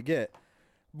is what we get.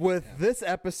 With this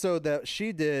episode that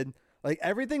she did, like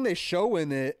everything they show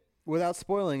in it, without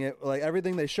spoiling it, like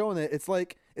everything they show in it, it's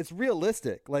like it's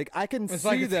realistic. Like I can it's see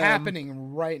like it's them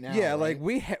happening right now. Yeah, right?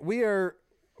 like we are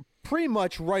pretty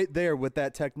much right there with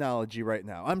that technology right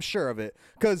now. I'm sure of it,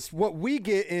 because what we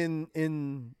get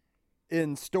in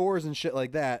stores and shit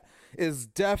like that is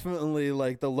definitely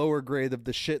like the lower grade of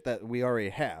the shit that we already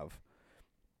have.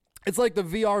 It's like the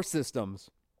VR systems.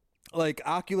 Like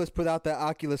Oculus put out that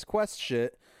Oculus Quest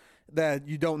shit that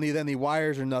you don't need any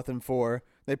wires or nothing for.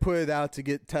 They put it out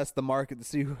to test the market to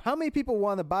see how many people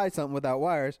want to buy something without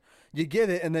wires. You get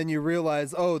it, and then you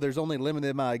realize, oh, there's only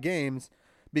limited amount of games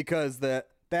because that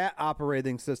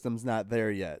operating system's not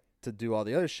there yet to do all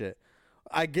the other shit.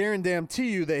 I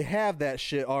guarantee you they have that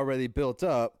shit already built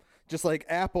up, just like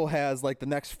Apple has like the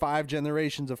next 5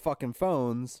 generations of fucking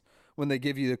phones when they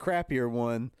give you the crappier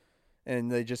one,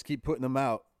 and they just keep putting them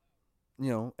out,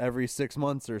 every 6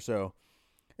 months or so.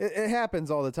 It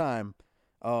happens all the time.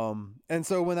 And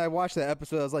so when I watched that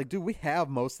episode, I was like, dude, we have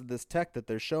most of this tech that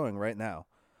they're showing right now.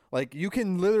 Like you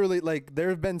can literally, like there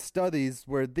have been studies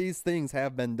where these things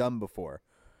have been done before.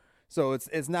 So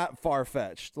it's not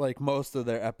far-fetched like most of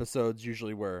their episodes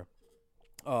usually were.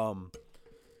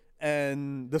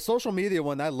 And the social media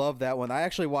one, I love that one. I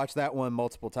actually watched that one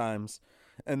multiple times.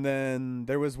 And then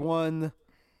there was one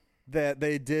that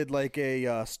they did like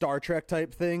a Star Trek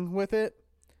type thing with it.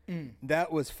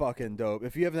 That was fucking dope.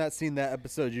 If you have not seen that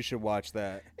episode, you should watch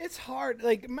that. It's hard.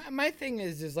 Like my thing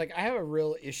is like I have a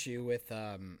real issue with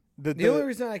the only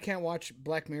reason I can't watch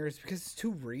Black Mirror is because it's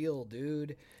too real,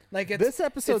 dude. Like this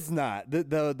episode's not.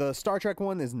 The Star Trek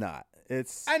one is not.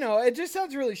 I know it just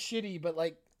sounds really shitty, but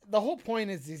like the whole point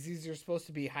is these are supposed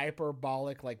to be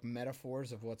hyperbolic like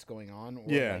metaphors of what's going on, or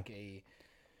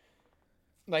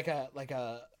like a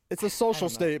it's a social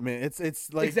statement.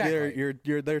 It's like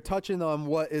exactly. they're touching on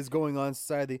what is going on in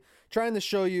society, trying to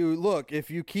show you, look, if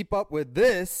you keep up with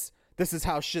this is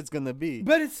how shit's gonna be.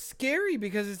 But it's scary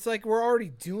because it's like we're already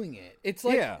doing it. It's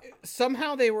like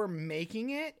somehow they were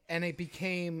making it and it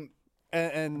became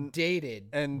and dated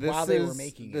and while they were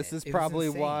making it. This is probably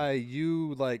why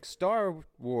you like Star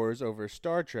Wars over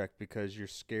Star Trek, because you're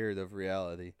scared of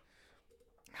reality.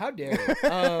 How dare you?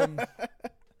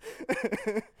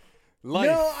 Life.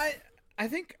 No, I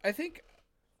think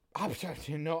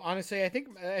honestly, I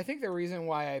think the reason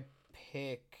why I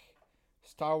pick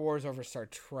Star Wars over Star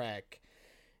Trek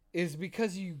is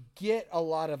because you get a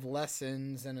lot of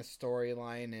lessons and a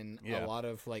storyline and a lot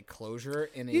of like closure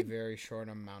in a very short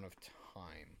amount of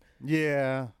time.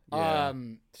 Yeah.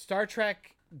 Star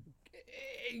Trek,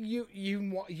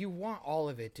 you want all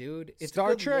of it, dude. It's Star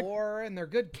good Trek lore and they're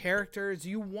good characters.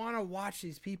 You want to watch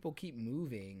these people keep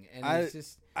moving, and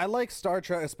I like Star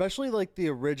Trek, especially like the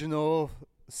original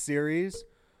series.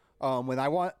 When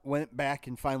I went back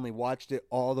and finally watched it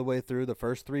all the way through the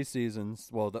first 3 seasons,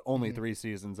 well, the only 3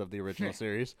 seasons of the original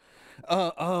series.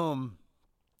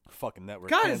 Fucking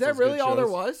network. God, is that really all there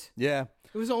shows. was? Yeah.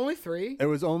 It was only 3? It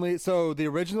was only, so the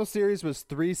original series was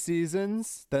 3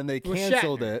 seasons, then they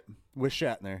canceled it with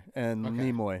Shatner and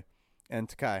Nimoy and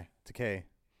Takei.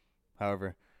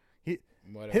 However,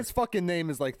 whatever. His fucking name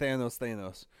is like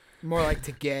Thanos. More like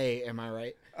to gay, am I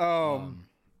right?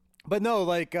 But no,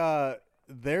 like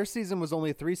their season was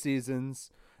only 3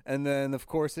 seasons, and then of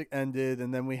course it ended,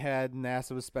 and then we had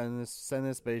NASA was sending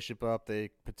a spaceship up. They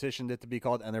petitioned it to be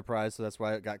called Enterprise, so that's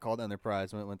why it got called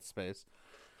Enterprise when it went to space.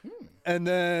 And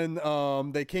then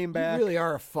they came back. You really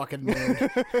are a fucking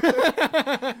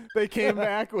nerd. They came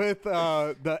back with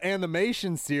the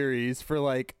animation series for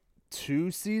like 2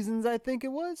 seasons, I think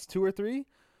it was 2 or 3.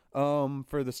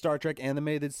 For the Star Trek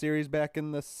animated series back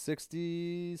in the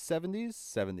 60s,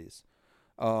 70s.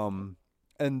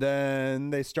 And then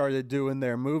they started doing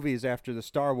their movies after the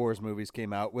Star Wars movies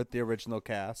came out with the original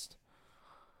cast.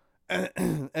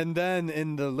 And then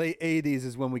in the late 80s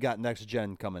is when we got Next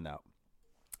Gen coming out.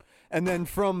 And then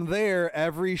from there,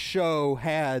 every show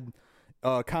had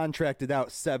contracted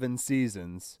out 7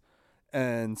 seasons.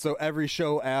 And so every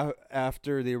show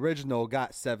after the original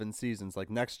got 7 seasons, like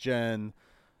Next Gen,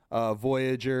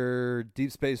 Voyager,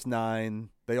 Deep Space Nine.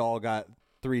 They all got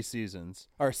 3 seasons,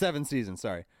 or 7 seasons,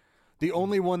 sorry. The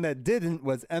only one that didn't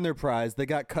was Enterprise. They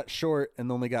got cut short and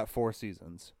only got 4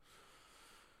 seasons.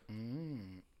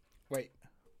 Wait.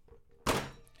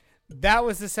 That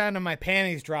was the sound of my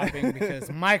panties dropping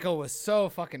because Michael was so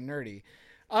fucking nerdy.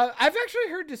 I've actually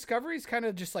heard Discovery's kind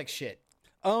of just like shit.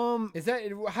 Is that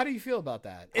how do you feel about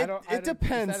that? It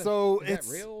depends. So is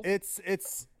that real?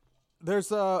 It's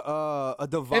there's a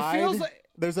divide. It feels like,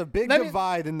 there's a big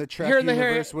divide in the Trek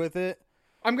universe with it.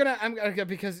 I'm gonna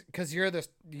because you're the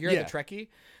Trekkie.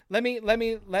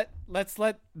 Let's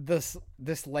let this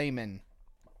layman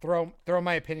throw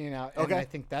my opinion out, and I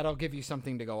think that'll give you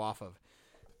something to go off of.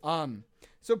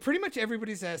 So pretty much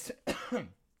everybody says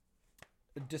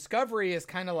Discovery is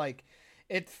kind of like,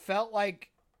 it felt like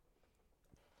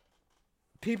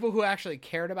people who actually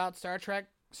cared about Star Trek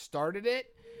started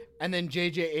it, and then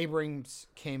J.J. Abrams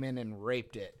came in and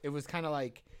raped it. It was kind of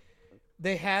like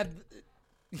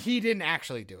he didn't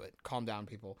actually do it. Calm down,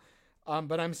 people.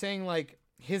 But I'm saying like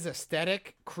his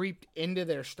aesthetic creeped into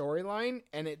their storyline,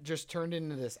 and it just turned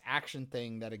into this action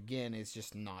thing that again is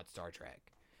just not Star Trek.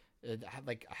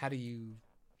 Like, how do you?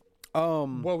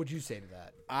 What would you say to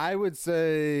that? I would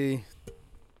say,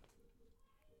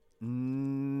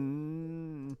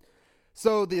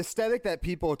 so the aesthetic that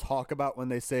people talk about when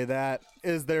they say that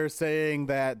is they're saying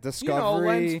that Discovery,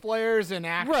 lens flares and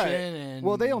action, right? And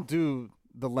well, they don't do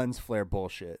the lens flare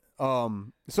bullshit.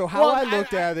 So how I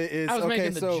looked at it is I was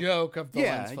making so the joke of the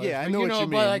lens flares. I know what you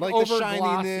mean, like the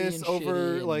shininess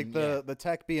over and, like the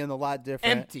tech being a lot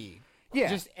different, empty. Yeah,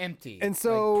 just empty, and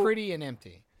so like pretty and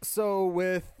empty. So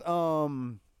with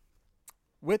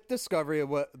Discovery,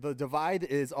 what the divide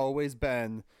is always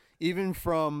been, even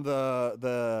from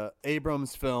the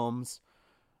Abrams films,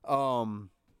 to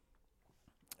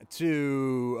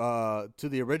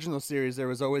the original series, there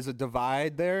was always a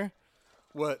divide there.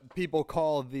 What people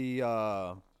call the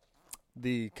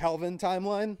Kelvin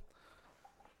timeline.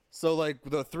 So like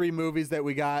the 3 movies that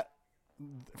we got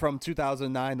from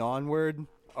 2009 onward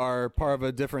are part of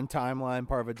a different timeline,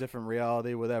 part of a different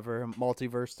reality, whatever,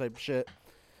 multiverse type shit.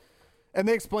 And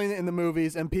they explain it in the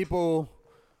movies, and people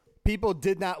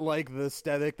did not like the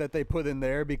aesthetic that they put in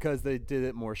there because they did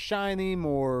it more shiny,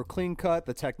 more clean cut.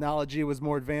 The technology was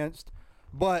more advanced,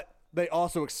 but they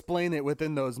also explain it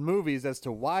within those movies as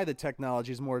to why the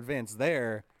technology is more advanced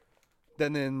there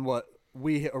than in what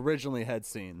we originally had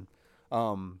seen.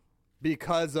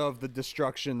 Because of the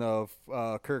destruction of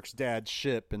Kirk's dad's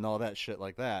ship and all that shit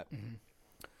like that. Mm-hmm.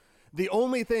 The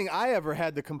only thing I ever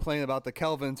had to complain about the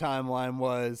Kelvin timeline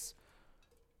was,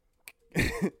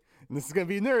 and this is going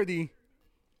to be nerdy,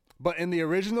 but in the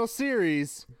original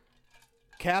series,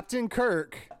 Captain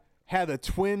Kirk had a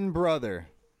twin brother.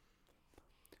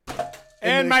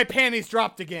 And my panties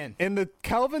dropped again. In the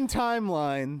Kelvin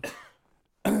timeline,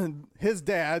 his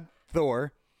dad,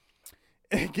 Thor,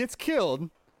 gets killed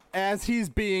as he's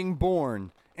being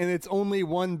born, and it's only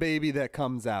one baby that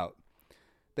comes out.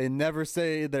 They never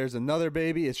say there's another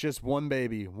baby. It's just one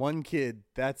baby, one kid.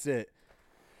 That's it.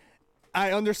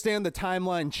 I understand the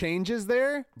timeline changes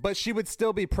there, but she would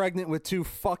still be pregnant with 2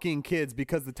 fucking kids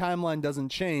because the timeline doesn't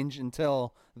change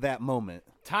until that moment.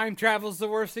 Time travel's the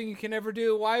worst thing you can ever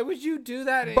do. Why would you do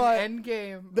that in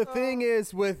Endgame? The thing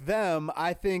is with them,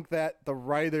 I think that the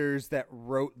writers that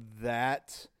wrote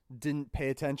that didn't pay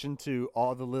attention to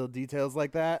all the little details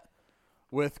like that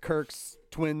with Kirk's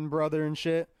twin brother and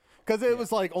shit. Because it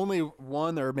was like only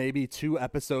 1 or maybe 2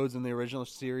 episodes in the original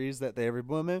series that they ever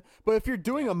implemented. But if you're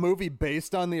doing a movie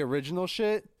based on the original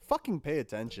shit, fucking pay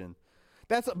attention.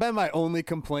 That's been my only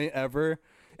complaint ever.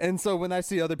 And so when I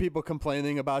see other people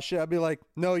complaining about shit, I'd be like,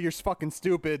 no, you're fucking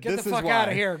stupid. Get this the fuck is why. out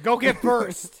of here. Go get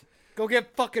first. Go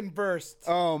get fucking burst.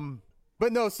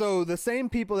 But no, so the same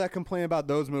people that complain about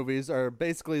those movies are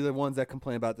basically the ones that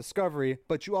complain about Discovery,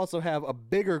 but you also have a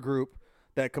bigger group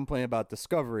that complain about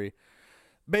Discovery.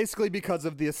 Basically because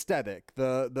of the aesthetic.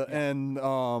 That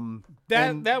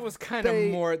was kind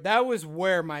of more, that was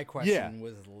where my question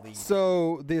was leading.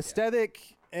 So the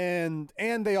aesthetic and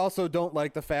they also don't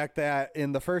like the fact that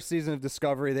in the first season of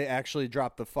Discovery they actually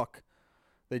drop the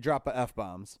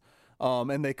F-bombs.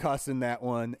 And they cuss in that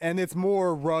one. And it's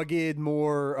more rugged,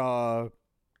 more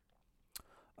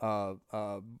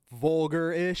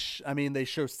vulgar-ish. I mean, they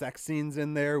show sex scenes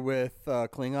in there with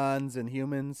Klingons and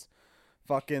humans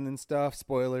fucking and stuff.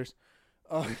 Spoilers.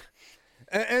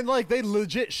 And like, they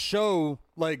legit show,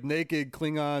 like, naked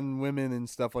Klingon women and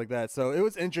stuff like that. So it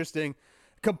was interesting.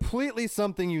 Completely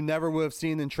something you never would have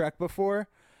seen in Trek before.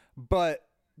 But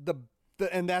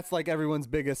and that's like everyone's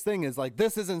biggest thing is like,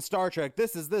 this isn't Star Trek.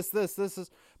 This is this is.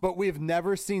 But we've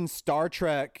never seen Star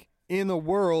Trek in a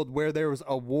world where there was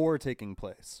a war taking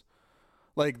place.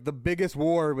 Like, the biggest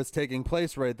war was taking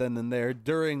place right then and there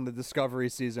during the Discovery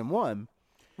season 1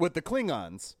 with the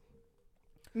Klingons.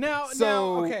 Now as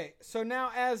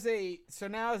a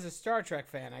Star Trek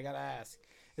fan, I gotta ask,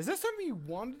 is that something you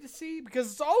wanted to see?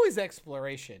 Because it's always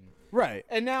exploration. Right.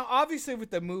 And now, obviously,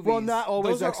 with the movies... Well, not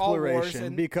always those are exploration,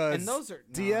 and because those are,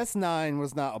 no. DS9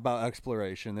 was not about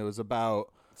exploration. It was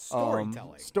about...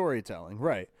 storytelling. Storytelling,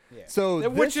 right. Yeah. So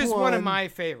which is one of my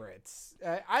favorites.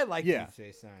 I like Deep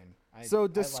Space Nine. So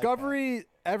Discovery, like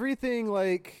everything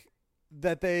like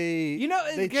that they...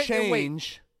 they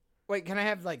change... Wait, can I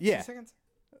have, 2 seconds?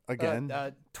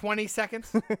 Again? 20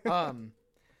 seconds?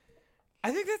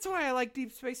 I think that's why I like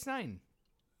Deep Space Nine.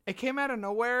 It came out of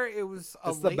nowhere. It was a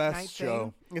It's the late best night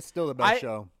show. thing. It's still the best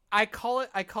show. I call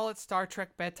it Star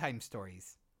Trek bedtime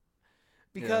stories.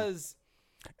 Because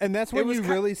and that's when you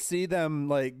really see them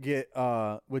like get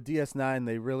with DS9,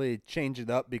 they really change it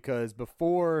up, because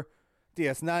before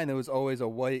DS9 it was always a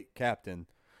white captain.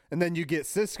 And then you get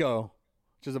Cisco,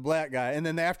 which is a black guy, and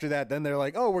then after that, then they're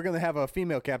like, "Oh, we're gonna have a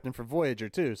female captain for Voyager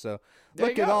too." So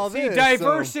look at all this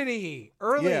diversity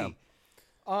early. Yeah.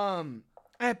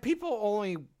 People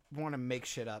only want to make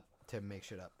shit up to make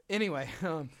shit up. Anyway,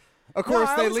 of course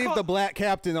they leave the black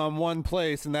captain on one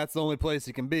place, and that's the only place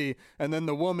he can be, and then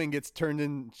the woman gets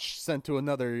sent to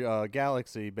another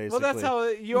galaxy. Basically, well, that's how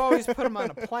you always put them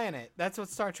on a planet. That's what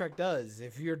Star Trek does.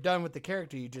 If you're done with the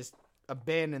character, you just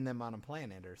abandon them on a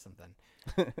planet or something.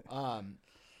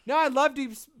 No, I love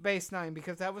Deep Space Nine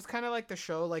because that was kind of like the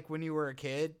show, like when you were a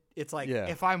kid. It's like,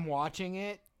 if I'm watching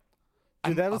it,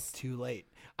 up too late.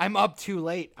 I'm up too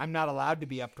late. I'm not allowed to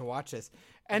be up to watch this.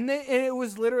 And then it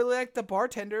was literally like the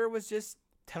bartender was just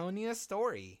telling you a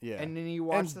story. Yeah. And then you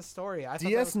watch the story. I thought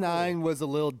DS9 was a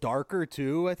little darker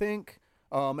too, I think.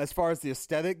 As far as the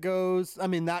aesthetic goes. I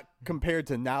mean, not compared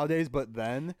to nowadays, but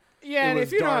then. Yeah, and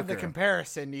if you don't have the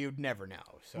comparison, you'd never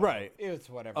know. So right. It's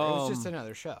whatever. It was just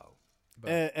another show.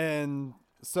 And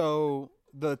so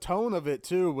the tone of it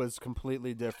too was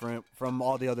completely different from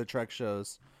all the other Trek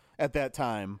shows at that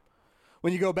time.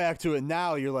 When you go back to it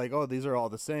now, you're like, oh, these are all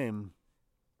the same.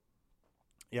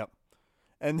 Yep.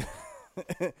 And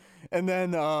and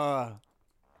then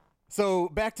so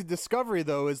back to Discovery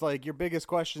though, is like your biggest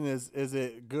question is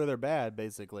it good or bad,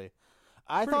 basically.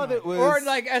 I thought it was, or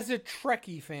like as a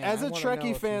Trekkie fan. As a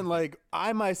Trekkie fan, like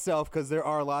I myself, because there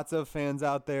are lots of fans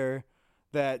out there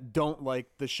that don't like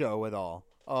the show at all.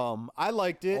 I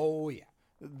liked it. Oh yeah.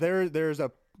 There's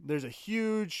a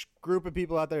huge group of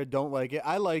people out there that don't like it.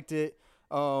 I liked it.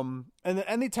 And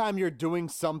anytime you're doing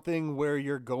something where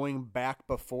you're going back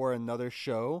before another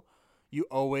show, you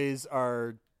always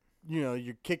are,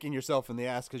 you're kicking yourself in the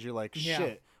ass because you're like,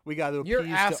 shit, we got to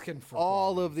appease to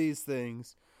all of these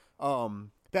things.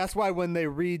 That's why when they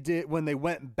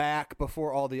went back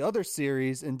before all the other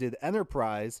series and did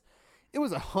Enterprise, it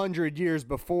was 100 years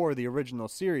before the original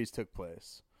series took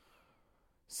place.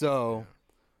 So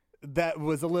that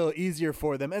was a little easier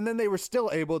for them. And then they were still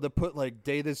able to put like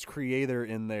Data's creator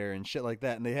in there and shit like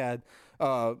that. And they had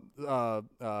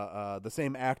the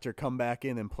same actor come back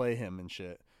in and play him and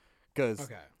shit. Because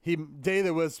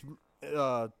Data was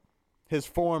his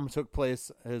form took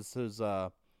place, his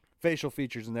facial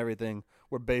features and everything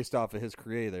were based off of his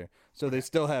creator. So they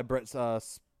still had Brett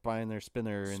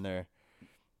Spiner in there.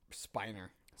 Spiner.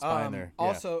 Yeah.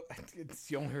 Also, it's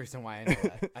the only reason why I know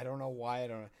that. I don't know why I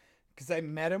don't know. Because I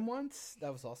met him once.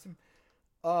 That was awesome.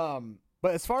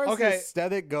 But as far as the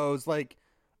aesthetic goes, like,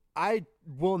 I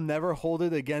will never hold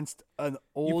it against an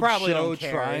old show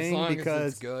trying,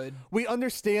 because it's good. We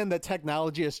understand that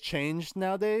technology has changed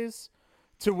nowadays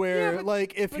to where,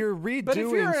 like, if you're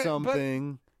redoing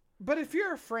something... But if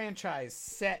you're a franchise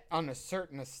set on a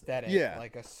certain aesthetic, Yeah.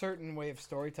 like a certain way of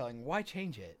storytelling, why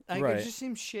change it? Like, Right. it just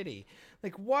seems shitty.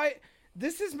 Like, why?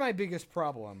 This is my biggest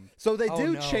problem. So they Oh,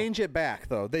 do no. change it back,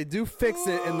 though. They do fix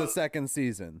it in the second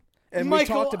season. And we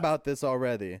Michael, talked about this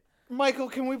already. Michael,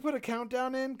 can we put a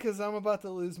countdown in? Because I'm about to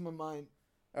lose my mind.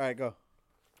 All right, go.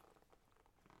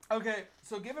 Okay,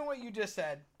 so given what you just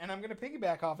said, and I'm going to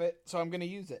piggyback off it, so I'm going to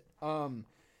use it.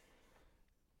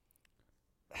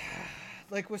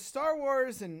 Like with Star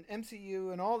Wars and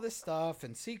MCU and all this stuff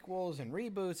and sequels and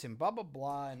reboots and blah, blah,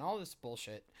 blah and all this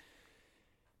bullshit,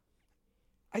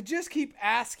 I just keep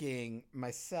asking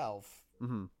myself,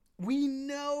 we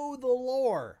know the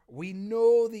lore. We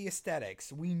know the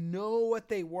aesthetics. We know what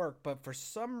they work, but for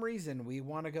some reason we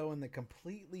want to go in the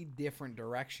completely different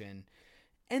direction.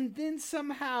 And then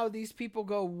somehow these people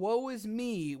go, woe is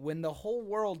me, when the whole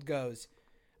world goes,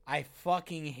 I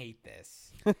fucking hate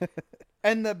this.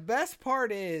 And the best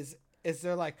part is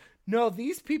they're like, no,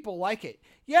 these people like it.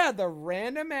 Yeah, the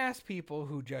random ass people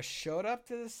who just showed up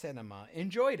to the cinema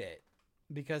enjoyed it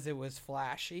because it was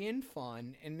flashy and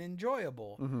fun and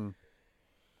enjoyable.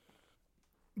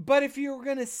 But if you're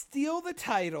going to steal the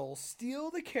title,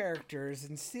 steal the characters,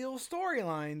 and steal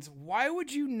storylines, why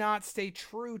would you not stay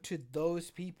true to those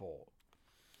people?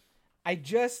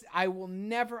 I will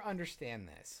never understand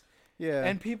this. Yeah.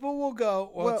 And people will go,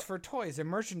 well, it's for toys and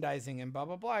merchandising and blah,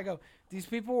 blah, blah. I go, these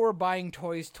people were buying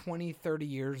toys 20, 30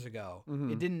 years ago.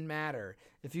 It didn't matter.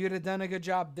 If you had done a good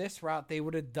job this route, they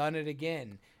would have done it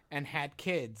again and had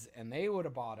kids, and they would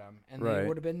have bought them, and they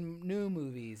would have been new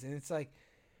movies. And it's like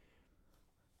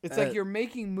you're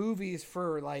making movies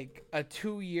for like a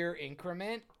 2-year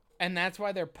increment, and that's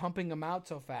why they're pumping them out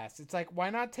so fast. It's like,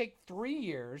 why not take 3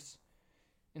 years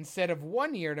instead of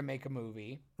 1 year to make a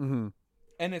movie?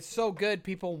 And it's so good,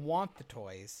 people want the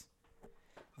toys.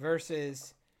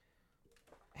 Versus,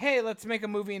 hey, let's make a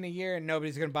movie in a year and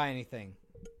nobody's going to buy anything.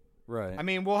 Right. I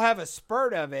mean, we'll have a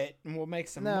spurt of it and we'll make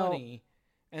some money.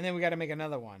 And then we got to make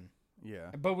another one.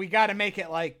 Yeah. But we got to make it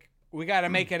like, we got to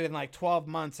make it in like 12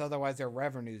 months. Otherwise, their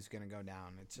revenue's going to go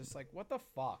down. It's just like, what the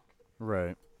fuck?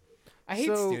 Right. I hate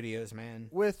So, studios, man.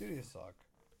 Studios suck.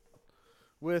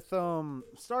 With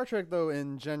Star Trek, though,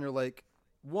 in general, like,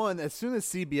 one, as soon as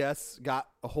CBS got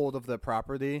a hold of the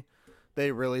property,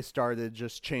 they really started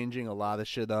just changing a lot of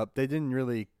shit up. They didn't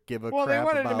really give a crap about Well, they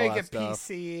wanted to make a lot it of stuff.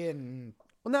 PC and...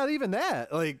 Well, not even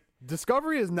that. Like,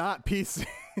 Discovery is not PC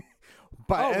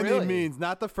by any really? means.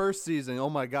 Not the first season.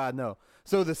 Oh, my God, no.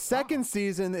 So the second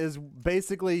season is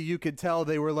basically, you could tell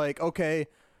they were like, okay,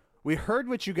 we heard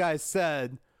what you guys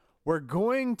said. We're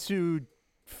going to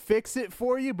fix it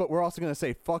for you, but we're also going to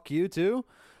say fuck you, too.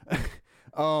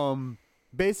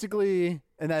 Basically,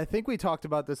 and I think we talked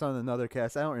about this on another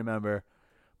cast. I don't remember.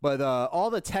 But all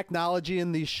the technology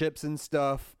in these ships and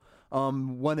stuff,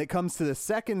 when it comes to the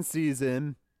second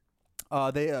season,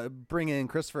 they bring in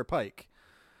Christopher Pike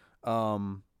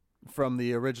from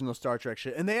the original Star Trek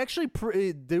shit. And they actually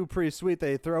do pretty sweet.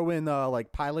 They throw in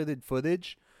like piloted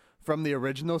footage from the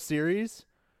original series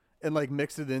and like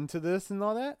mix it into this and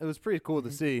all that. It was pretty cool to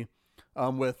see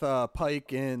with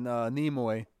Pike and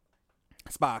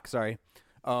Spock, sorry.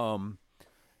 In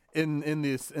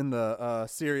the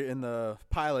series, in the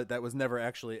pilot that was never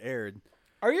actually aired.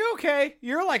 Are you okay?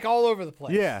 You're like all over the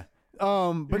place. Yeah.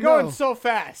 But You're going no, so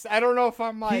fast. I don't know if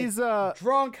I'm like he's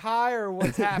drunk, high, or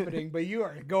what's happening, but you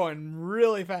are going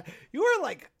really fast. You are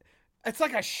like, it's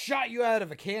like I shot you out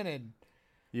of a cannon.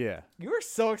 yeah. You were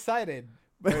so excited.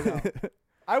 Right now.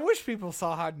 I wish people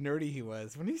saw how nerdy he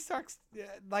was when he starts.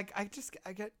 Like, I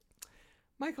get,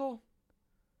 Michael,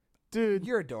 Dude,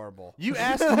 you're adorable. you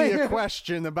asked me a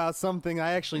question about something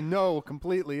I actually know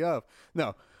completely of.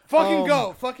 No. Fucking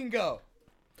go.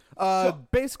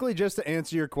 Basically, just to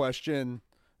answer your question,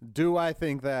 do I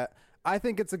think that? I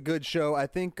think it's a good show. I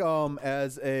think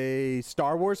as a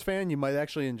Star Wars fan, you might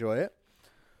actually enjoy it.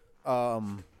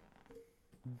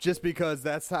 Just because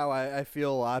that's how I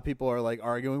feel a lot of people are like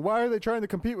arguing. Why are they trying to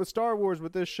compete with Star Wars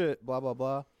with this shit? Blah, blah,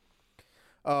 blah.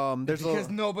 Because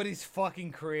nobody's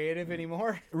fucking creative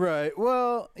anymore. Right.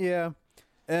 Well, yeah.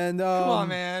 And Come on,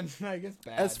 man. I guess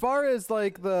bad. as far as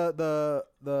like the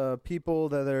people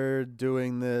that are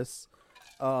doing this,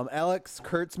 Alex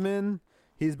Kurtzman,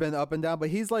 he's been up and down, but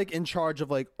he's like in charge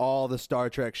of like all the Star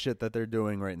Trek shit that they're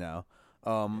doing right now.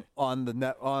 On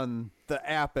the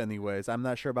app anyways. I'm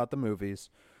not sure about the movies.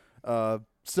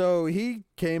 So he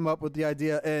came up with the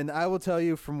idea, and I will tell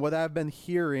you from what I've been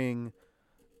hearing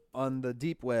on the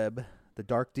deep web, the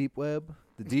dark deep web,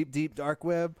 the deep dark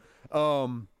web,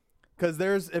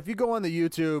 because if you go on the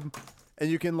YouTube and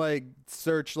you can like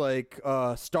search like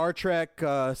Star Trek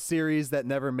series that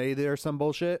never made it or some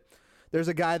bullshit. There's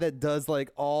a guy that does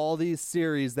like all these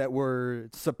series that were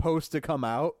supposed to come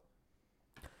out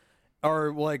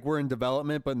or like were in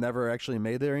development but never actually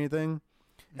made it or anything.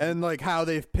 And like how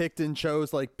they've picked and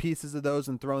chose like pieces of those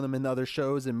and thrown them in other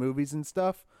shows and movies and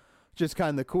stuff. Just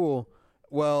kind of cool.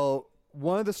 Well,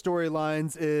 one of the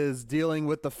storylines is dealing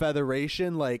with the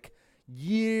Federation like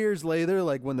years later,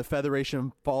 like when the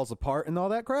Federation falls apart and all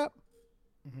that crap.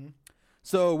 Mm-hmm.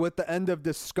 So with the end of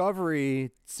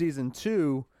Discovery season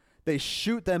 2, they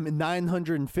shoot them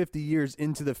 950 years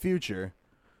into the future.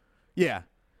 Yeah.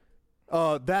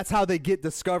 That's how they get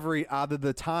Discovery out of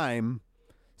the time.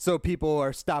 So people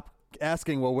are stopped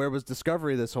asking, well, where was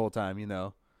Discovery this whole time, you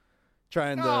know?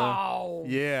 Trying to... Oh,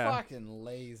 yeah. Fucking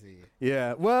lazy.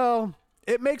 Yeah. Well,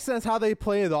 it makes sense how they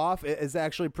play it off. It is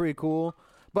actually pretty cool.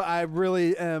 But I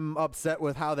really am upset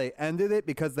with how they ended it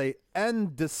because they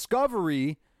end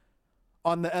Discovery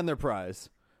on the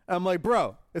Enterprise. I'm like,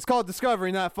 bro, it's called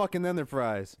Discovery, not fucking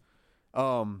Enterprise.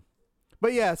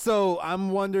 But yeah, so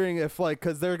I'm wondering if like,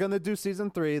 because they're going to do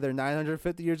season 3, they're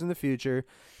 950 years in the future.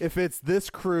 If it's this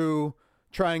crew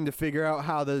trying to figure out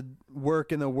how to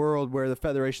work in a world where the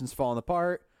Federation's falling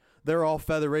apart, they're all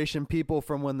Federation people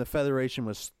from when the Federation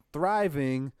was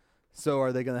thriving. So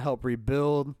are they going to help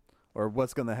rebuild or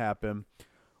what's going to happen?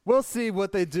 We'll see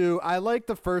what they do. I like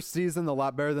the first season a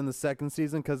lot better than the second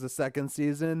season because the second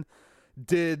season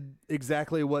did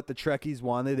exactly what the Trekkies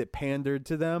wanted. It pandered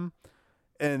to them,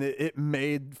 and it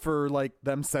made for like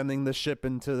them sending the ship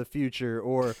into the future.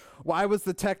 Or why was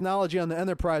the technology on the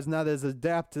Enterprise not as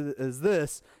adapted as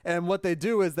this? And what they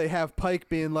do is they have Pike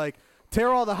being like, tear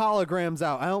all the holograms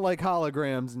out. I don't like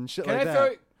holograms and shit like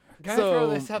that. Can I throw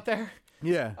this out there?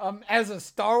 Yeah. As a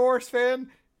Star Wars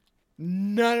fan,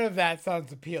 none of that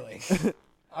sounds appealing.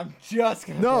 I'm just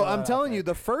gonna. No, I'm telling you,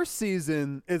 the first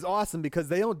season is awesome because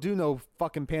they don't do no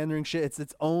fucking pandering shit. It's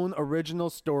its own original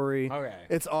story. Okay.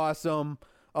 It's awesome.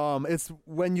 It's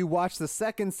when you watch the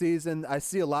second season, I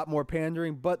see a lot more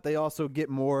pandering, but they also get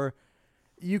more.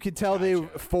 You could tell they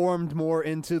formed more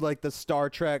into like the Star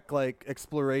Trek like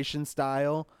exploration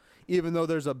style, even though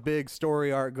there's a big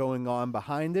story arc going on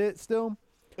behind it still.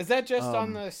 Is that just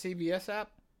on the CBS app?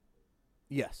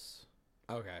 Yes.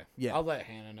 Okay. Yeah. I'll let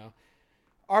Hannah know.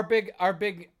 Our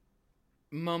big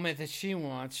moment that she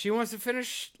wants to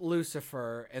finish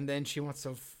Lucifer, and then she wants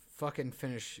to fucking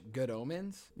finish Good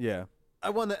Omens. Yeah. I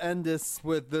want to end this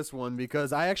with this one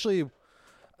because I actually...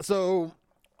 So,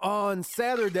 on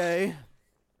Saturday,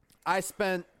 I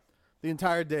spent the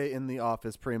entire day in the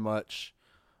office pretty much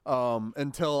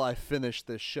until I finished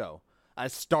this show. I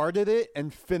started it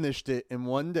and finished it in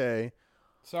one day.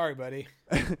 Sorry, buddy.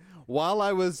 While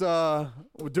I was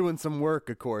doing some work,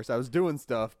 of course. I was doing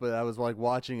stuff, but I was like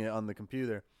watching it on the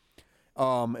computer.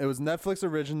 It was Netflix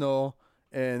original,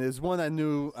 and it was one I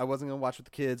knew I wasn't going to watch with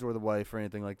the kids or the wife or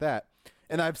anything like that.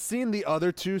 And I've seen the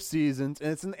other 2 seasons,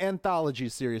 and it's an anthology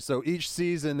series, so each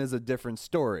season is a different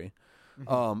story.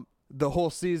 Mm-hmm. The whole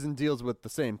season deals with the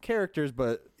same characters,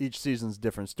 but each season's a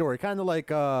different story. Kind of like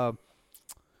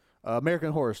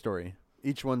American Horror Story.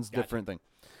 Each one's different thing.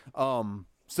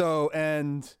 So,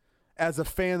 and as a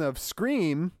fan of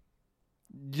Scream,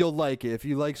 you'll like it. If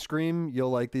you like Scream,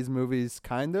 you'll like these movies,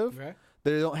 kind of. Okay.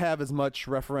 They don't have as much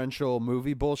referential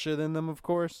movie bullshit in them, of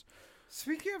course.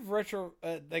 Speaking of retro,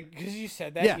 like, because you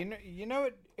said that, Yeah. you know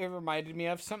what it reminded me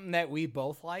of? Something that we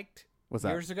both liked What's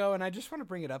that? years ago, and I just want to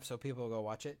bring it up so people go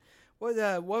watch it. What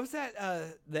was that?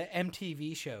 The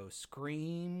MTV show,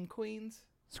 Scream Queens?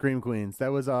 Scream Queens.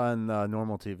 That was on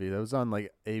normal TV. That was on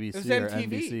like ABC It was or MTV.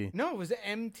 NBC. No, it was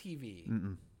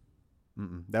MTV.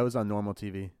 That was on normal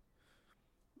TV.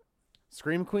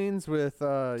 Scream Queens with...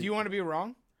 Do you want to be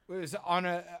wrong? It was on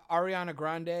Ariana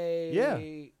Grande. Yeah.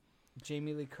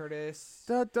 Jamie Lee Curtis.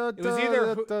 It It was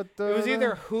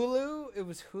either Hulu. It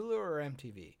was Hulu or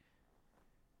MTV.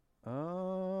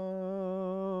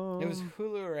 It was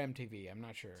Hulu or MTV. I'm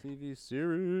not sure. TV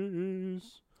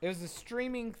series. It was a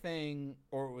streaming thing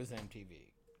or it was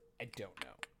MTV. I don't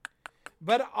know.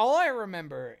 But all I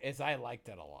remember is I liked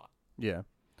it a lot. Yeah.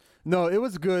 No, it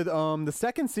was good. The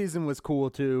second season was cool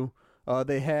too.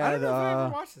 They had I don't know if I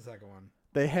ever watched the second one.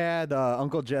 They had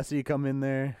Uncle Jesse come in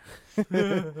there,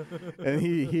 and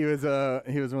he was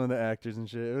one of the actors and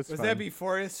shit. It was fun. that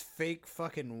before his fake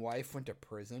fucking wife went to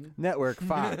prison? Network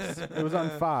Fox. It was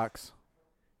on Fox.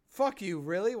 Fuck you,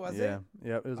 really? Was it?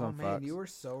 Yeah, it was on Fox. Oh man, you were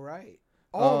so right.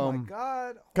 Oh my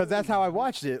god. Because that's how I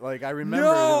watched it. Like I remember.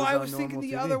 No, it was I on was thinking normal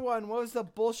the TV. other one. What was the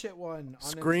bullshit one? On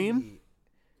Scream? MTV?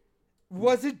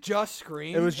 Was it just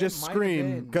Scream? It was just might have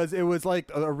Scream been. because it was like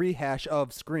a rehash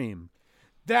of Scream.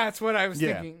 That's what I was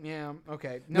Yeah. thinking. Yeah.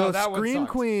 Okay. No, that one Scream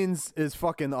sucks. Queens is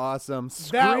fucking awesome. That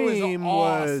Scream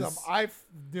was awesome.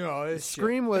 was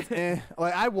Scream was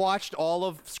like I watched all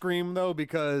of Scream though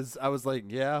because I was like,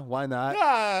 yeah, why not?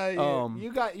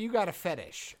 You got a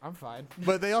fetish. I'm fine.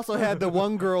 But they also had the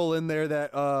one girl in there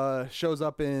that shows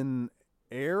up in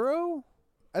Arrow,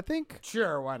 I think.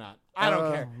 Sure, why not? I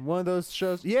don't care. One of those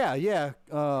shows. Yeah.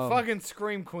 Fucking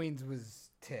Scream Queens was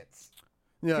tits.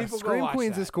 Yeah, People go Scream watch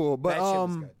Queens that. is cool, but That shit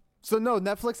was good. so no,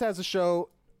 Netflix has a show,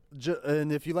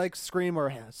 and if you like Scream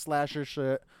or slasher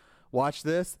shit, watch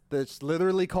this. That's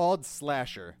literally called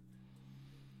Slasher.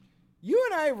 You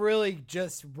and I really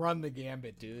just run the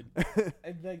gambit, dude.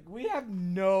 And, like, we have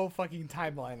no fucking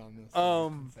timeline on this. It's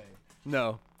insane.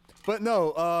 No, but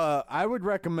no, I would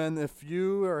recommend if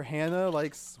you or Hannah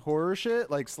likes horror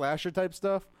shit, like slasher type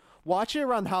stuff, watch it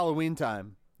around Halloween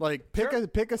time. Like pick a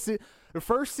the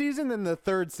first season and the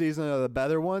third season are the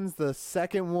better ones. The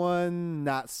second one,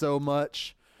 not so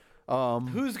much.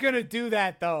 Who's gonna do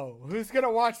that though? Who's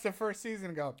gonna watch the first season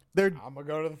and go, They're I'm gonna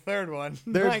go to the third one?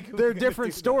 they're Like, who's they're gonna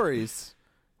different do that? stories.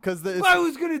 Because Why,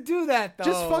 who's gonna do that though?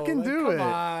 just fucking Like, do come it.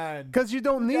 on. Because you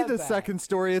don't Who need does the that? second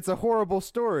story. It's a horrible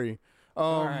story.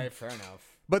 All right, fair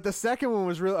enough. But the second one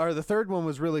was or the third one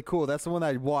was really cool. That's the one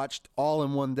I watched all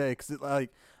in one day. Because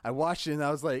I watched it and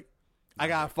I was like, I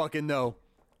gotta fucking know.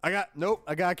 I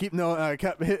gotta keep knowing. I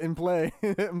kept hitting play,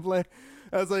 hitting play.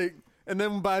 I was like, and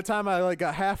then by the time I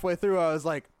got halfway through, I was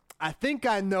like, I think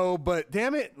I know, but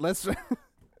damn it, let's.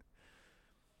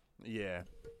 Yeah.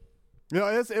 No,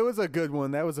 it was a good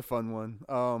one. That was a fun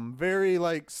one. Very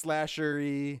like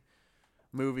slasher-y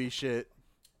movie shit.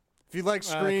 If you like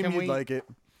Scream, you'd like it.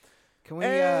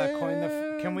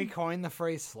 Can we coin the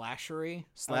phrase slashery?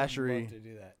 Slashery. I would love to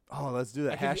do that. Oh, let's do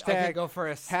that. I could go for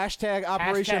a Hashtag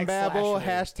Operation hashtag Babel. slashery.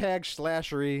 Hashtag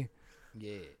slashery.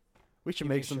 yeah. We should Give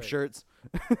me make a some shirt.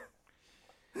 shirts.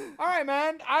 All right,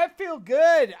 man. I feel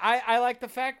good. I like the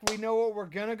fact we know what we're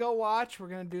gonna go watch. We're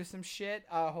gonna do some shit.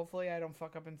 Hopefully, I don't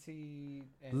fuck up and see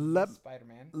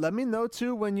Spider-Man. Let me know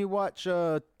too when you watch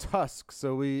Tusk,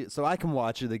 so I can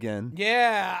watch it again.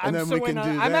 Yeah, And then we can do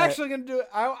I'm that. actually gonna do it.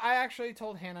 I actually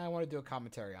told Hannah I want to do a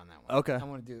commentary on that one. Okay. I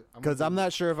want to do Because I'm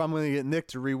not sure if I'm going to get Nick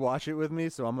to rewatch it with me,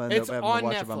 so I'm going to end It's up having on to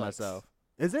watch it by Netflix. myself.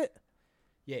 Is it?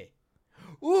 Yeah.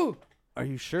 Ooh, Are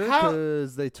you sure? How-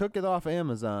 Because they took it off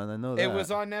Amazon. I know that. it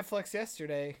was on Netflix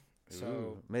yesterday. So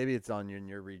Ooh, maybe it's on in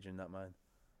your region, not mine.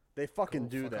 They fucking Cool,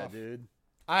 do fuck that, off. dude.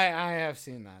 I have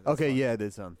seen that. That's Okay, fun. yeah, it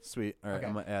is on. Sweet. All right, Okay.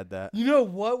 I'm going to add that. You know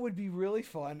what would be really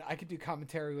fun? I could do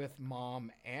commentary with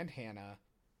Mom and Hannah.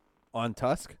 On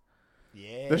Tusk?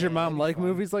 Yeah. Does your mom that'd be like fun.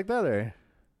 movies like that, or?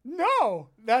 No,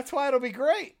 that's why it'll be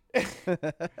great.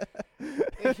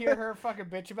 Hear her fucking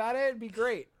bitch about it, it'd be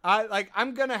great.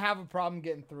 I'm gonna have a problem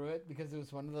getting through it because it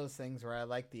was one of those things where I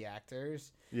like the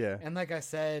actors, Yeah. and like I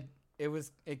said,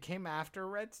 it came after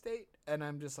Red State, and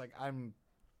I'm just like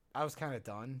I was kind of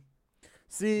done.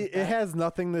 See, with it that. has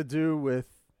nothing to do with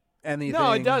anything.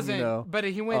 No, it doesn't. You know. But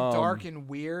he went dark and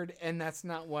weird, and that's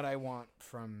not what I want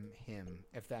from him.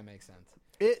 If that makes sense.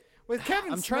 It. With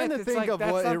Kevin I'm trying Smith, to it's think like, of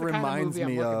that's what not it the kind of reminds movie I'm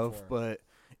me looking of, for. but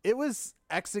it was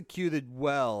executed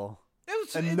well.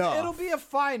 Enough. It'll be a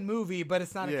fine movie, but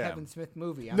it's not a Yeah. Kevin Smith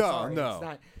movie. I'm No, sorry. no. It's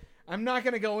not, I'm not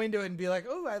going to go into it and be like,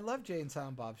 oh, I love Jay and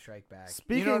Silent Bob Strike Back.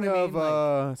 Speaking you know what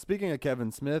I mean? speaking of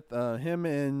Kevin Smith, him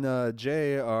and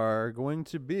Jay are going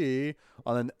to be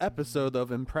on an episode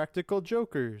of Impractical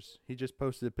Jokers. He just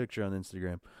posted a picture on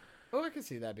Instagram. Oh, I can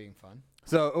see that being fun.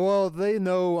 So, well, they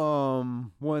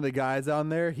know one of the guys on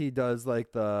there. He does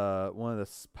like one of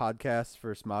the podcasts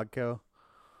for Smodco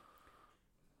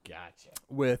Gotcha.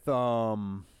 with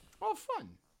Oh, fun.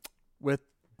 with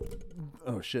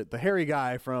oh shit, the hairy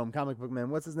guy from Comic Book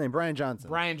Man. What's his name? Brian Johnson.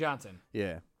 Brian Johnson.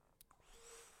 Yeah.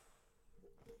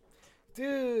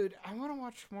 Dude, I want to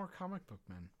watch more Comic Book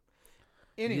Men.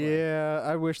 Anyway, Yeah,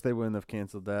 I wish they wouldn't have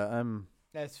canceled that.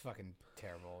 that's fucking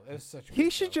terrible. It was such a He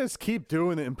good should show. just keep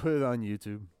doing it and put it on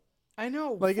YouTube. I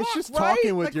know. Like, it's fuck, just right?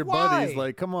 talking with Like, your why? buddies.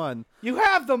 Like, come on. You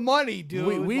have the money,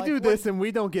 dude. We Like, do what- this and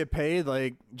we don't get paid.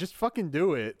 Like, just fucking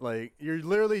do it. Like, you're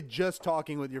literally just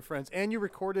talking with your friends. And you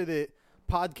recorded it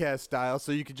podcast style,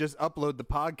 so you could just upload the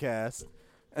podcast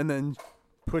and then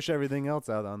push everything else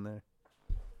out on there.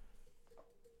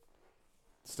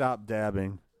 Stop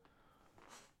dabbing.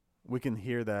 We can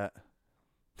hear that.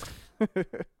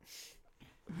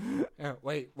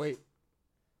 Wait.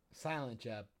 Silent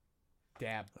jab.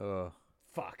 Dab. Ugh.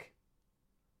 Fuck.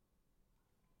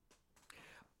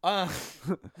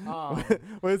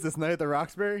 What is this, Night at the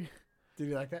Roxbury? Did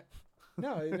you like that?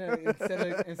 No,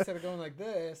 instead of going like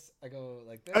this, I go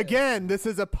like this. Again, this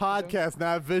is a podcast,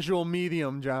 not a visual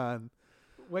medium, John.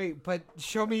 Wait, but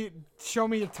show me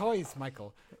your toys,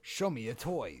 Michael. Show me your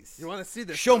toys. You want to see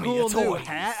the Show me cool your new toys.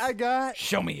 hat I got?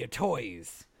 Show me your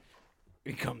toys.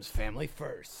 Becomes family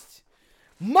first.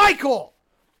 Michael!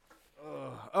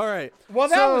 All right. Well,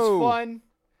 that was fun.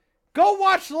 Go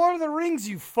watch Lord of the Rings,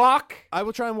 you fuck. I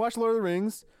will try and watch Lord of the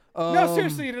Rings. No,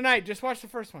 seriously, tonight. Just watch the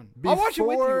first one. I'll watch it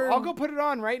with you. before- I'll go put it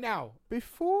on right now.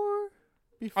 Before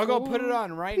I'll go put it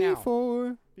on right now.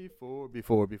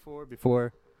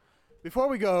 Before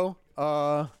we go,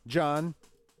 John,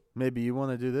 maybe you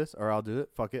want to do this, or I'll do it.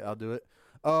 Fuck it, I'll do it.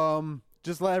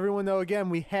 Just let everyone know again,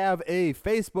 we have a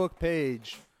Facebook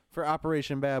page for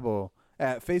Operation Babel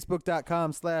at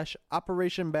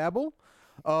facebook.com/Operation Babel.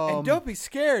 And don't be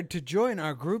scared to join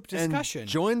our group discussion.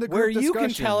 join the where group you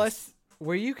can tell discussions. us,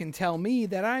 where you can tell me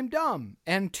that I'm dumb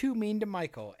and too mean to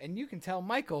Michael, and you can tell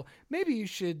Michael maybe you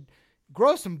should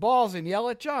grow some balls and yell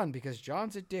at John because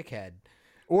John's a dickhead.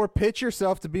 Or pitch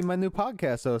yourself to be my new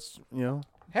podcast host,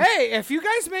 Hey, if you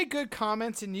guys make good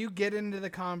comments and you get into the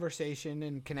conversation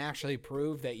and can actually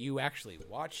prove that you actually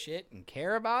watch shit and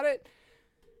care about it,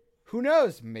 who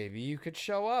knows? Maybe you could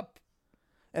show up.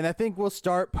 And I think we'll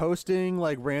start posting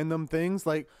like random things.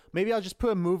 Like maybe I'll just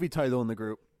put a movie title in the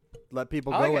group. Let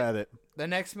people I go like it. at it. The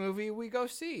next movie we go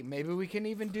see. Maybe we can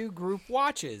even do group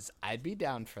watches. I'd be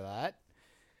down for that.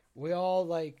 We all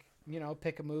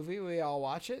pick a movie, we all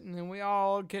watch it, and then we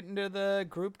all get into the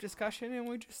group discussion and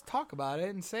we just talk about it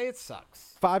and say it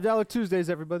sucks. $5 Tuesdays,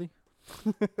 everybody.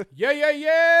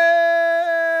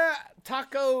 Yeah!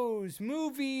 Tacos,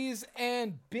 movies,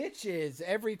 and bitches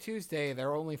every Tuesday.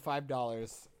 They're only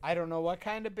 $5. I don't know what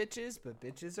kind of bitches, but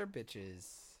bitches are bitches.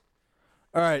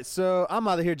 All right, so I'm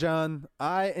out of here, John.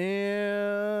 I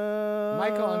am...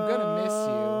 Michael, I'm going to miss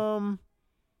you.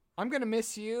 I'm going to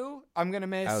miss you. I'm going to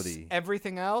miss Howdy.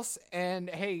 everything else. And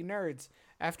hey, nerds,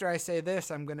 after I say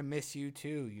this, I'm going to miss you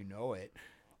too. You know it.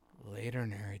 Later,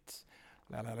 nerds.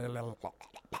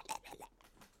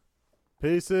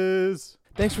 Pieces.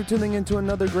 Thanks for tuning in to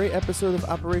another great episode of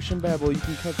Operation Babel. You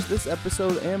can catch this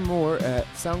episode and more at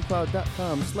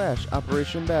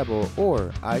soundcloud.com/Operation Babel or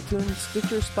iTunes,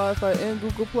 Stitcher, Spotify, and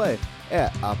Google Play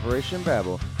at Operation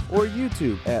Babel or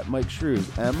YouTube at Mike Shrews,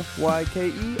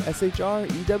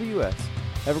 MYKESHREWS.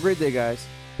 Have a great day, guys.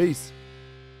 Peace.